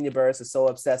role? Kenya Barris is so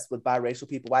obsessed with biracial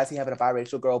people. Why is he having a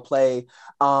biracial girl play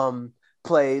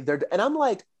their? And I'm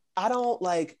like, I don't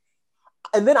like.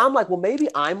 And then I'm like, well, maybe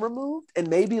I'm removed, and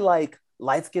maybe like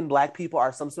light-skinned Black people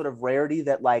are some sort of rarity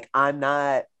that like I'm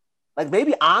not. Like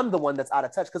maybe I'm the one that's out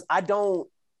of touch because I don't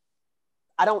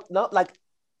know. Like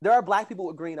there are Black people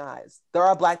with green eyes. There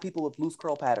are Black people with loose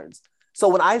curl patterns. So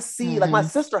when I see, like my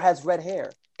sister has red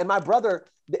hair and my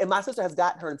sister has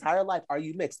gotten her entire life, are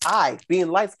you mixed? I, being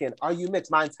light-skinned, are you mixed?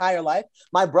 My entire life.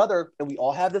 My brother, and we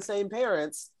all have the same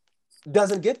parents,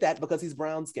 doesn't get that because he's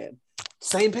brown-skinned.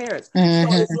 Same parents.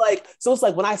 So it's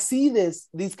like when I see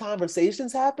these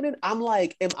conversations happening, I'm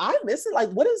like, am I missing? Like,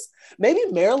 maybe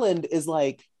Maryland is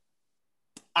like,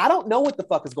 I don't know what the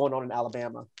fuck is going on in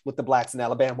Alabama with the Blacks in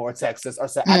Alabama or Texas or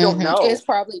I don't know. It's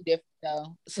probably different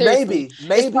though. Seriously.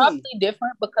 Maybe it's probably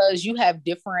different because you have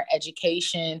different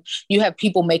education. You have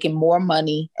people making more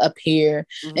money up here,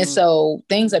 and so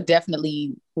things are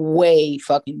definitely way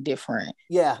fucking different.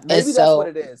 Yeah, maybe that's what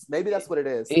it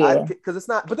is. Yeah, because it's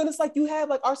not. But then it's like you have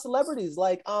like our celebrities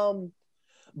like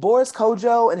Boris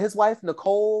Kojo and his wife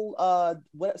Nicole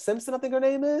Simpson, I think her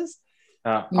name is.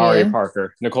 Aria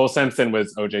Parker. Nicole Simpson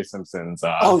was O.J. Simpson's.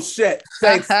 Oh shit!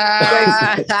 Thanks.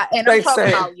 And I'm talking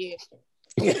about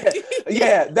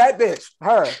yeah, that bitch,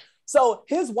 her. So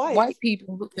his wife, white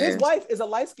people. His wife is a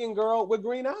light-skinned girl with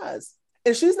green eyes,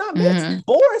 and she's not mixed.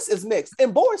 Boris is mixed,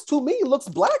 and Boris to me looks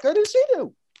blacker than she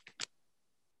do.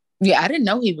 Yeah, I didn't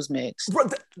know he was mixed. Bro,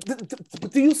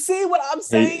 do you see what I'm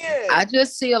saying? I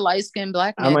just see a light-skinned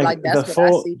Black man. Like that's what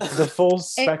I see. The full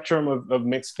spectrum of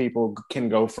mixed people can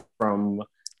go from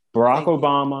Barack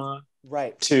Obama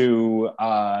to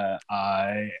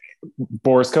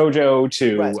Boris Kojo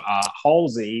to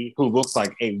Halsey, who looks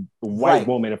like a white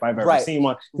woman if I've ever seen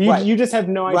one. You just have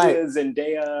no idea.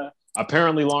 Zendaya,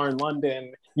 apparently Lauren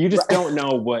London. You just don't know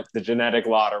what the genetic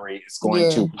lottery is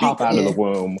going to pop out of the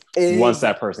womb once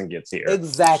that person gets here.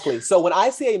 Exactly. So when I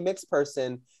see a mixed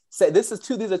person say, these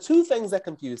are two things that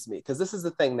confuse me, because this is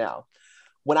the thing now.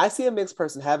 When I see a mixed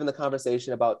person having the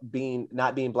conversation about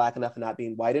not being Black enough and not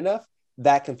being white enough,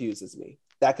 that confuses me.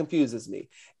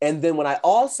 And then when I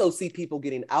also see people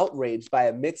getting outraged by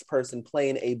a mixed person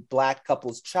playing a Black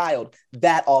couple's child,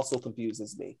 that also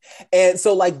confuses me. And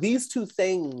so like these two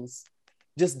things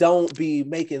just don't be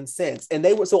making sense. And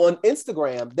so on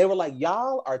Instagram, they were like,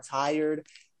 y'all are tired.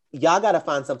 Y'all got to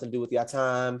find something to do with your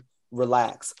time.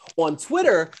 Relax. On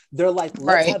Twitter, they're like,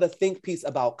 let's have a think piece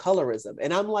about colorism.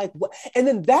 And I'm like, what? And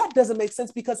then that doesn't make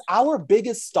sense because our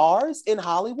biggest stars in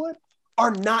Hollywood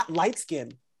are not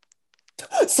light-skinned.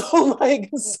 So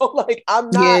I'm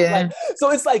not like,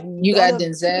 so it's like, you got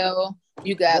Denzel,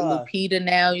 you got Lupita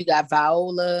now, you got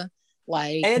Viola.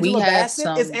 Like Angela we have Bassett.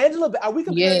 Are we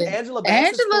comparing Angela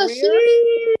Bassett's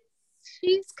career?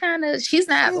 She's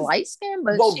not light skinned,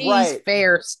 but she's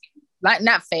fair.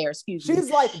 Not fair, excuse me. She's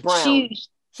like brown.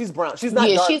 She's brown. She's not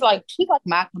dark. She's like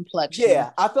my complexion. Yeah,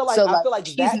 I feel like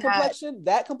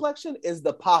that complexion is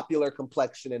the popular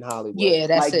complexion in Hollywood. Yeah,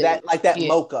 that's that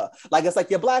mocha. Like it's like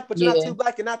you're Black, but you're not too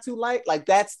Black, you're not too light. Like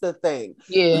that's the thing.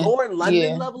 Yeah. Lauren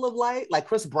London level of light, like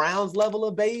Chris Brown's level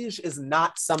of beige is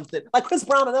not something like Chris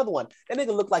Brown, another one. That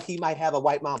nigga look like he might have a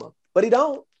white mama, but he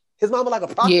don't. His mama like a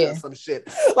proctor or some shit.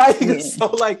 Like so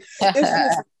like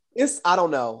it's I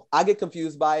don't know. I get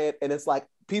confused by it, and it's like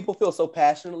people feel so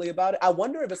passionately about it. I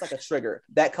wonder if it's like a trigger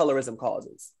that colorism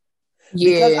causes.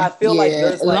 Because I feel like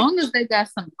there's as long as they got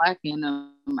some Black in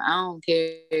them, I don't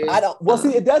care.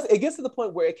 See, it gets to the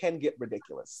point where it can get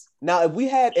ridiculous. Now, if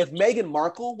Meghan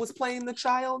Markle was playing the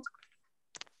child,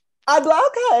 I'd be like,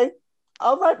 okay,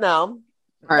 all right now.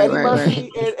 Eddie Murphy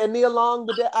and Nia Long,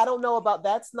 I don't know about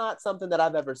that's not something that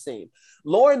I've ever seen.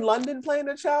 Lauren London playing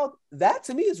a child, that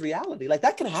to me is reality. Like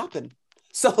that can happen.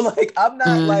 So like I'm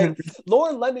not like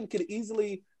Lauren London could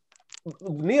easily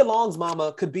Nia Long's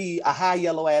mama could be a high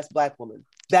yellow ass Black woman.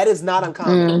 That is not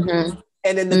uncommon.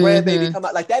 And then the grandbaby come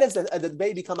out like that is the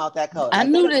baby come out that color. I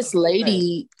knew this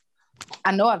lady.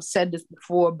 I know I've said this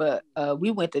before, but we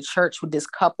went to church with this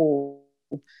couple.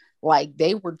 Like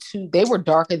they were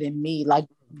darker than me, like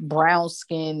brown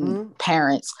skin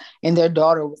parents, and their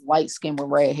daughter was light skin with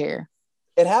red hair.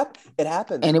 It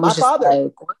happens. And it was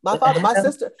my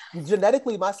sister,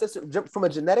 genetically, from a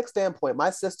genetic standpoint, my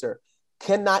sister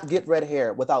cannot get red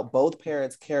hair without both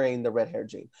parents carrying the red hair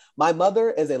gene. My mother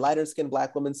is a lighter skinned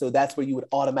Black woman, so that's where you would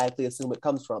automatically assume it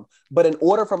comes from. But in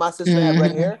order for my sister to have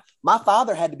red hair, my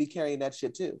father had to be carrying that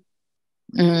shit too.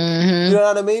 Mm-hmm. You know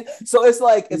what I mean? So it's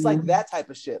like that type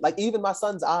of shit. Like even my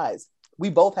son's eyes, we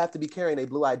both have to be carrying a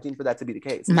blue-eyed gene for that to be the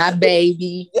case. My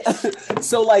baby. Yeah.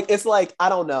 So like it's like I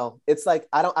don't know. It's like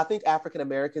I think African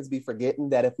Americans be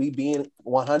forgetting that if we being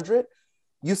 100,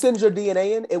 you send your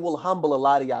DNA in, it will humble a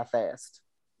lot of y'all fast.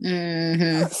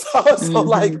 Mm-hmm. So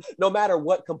like no matter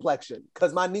what complexion,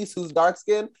 because my niece who's dark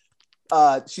skinned,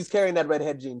 she's carrying that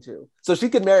redhead gene too. So she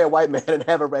could marry a white man and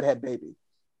have a redhead baby.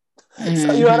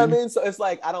 So you know what I mean? So it's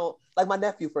like I don't like my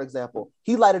nephew, for example.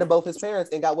 He lighted in both his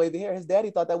parents and got wavy hair. His daddy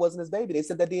thought that wasn't his baby. They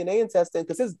sent that DNA test in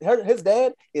because his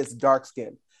dad is dark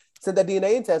skinned. Sent that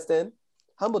DNA test in,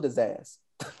 humbled his ass.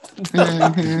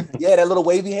 Yeah, that little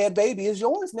wavy haired baby is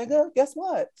yours, nigga. Guess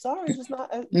what? Sorry, it's just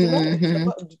not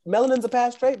melanin's a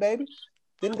past trait, baby.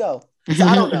 Didn't go. So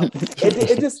I don't know.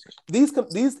 It just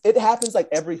it happens like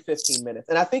every 15 minutes,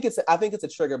 and I think it's a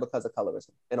trigger because of colorism.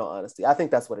 In all honesty, I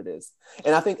think that's what it is,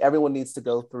 and I think everyone needs to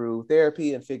go through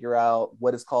therapy and figure out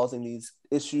what is causing these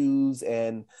issues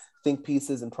and think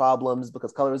pieces and problems,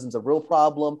 because colorism is a real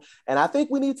problem, and I think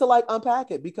we need to like unpack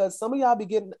it, because some of y'all be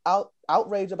getting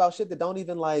outraged about shit that don't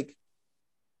even like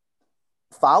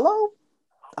follow.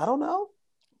 I don't know.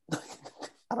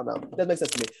 I don't know. That makes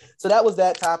sense to me. So that was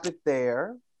that topic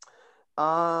there.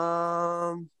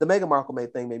 The Meghan Markle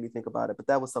thing made me think about it, but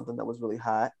that was something that was really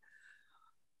hot.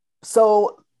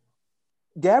 So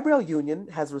Gabrielle Union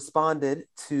has responded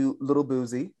to Little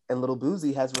Boosie, and Little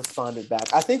Boosie has responded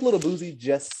back. I think Little Boosie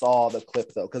just saw the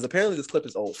clip though, because apparently this clip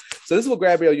is old. So this is what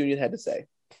Gabrielle Union had to say.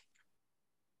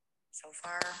 So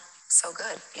far, so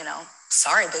good, you know.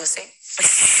 Sorry, Boosie.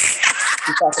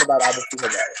 She's talking about obviously her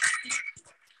daughter.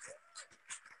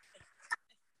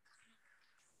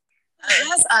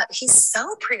 He's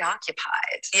so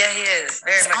preoccupied. Yeah, he is.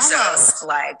 Very much so. Almost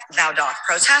like thou doth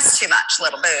protest too much,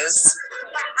 little booze.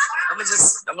 I'm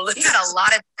gonna look. You got a lot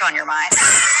of on your mind. I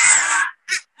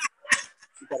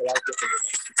mean,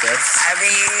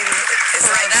 it's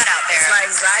throw like that out there. It's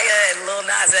like Zaya and Lil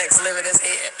Nas X live in his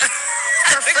head.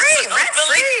 For free, rent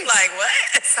free. Like what?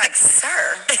 It's like,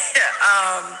 sir.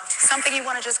 Something you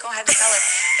want to just go ahead and tell us.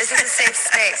 This is a safe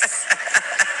space.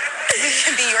 We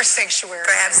can be your sanctuary.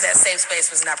 Perhaps that safe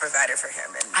space was not provided for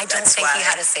him, and I don't think he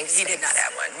had a safe space. He did not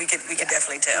have one. We could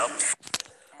definitely tell.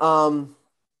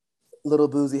 Little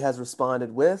Boosie has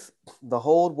responded with the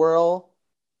whole world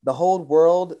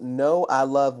know I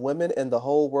love women, and the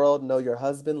whole world know your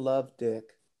husband loved dick.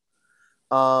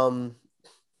 Then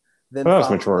that's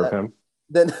mature of him.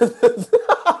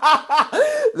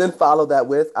 Then follow that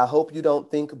with, I hope you don't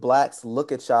think blacks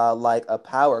look at y'all like a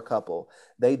power couple.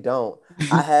 They don't.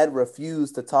 I had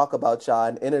refused to talk about y'all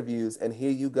in interviews, and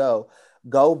here you go.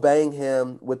 Go bang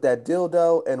him with that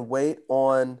dildo and wait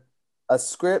on a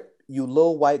script, you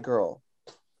little white girl.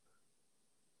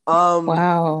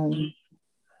 Wow.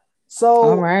 So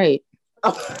all right.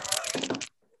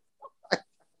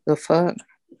 The fuck?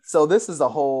 So this is a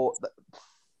whole,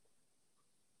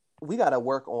 we got to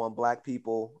work on black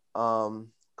people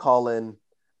calling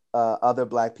other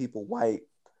black people white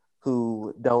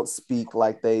who don't speak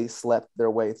like they slept their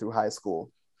way through high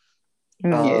school.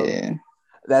 Yeah.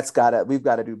 We've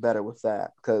got to do better with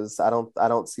that, because I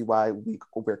don't see why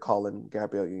we're calling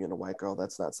Gabrielle Union a white girl.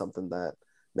 That's not something that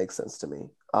makes sense to me.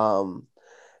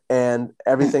 And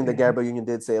everything that Gabrielle Union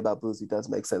did say about Boosie does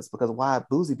make sense, because why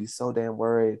Boosie be so damn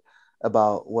worried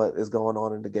about what is going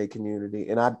on in the gay community,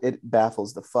 and it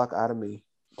baffles the fuck out of me.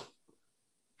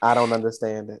 I don't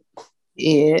understand it.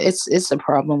 Yeah, it's a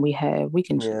problem we have. We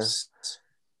can just.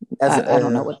 I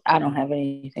don't know what. I don't have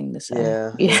anything to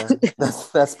say. Yeah.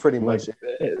 That's pretty much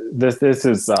it. This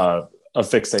is a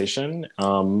fixation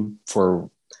for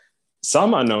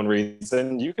some unknown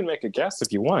reason. You can make a guess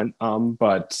if you want,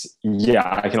 but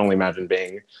yeah, I can only imagine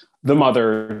being the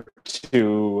mother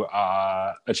to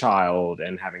a child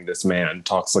and having this man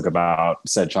talk slick about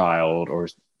said child or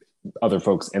other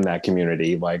folks in that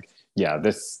community. Like, yeah,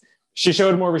 she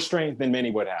showed more restraint than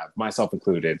many would have, myself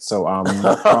included. So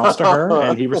props to her,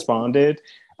 and he responded.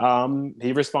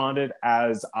 He responded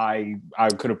as I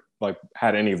could have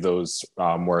had any of those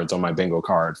words on my bingo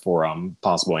card for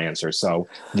possible answers. So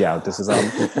yeah, this is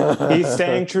he's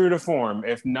staying true to form.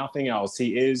 If nothing else,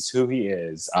 he is who he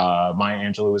is. Maya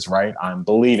Angelou was right. I'm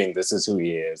believing this is who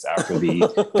he is after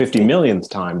the 50 millionth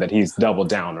time that he's doubled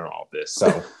down on all this.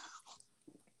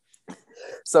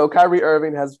 So Kyrie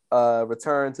Irving has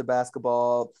returned to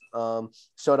basketball,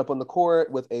 showed up on the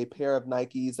court with a pair of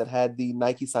Nikes that had the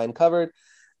Nike sign covered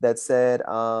that said,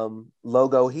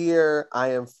 logo here,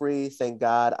 I am free, thank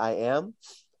God I am.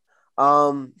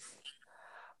 I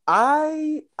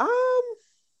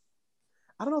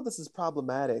don't know if this is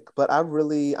problematic, but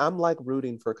I'm like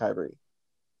rooting for Kyrie.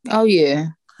 Oh yeah.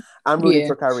 I'm rooting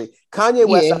for Kyrie. Kanye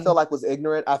West, I feel like, was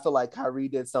ignorant. I feel like Kyrie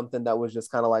did something that was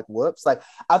just kind of like, whoops. Like,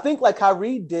 I think like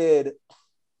Kyrie did.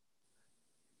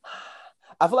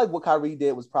 I feel like what Kyrie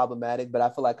did was problematic, but I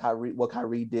feel like what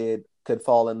Kyrie did could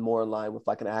fall in more in line with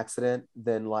like an accident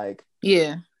than like.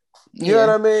 Yeah. You know what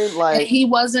I mean? Like, and he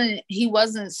wasn't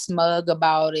smug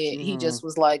about it. He just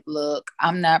was like, look,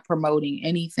 I'm not promoting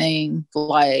anything.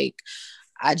 Like,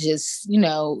 I just,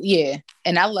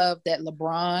 and I love that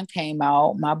LeBron came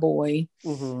out, my boy,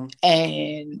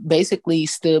 and basically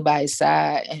stood by his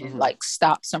side and like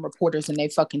stopped some reporters in their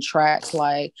fucking tracks.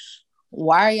 Like,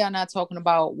 why are y'all not talking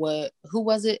about who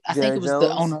was it? I think it was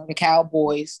the owner of the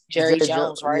Cowboys, Jerry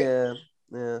Jones, right?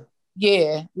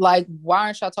 Yeah. Like, why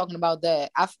aren't y'all talking about that?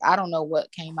 I don't know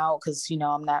what came out because, I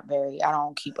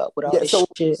don't keep up with all this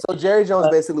shit. So Jerry Jones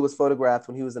basically was photographed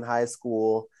when he was in high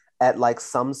school at like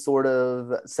some sort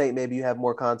of, say, maybe you have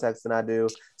more context than I do,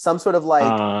 some sort of like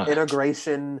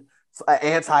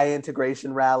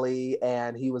anti-integration rally,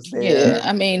 and he was there. Yeah,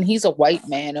 I mean, he's a white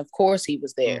man. Of course he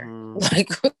was there. Like,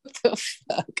 what the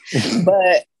fuck?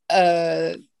 But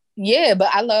but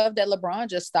I love that LeBron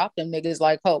just stopped them niggas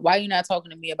like, oh, why are you not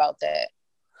talking to me about that?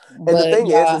 And the thing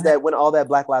is that when all that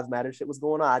Black Lives Matter shit was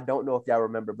going on, I don't know if y'all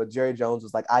remember, but Jerry Jones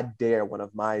was like, I dare one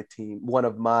of my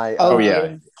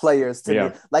players to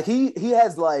do. Like he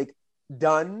has like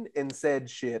done and said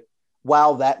shit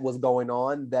while that was going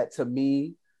on that to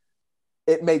me,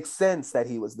 it makes sense that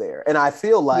he was there. And I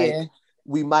feel like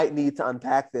we might need to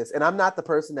unpack this. And I'm not the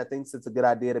person that thinks it's a good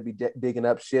idea to be digging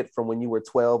up shit from when you were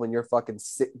 12 and you're fucking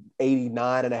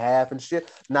 89 and a half and shit.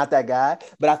 Not that guy.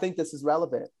 But I think this is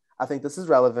relevant. I think I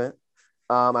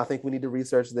think we need to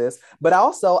research this. But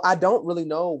also, I don't really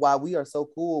know why we are so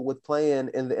cool with playing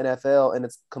in the NFL and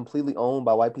it's completely owned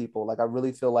by white people. Like, I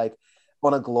really feel like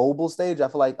on a global stage, I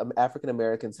feel like African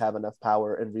Americans have enough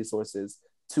power and resources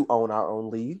to own our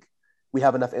own league. We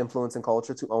have enough influence and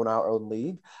culture to own our own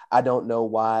league. I don't know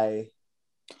why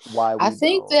I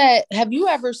think that, have you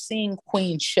ever seen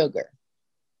Queen Sugar?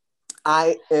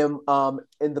 I am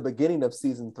in the beginning of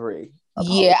season 3.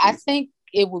 Yeah, I think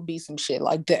it would be some shit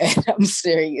like that. I'm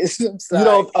serious. I'm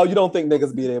sorry. You don't think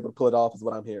niggas being able to pull it off is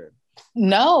what I'm hearing?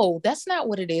 No, that's not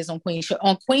what it is on Queen Sugar.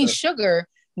 On Queen Sugar,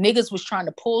 niggas was trying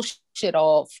to pull shit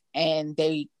off and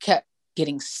they kept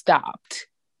getting stopped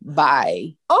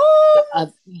by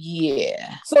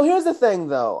So here's the thing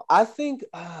though. I think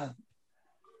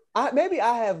maybe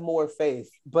I have more faith,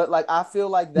 but like I feel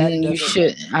like that you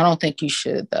should. I don't think you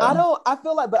should though. I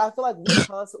feel like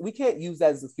we can't use that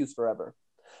as an excuse forever.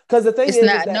 Because the thing is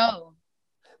that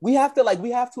we have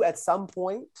to at some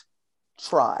point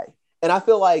try. And I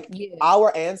feel like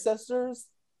our ancestors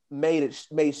made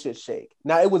shit shake.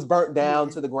 Now it was burnt down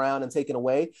to the ground and taken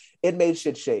away. It made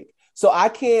shit shake. So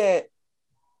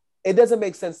it doesn't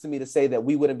make sense to me to say that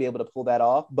we wouldn't be able to pull that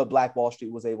off, but Black Wall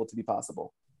Street was able to be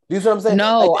possible. Do you see what I'm saying?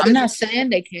 No, like, I'm not saying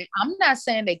they can't. I'm not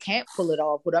saying they can't pull it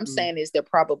off. What I'm saying is they're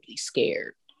probably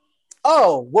scared.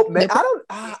 Oh, well, man, I don't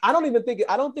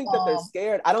think that they're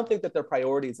scared. I don't think that their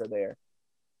priorities are there.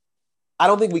 I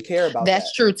don't think we care about that.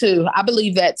 That's true too. I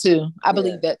believe that too.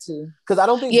 Because I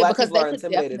don't think Black people are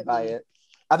intimidated by it.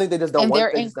 I think they just don't want. And they're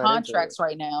in contracts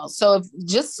right now. So if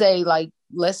just say like,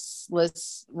 let's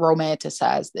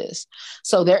romanticize this.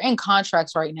 So they're in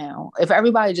contracts right now. If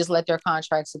everybody just let their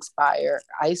contracts expire,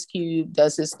 Ice Cube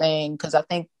does his thing because I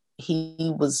think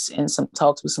he was in some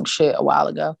talks with some shit a while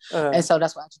ago. And so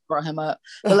that's why I just brought him up.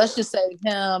 But let's just say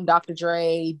him, Dr.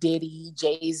 Dre, Diddy,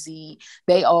 Jay-Z,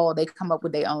 they come up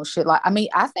with their own shit. Like, I mean,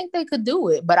 I think they could do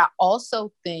it, but I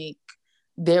also think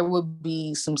there would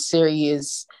be some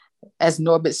serious, as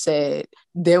Norbert said,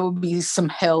 there would be some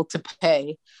hell to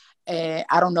pay. And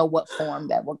I don't know what form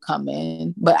that would come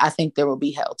in, but I think there will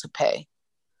be hell to pay.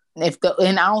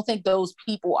 And I don't think those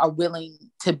people are willing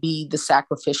to be the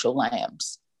sacrificial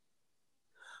lambs.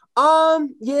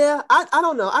 Yeah, I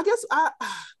don't know. I guess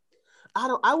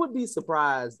I would be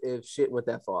surprised if shit went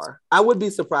that far. I would be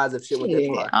surprised if shit went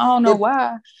that far. I don't know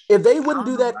why. If they wouldn't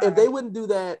do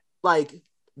that, like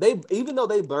even though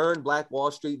they burned Black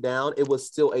Wall Street down, it was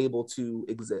still able to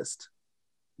exist.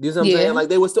 You know what I'm saying? Like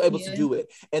they were still able to do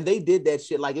it. And they did that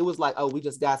shit. Like it was like, oh, we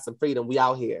just got some freedom. We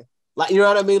out here. Like, you know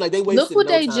what I mean? Like they wasted Look what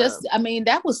no they time. just, I mean,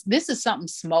 this is something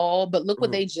small, but look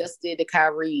what they just did to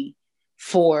Kyrie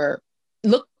for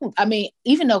look, I mean,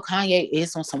 even though Kanye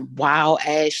is on some wild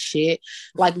ass shit,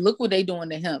 like look what they doing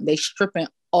to him. They stripping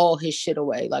all his shit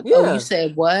away. Like, oh, you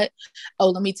said what? Oh,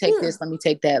 let me take this, let me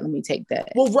take that, let me take that.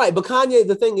 Well, right. But Kanye,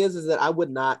 the thing is that I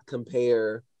would not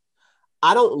compare.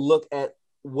 I don't look at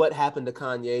what happened to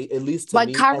Kanye, at least to like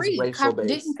me, Kyrie, as racial based.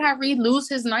 Didn't Kyrie lose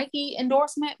his Nike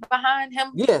endorsement behind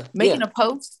him making a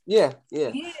post? Yeah.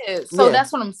 So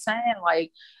that's what I'm saying.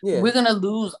 Like, we're gonna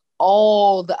lose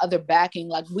all the other backing.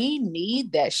 Like, we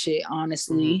need that shit,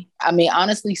 honestly. I mean,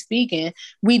 honestly speaking,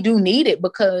 we do need it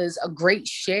because a great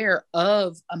share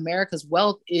of America's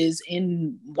wealth is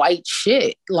in white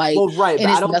shit. Like, well, right, and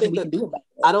but there's nothing we can do about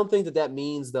it. I don't think that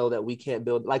means though that we can't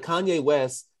build. Like Kanye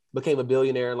West became a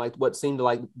billionaire in like what seemed to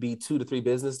like be 2 to 3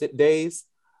 business days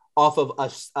off of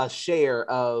a share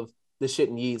of the shit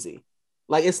in Yeezy.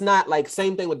 Like, it's not like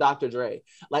same thing with Dr. Dre.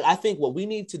 Like, I think what we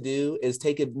need to do is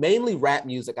take it, mainly rap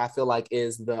music, I feel like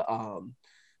is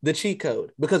the cheat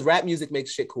code, because rap music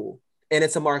makes shit cool and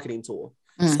it's a marketing tool.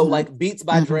 So like Beats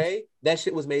by Dre, that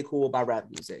shit was made cool by rap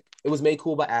music. It was made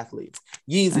cool by athletes.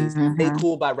 Yeezys made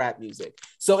cool by rap music.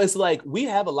 So it's like we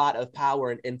have a lot of power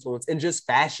and influence in just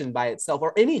fashion by itself,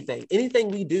 or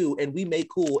anything we do and we make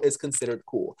cool is considered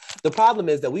cool. The problem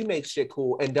is that we make shit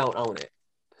cool and don't own it.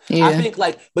 Yeah. I think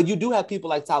like, but you do have people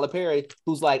like Tyler Perry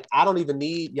who's like, I don't even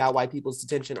need y'all white people's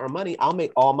attention or money. I'll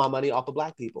make all my money off of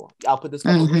black people. I'll put this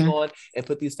fucking wig on and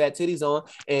put these fat titties on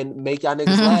and make y'all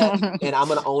niggas laugh, and I'm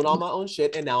gonna own all my own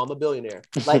shit, and now I'm a billionaire.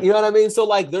 Like, you know what I mean? So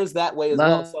like, there's that way as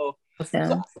well. So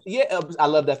yeah, I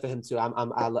love that for him too.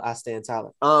 I stand Tyler.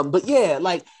 But yeah,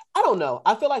 like, I don't know.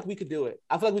 I feel like we could do it.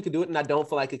 And I don't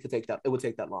feel like it would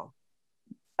take that long.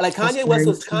 Like Kanye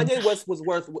West was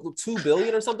worth $2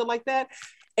 billion or something like that.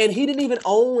 And he didn't even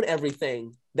own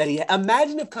everything that he had.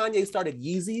 Imagine if Kanye started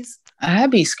Yeezys.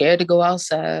 I'd be scared to go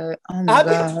outside. Oh my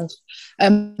gosh.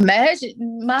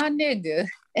 Imagine my nigga.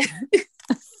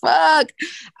 Fuck.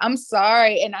 I'm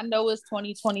sorry. And I know it's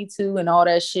 2022 and all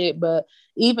that shit, but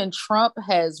even Trump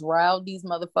has riled these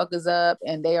motherfuckers up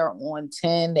and they are on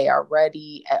 10. They are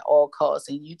ready at all costs.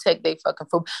 And you take their fucking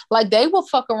food. Like, they will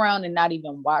fuck around and not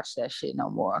even watch that shit no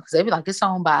more. Because they be like, it's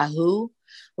owned by who?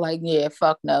 Like, yeah,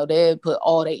 fuck no. They put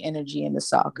all their energy into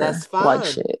soccer. That's fine. Like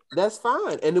shit. That's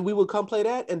fine. And then we would come play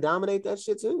that and dominate that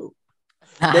shit too.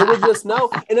 They would just know.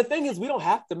 And the thing is, we don't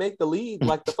have to make the league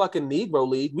like the fucking Negro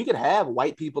League. We could have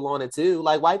white people on it too.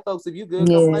 Like, white folks, if you good,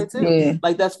 come play too. Yeah.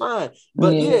 Like, that's fine.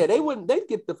 But yeah, they'd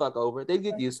get the fuck over it. They'd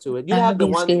get used to it. You'd have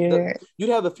you'd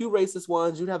have a few racist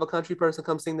ones. You'd have a country person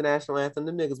come sing the national anthem.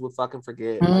 The niggas would fucking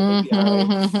forget. Like,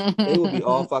 they would be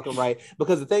all fucking right.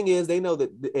 Because the thing is, they know that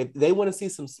if they want to see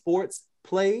some sports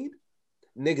played,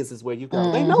 niggas is where you go.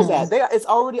 They know that. It's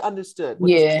already understood. What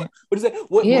is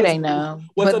it? They know.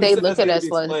 But they look at us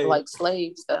like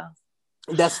slaves, though.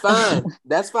 That's fine.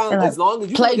 That's fine. As long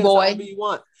as you can look at us however you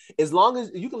want. As long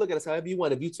as you can look at us however you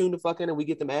want. If you tune the fuck in and we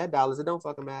get them ad dollars, it don't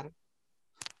fucking matter.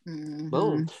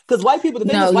 Boom. Because white people,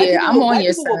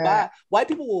 white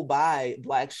people will buy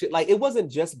black shit. Like, it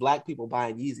wasn't just black people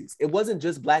buying Yeezys. It wasn't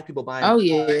just black people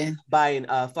buying buying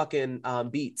fucking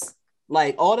Beats.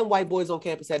 Like, all them white boys on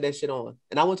campus had that shit on.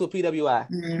 And I went to a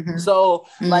PWI. So,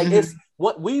 like, it's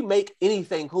what we make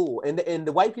anything cool. And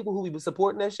the white people who be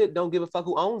supporting that shit don't give a fuck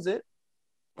who owns it.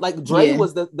 Like, Dre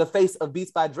was the face of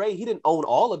Beats by Dre. He didn't own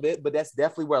all of it, but that's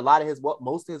definitely where a lot of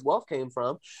most of his wealth came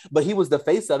from. But he was the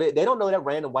face of it. They don't know that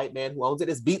random white man who owns it.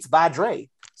 It's Beats by Dre.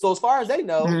 So as far as they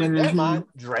know, in their mind,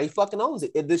 Dre fucking owns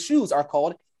it. The shoes are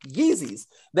called Yeezys.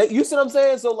 You see what I'm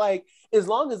saying? So, like, as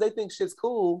long as they think shit's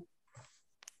cool,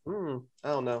 I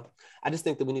don't know. I just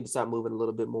think that we need to start moving a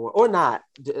little bit more, or not.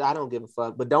 I don't give a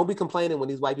fuck. But don't be complaining when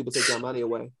these white people take your money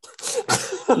away.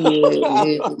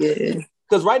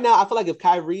 Because right now, I feel like if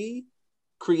Kyrie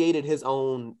created his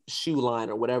own shoe line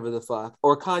or whatever the fuck,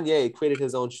 or Kanye created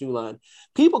his own shoe line,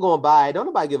 people gonna buy it. Don't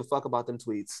nobody give a fuck about them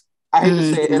tweets. I hate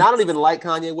to say it, and I don't even like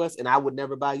Kanye West, and I would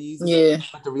never buy Yeezys. Yeah.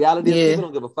 But the reality is, people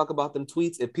don't give a fuck about them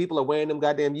tweets. If people are wearing them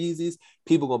goddamn Yeezys,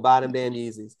 people gonna buy them damn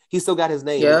Yeezys. He still got his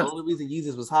name. The only reason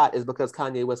Yeezys was hot is because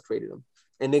Kanye West created them,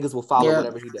 and niggas will follow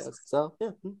whatever he does. So yeah.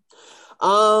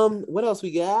 What else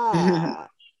we got?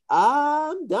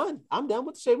 I'm done. I'm done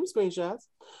with the shaving screenshots.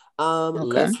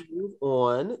 Let's move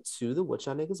on to the what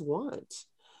y'all niggas want.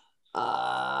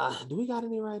 Do we got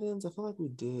any write-ins? I feel like we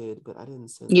did, but I didn't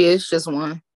send. Yeah, it's just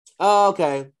one. Oh,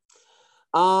 okay.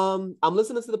 I'm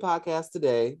listening to the podcast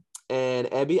today, and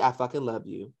Ebby, I fucking love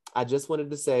you. I just wanted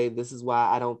to say this is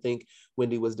why I don't think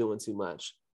Wendy was doing too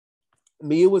much.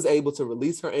 Mia was able to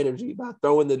release her energy by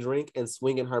throwing the drink and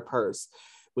swinging her purse,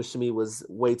 which to me was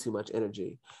way too much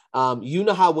energy. You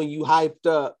know how when you hyped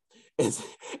up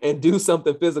and do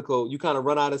something physical, you kind of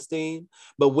run out of steam.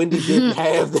 But Wendy didn't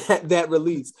have that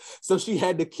release, so she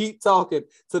had to keep talking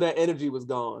till that energy was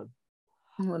gone.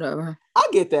 Whatever. I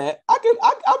get that. I'm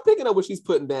picking up what she's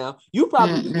putting down. You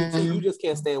probably do too. You just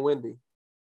can't stand Wendy.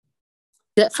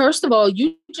 First of all,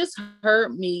 you just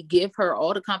heard me give her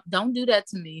all the don't do that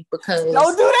to me, because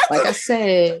don't do that. Like I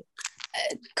said,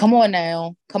 come on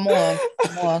now. Come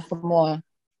on.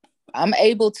 I'm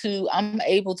able to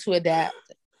adapt.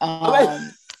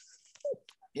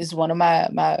 Is one of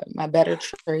my better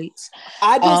traits.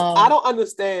 I don't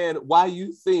understand why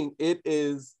you think it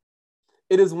is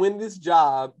Wendy's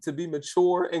job to be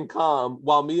mature and calm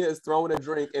while Mia is throwing a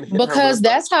drink and because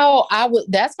that's how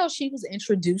she was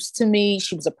introduced to me.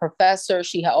 She was a professor.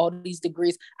 She had all these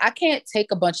degrees. I can't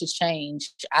take a bunch of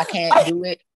change. I can't do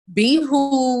it. Be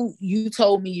who you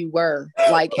told me you were.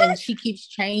 Like, and she keeps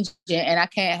changing, and I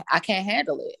can't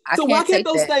handle it. So why can't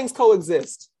those things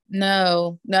coexist?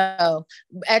 No.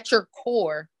 At your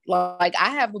core, like I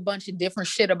have a bunch of different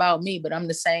shit about me, but I'm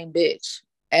the same bitch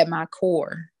at my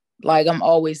core. Like I'm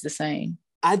always the same.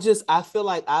 I feel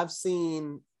like I've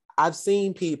seen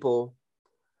people.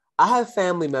 I have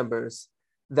family members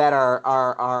that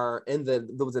are in the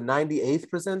 98th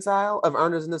percentile of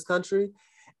earners in this country,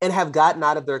 and have gotten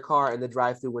out of their car in the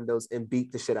drive-through windows and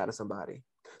beat the shit out of somebody.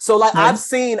 So like I've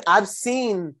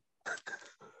seen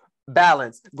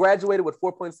balance, graduated with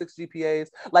 4.6 GPAs.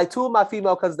 Like two of my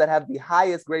female cousins that have the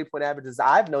highest grade point averages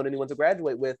I've known anyone to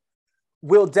graduate with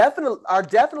are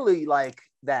definitely like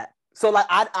that. So like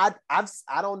I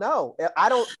don't know. I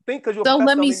don't think because you're. So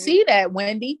let me see that,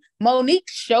 Wendy. Monique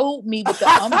showed me with the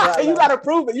umbrella. You gotta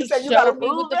prove it. You said you gotta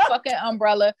prove it. With the fucking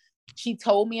umbrella. She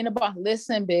told me in the bar,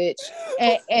 listen, bitch.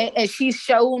 And she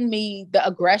showed me the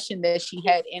aggression that she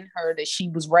had in her, that she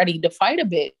was ready to fight a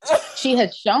bitch. She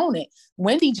had shown it.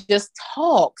 Wendy just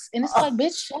talks. And it's like,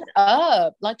 bitch, shut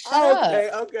up. Like, shut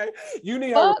up. Okay. You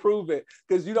need her to prove it.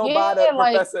 Because you don't buy that,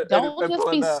 like, professor. Don't just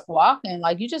be squawking.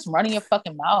 Like, you just running your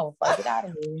fucking mouth. Like, get out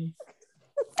of here.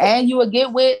 And you would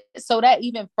get with, so that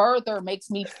even further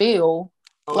makes me feel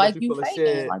like you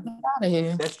faking. Like, get out of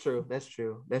here. That's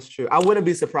true. I wouldn't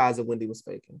be surprised if Wendy was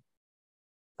faking.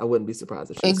 I wouldn't be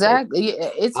surprised if she was faking.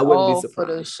 It's all for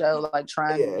the show, like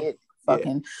trying to get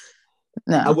fucking.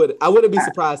 No, I wouldn't be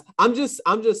surprised. I'm just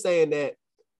saying that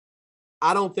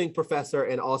I don't think Professor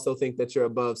and also think that you're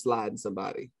above sliding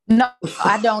somebody. No,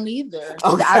 I don't either.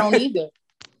 Okay. I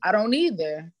don't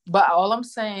either. But all I'm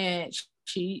saying,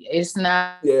 it's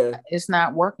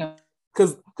not working.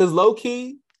 Because low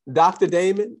key, Dr.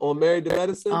 Damon on Married to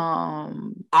Medicine.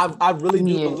 I really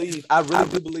do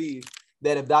believe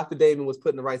that if Dr. Damon was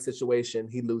put in the right situation,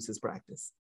 he'd lose his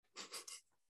practice.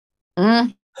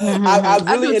 I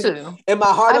really, in my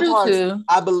heart of hearts,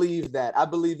 I believe that. I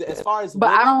believe that as far as, but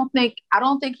I don't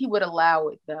think he would allow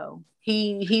it though.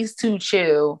 He's too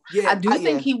chill. Yeah, I do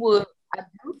think he would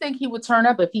turn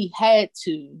up if he had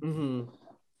to. Mm-hmm.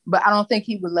 But I don't think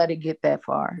he would let it get that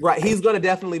far. Right. He's going to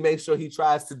definitely make sure he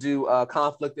tries to do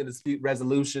conflict and dispute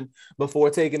resolution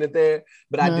before taking it there.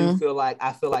 But I feel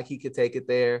like he could take it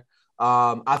there.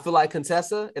 I feel like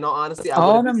Contessa, in all honesty,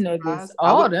 all them niggas.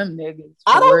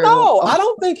 I don't know. I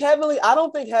don't think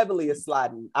Heavenly is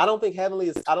sliding. I don't think Heavenly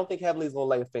is going to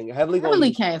lay a finger.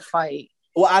 Heavenly can't fight.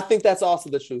 Well, I think that's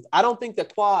also the truth. I don't think the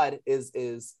quad is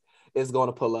going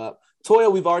to pull up.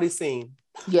 Toya, we've already seen.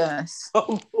 Yes.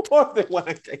 More than one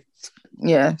occasion.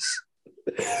 Yes.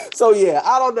 So yeah,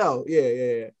 I don't know.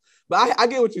 Yeah. But I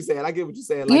get what you're saying. Like, yeah.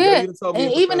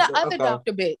 And even the other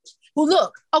doctor bitch who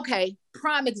okay,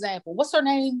 prime example. What's her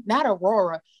name? Not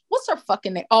Aurora. What's her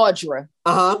fucking name? Audra.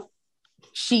 Uh-huh.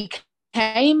 She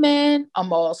came in,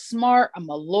 I'm all smart, I'm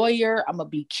a lawyer, I'm gonna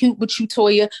be cute with you,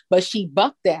 Toya, but she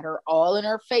bucked at her all in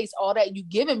her face, all that, you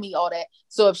giving me all that.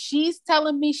 So if she's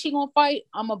telling me she gonna fight,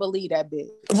 I'm gonna believe that bitch.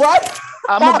 Right?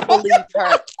 I'm gonna believe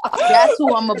her. That's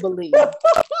who I'm gonna believe.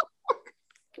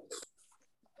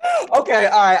 Okay,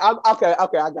 all right. Okay. I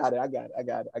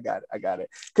got it.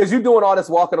 Because you're doing all this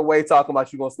walking away, talking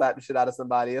about you gonna slap the shit out of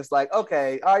somebody. It's like,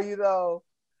 okay, are you though?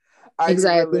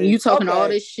 Exactly. You talking all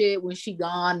this shit when she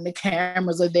gone, the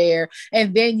cameras are there,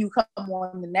 and then you come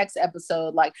on the next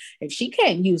episode like, if she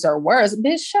can't use her words,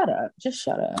 bitch, shut up. Just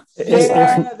shut up.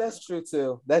 Yeah, that's true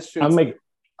too.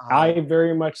 I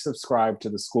very much subscribe to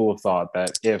the school of thought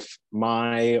that if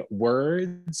my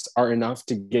words are enough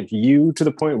to get you to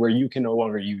the point where you can no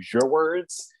longer use your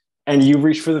words and you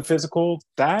reach for the physical,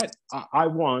 that I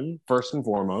won first and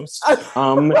foremost.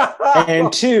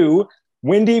 And two,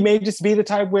 Wendy may just be the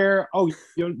type where,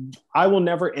 I will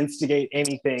never instigate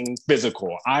anything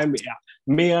physical.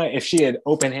 Mia, if she had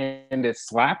open-handed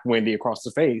slapped Wendy across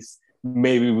the face,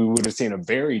 maybe we would have seen a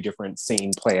very different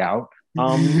scene play out.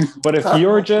 But if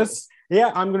you're just,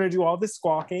 I'm going to do all this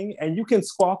squawking, and you can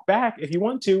squawk back if you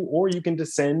want to, or you can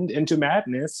descend into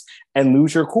madness and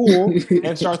lose your cool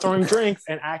and start throwing drinks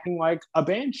and acting like a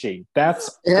banshee.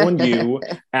 That's on you.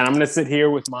 And I'm going to sit here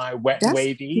with my wet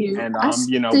wavy cute. And, let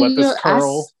this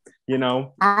curl,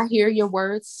 I hear your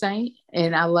words, Saint,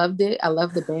 and I loved it. I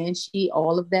love the banshee,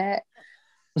 all of that.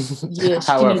 Yeah,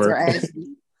 she needs her ass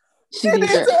beat. She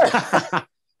needs her.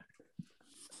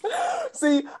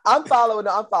 See, I'm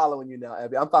following you now,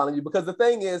 Abby. I'm following you because the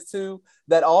thing is too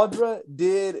that Audra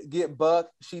did get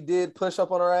bucked. She did push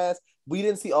up on her ass. We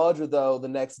didn't see Audra though the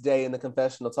next day in the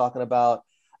confessional talking about,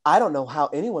 I don't know how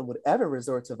anyone would ever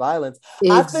resort to violence.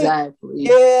 Exactly.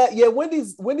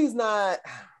 Wendy's not.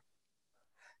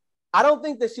 I don't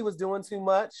think that she was doing too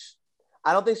much.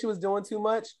 But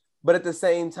at the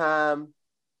same time,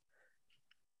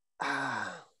 I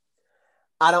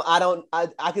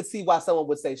could see why someone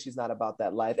would say she's not about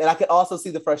that life. And I could also see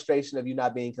the frustration of you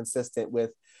not being consistent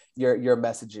with your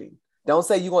messaging. Don't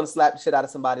say you want to slap the shit out of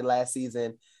somebody last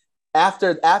season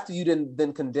after you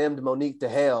then condemned Monique to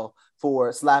hell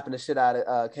for slapping the shit out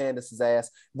of Candace's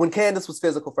ass when Candace was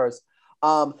physical first.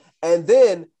 And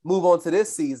then move on to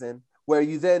this season where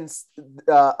you then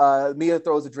Mia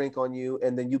throws a drink on you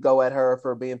and then you go at her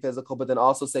for being physical, but then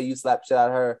also say you slapped shit out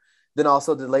of her. Then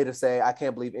also to later say, I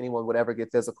can't believe anyone would ever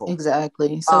get physical.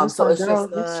 Exactly. So it's just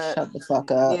shut the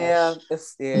fuck up. Yeah.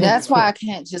 That's why I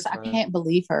can't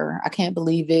believe her. I can't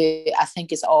believe it. I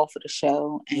think it's all for the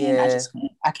show. And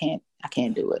I can't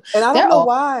do it. And I don't know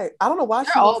why. They're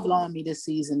all blowing me this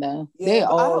season though. Yeah, they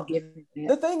all giving me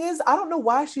the thing is, I don't know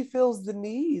why she feels the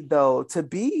need though to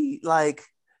be like,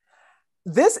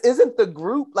 this isn't the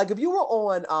group. Like if you were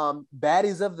on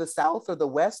Baddies of the South or the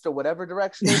West or whatever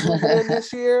direction they're moving in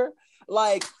this year,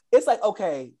 like it's like,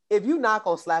 okay, if you're not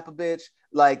gonna slap a bitch,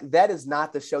 like that is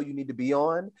not the show you need to be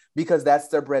on because that's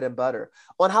their bread and butter.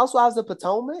 On Housewives of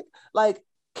Potomac, like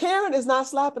Karen is not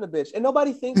slapping a bitch and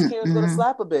nobody thinks Karen's gonna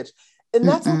slap a bitch. And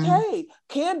that's okay.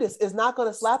 Candace is not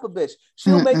gonna slap a bitch.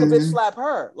 She'll make a bitch slap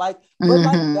her. Like, but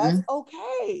like that's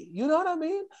okay. You know what I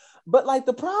mean? But like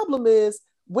the problem is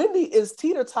Wendy is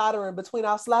teeter-tottering between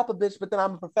I'll slap a bitch, but then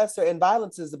I'm a professor and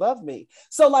violence is above me.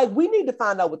 So like we need to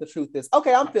find out what the truth is.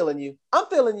 Okay, I'm feeling you.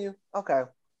 Okay.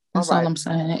 That's all I'm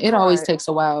saying. It always takes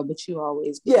a while, but you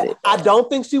always get it. I don't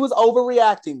think she was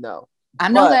overreacting though. I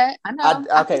know that. I know.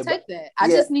 I can take that. I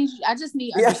just need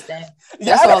understanding.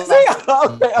 That's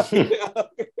all. Okay.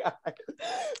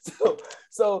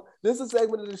 So this is a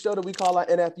segment of the show that we call our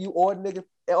NFU or nigga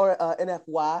or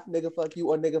NFY, nigga fuck you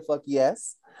or nigga fuck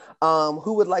yes.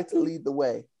 Who would like to lead the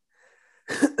way?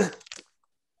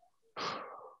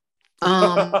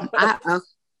 I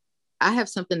have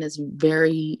something that's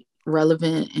very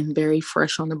relevant and very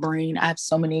fresh on the brain. I have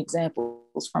so many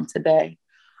examples from today.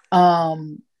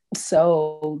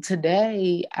 So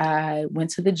today I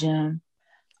went to the gym.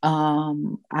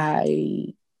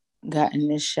 I got in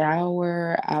the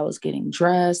shower. I was getting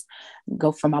dressed,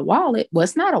 go for my wallet. Well,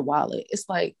 it's not a wallet. It's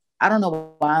like, I don't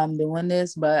know why I'm doing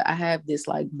this, but I have this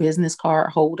like business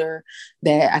card holder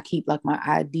that I keep like my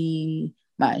ID,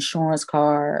 my insurance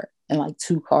card, and like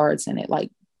 2 cards in it,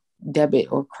 like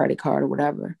debit or credit card or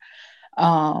whatever.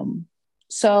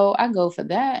 So I go for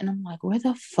that and I'm like, where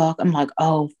the fuck? I'm like,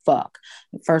 oh, fuck.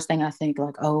 The first thing I think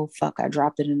like, oh, fuck, I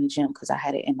dropped it in the gym because I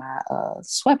had it in my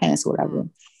sweatpants or whatever.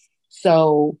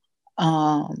 So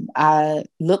I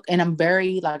look and I'm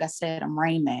very, like I said, I'm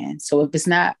Rain Man. So if it's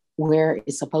not where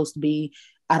it's supposed to be,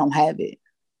 I don't have it.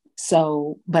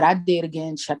 So, but I did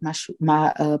again, check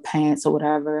my pants or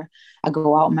whatever. I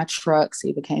go out in my truck, see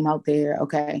if it came out there.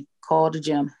 Okay, call the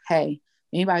gym. Hey,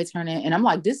 anybody turn in? And I'm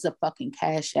like, this is a fucking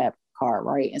Cash App card,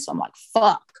 right? And so I'm like,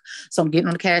 fuck. So I'm getting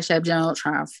on the Cash App jump,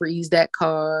 trying to freeze that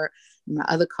card, my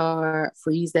other card,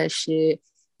 freeze that shit.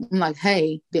 I'm like,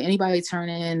 hey, did anybody turn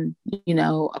in,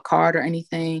 a card or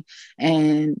anything?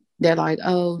 And they're like,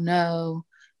 oh no.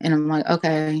 And I'm like,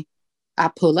 okay.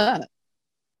 I pull up.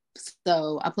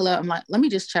 So I pull up, I'm like, let me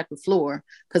just check the floor.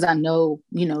 Cause I know,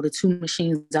 the 2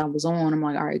 machines I was on. I'm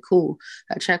like, all right, cool.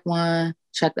 I check one,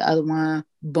 check the other one.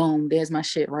 Boom, there's my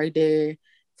shit right there.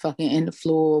 Fucking in the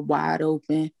floor, wide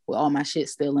open, with all my shit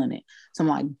still in it. So I'm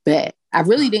like, bet. I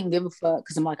really didn't give a fuck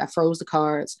because I'm like, I froze the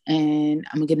cards and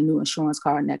I'm gonna get a new insurance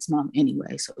card next month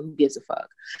anyway. So who gives a fuck?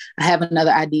 I have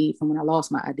another ID from when I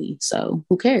lost my ID. So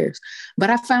who cares?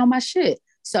 But I found my shit.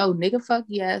 So nigga fuck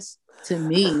yes to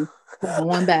me for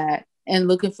going back and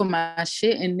looking for my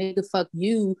shit, and nigga fuck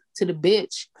you to the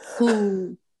bitch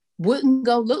who wouldn't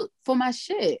go look for my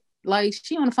shit. Like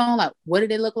she on the phone like, what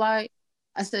did it look like?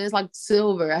 I said, it's like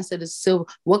silver. I said, it's silver.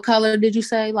 What color did you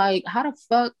say? Like, how the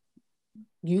fuck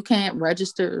you can't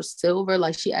register silver?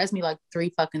 Like, she asked me like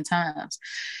 3 fucking times.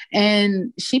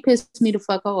 And she pissed me the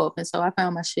fuck off. And so I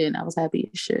found my shit and I was happy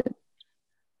as shit.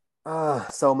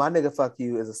 So my nigga fuck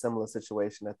you is a similar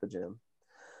situation at the gym.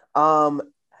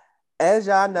 As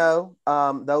y'all know,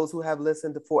 those who have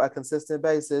listened for a consistent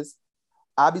basis,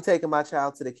 I'll be taking my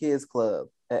child to the kids club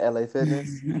at LA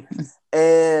Fitness.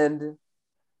 And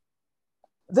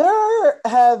there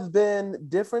have been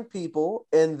different people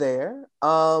in there,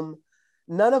 none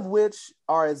of which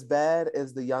are as bad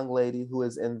as the young lady who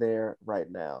is in there right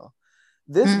now.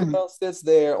 This girl sits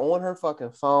there on her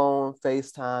fucking phone,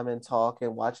 FaceTime and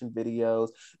talking, watching videos,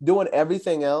 doing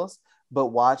everything else but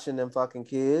watching them fucking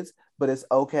kids. But it's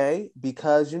okay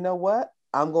because you know what?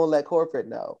 I'm going to let corporate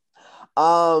know.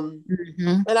 And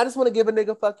I just want to give a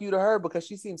nigga fuck you to her because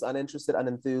she seems uninterested,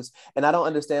 unenthused. And I don't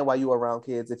understand why you are around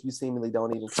kids if you seemingly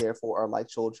don't even care for or like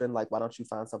children. Like, why don't you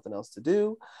find something else to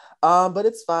do? But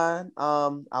it's fine.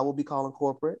 I will be calling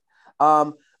corporate.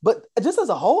 But just as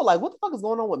a whole, like, what the fuck is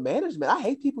going on with management? I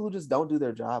hate people who just don't do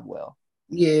their job well.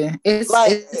 Yeah, it's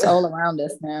all around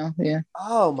us now. Yeah.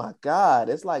 Oh my God.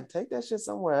 It's like, take that shit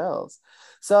somewhere else.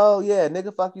 So yeah,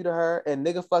 nigga fuck you to her and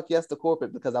nigga fuck yes to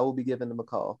corporate because I will be giving them a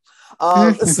call.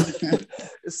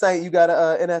 Saint, you got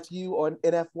a NFU or an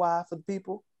NFY for the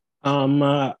people?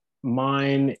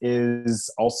 Mine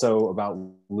is also about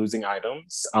losing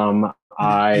items.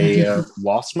 I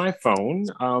lost my phone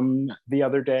the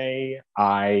other day.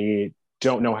 I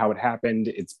don't know how it happened.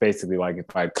 It's basically like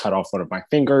if I cut off one of my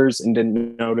fingers and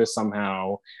didn't notice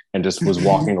somehow and just was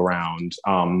walking around,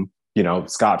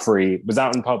 scot-free, was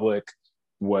out in public,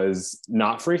 was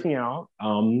not freaking out,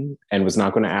 and was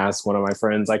not going to ask one of my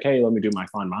friends, like, hey, let me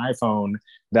find my iPhone,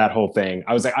 that whole thing.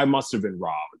 I was like, I must have been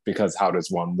robbed because how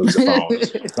does one lose a phone?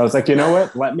 So I was like, you know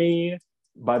what? Let me,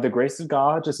 by the grace of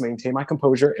God, just maintain my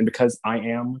composure. And because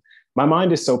my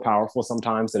mind is so powerful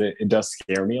sometimes that it does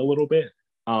scare me a little bit.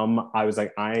 I was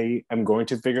like, I am going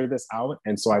to figure this out.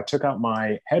 And so I took out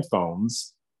my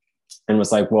headphones and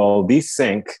was like, well, these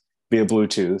sync via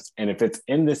Bluetooth. And if it's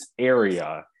in this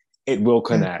area, it will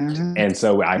connect. And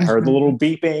so I heard the little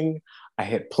beeping. I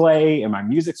hit play and my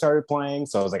music started playing.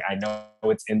 So I was like, I know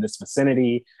it's in this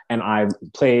vicinity. And I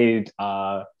played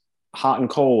Hot and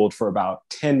Cold for about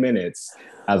 10 minutes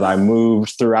as I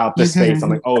moved throughout the space. I'm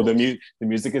like, oh, the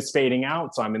music is fading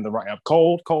out. So I'm in the right,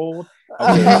 cold.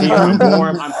 Okay, here I'm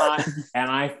warm, I'm hot. And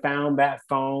I found that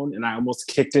phone and I almost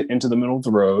kicked it into the middle of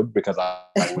the road because I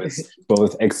was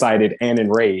both excited and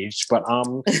enraged. But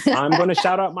I'm going to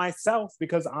shout out myself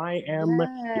because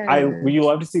we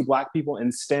love to see Black people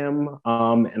in STEM.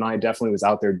 And I definitely was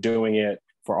out there doing it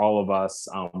for all of us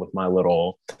with my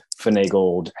little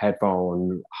finagled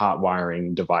headphone hot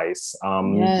wiring device.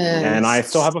 And I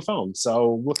still have a phone.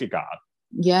 So look at God.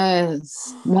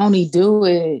 Yes. Won't he do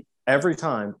it? Every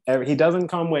time. He doesn't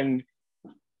come when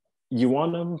you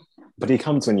want him, but he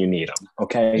comes when you need him.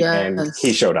 Okay. Yes. And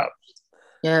he showed up.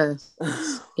 Yes.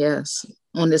 Yes.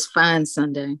 On this fine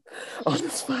Sunday.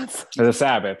 The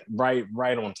Sabbath. Right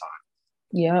on time.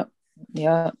 Yep.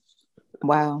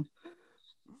 Wow.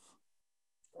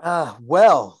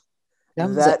 Well. That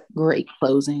was a great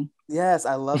closing. Yes,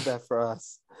 I love that for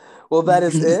us. Well, that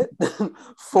is it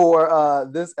for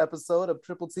this episode of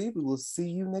Triple T. We will see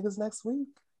you niggas next week.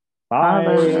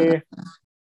 Bye.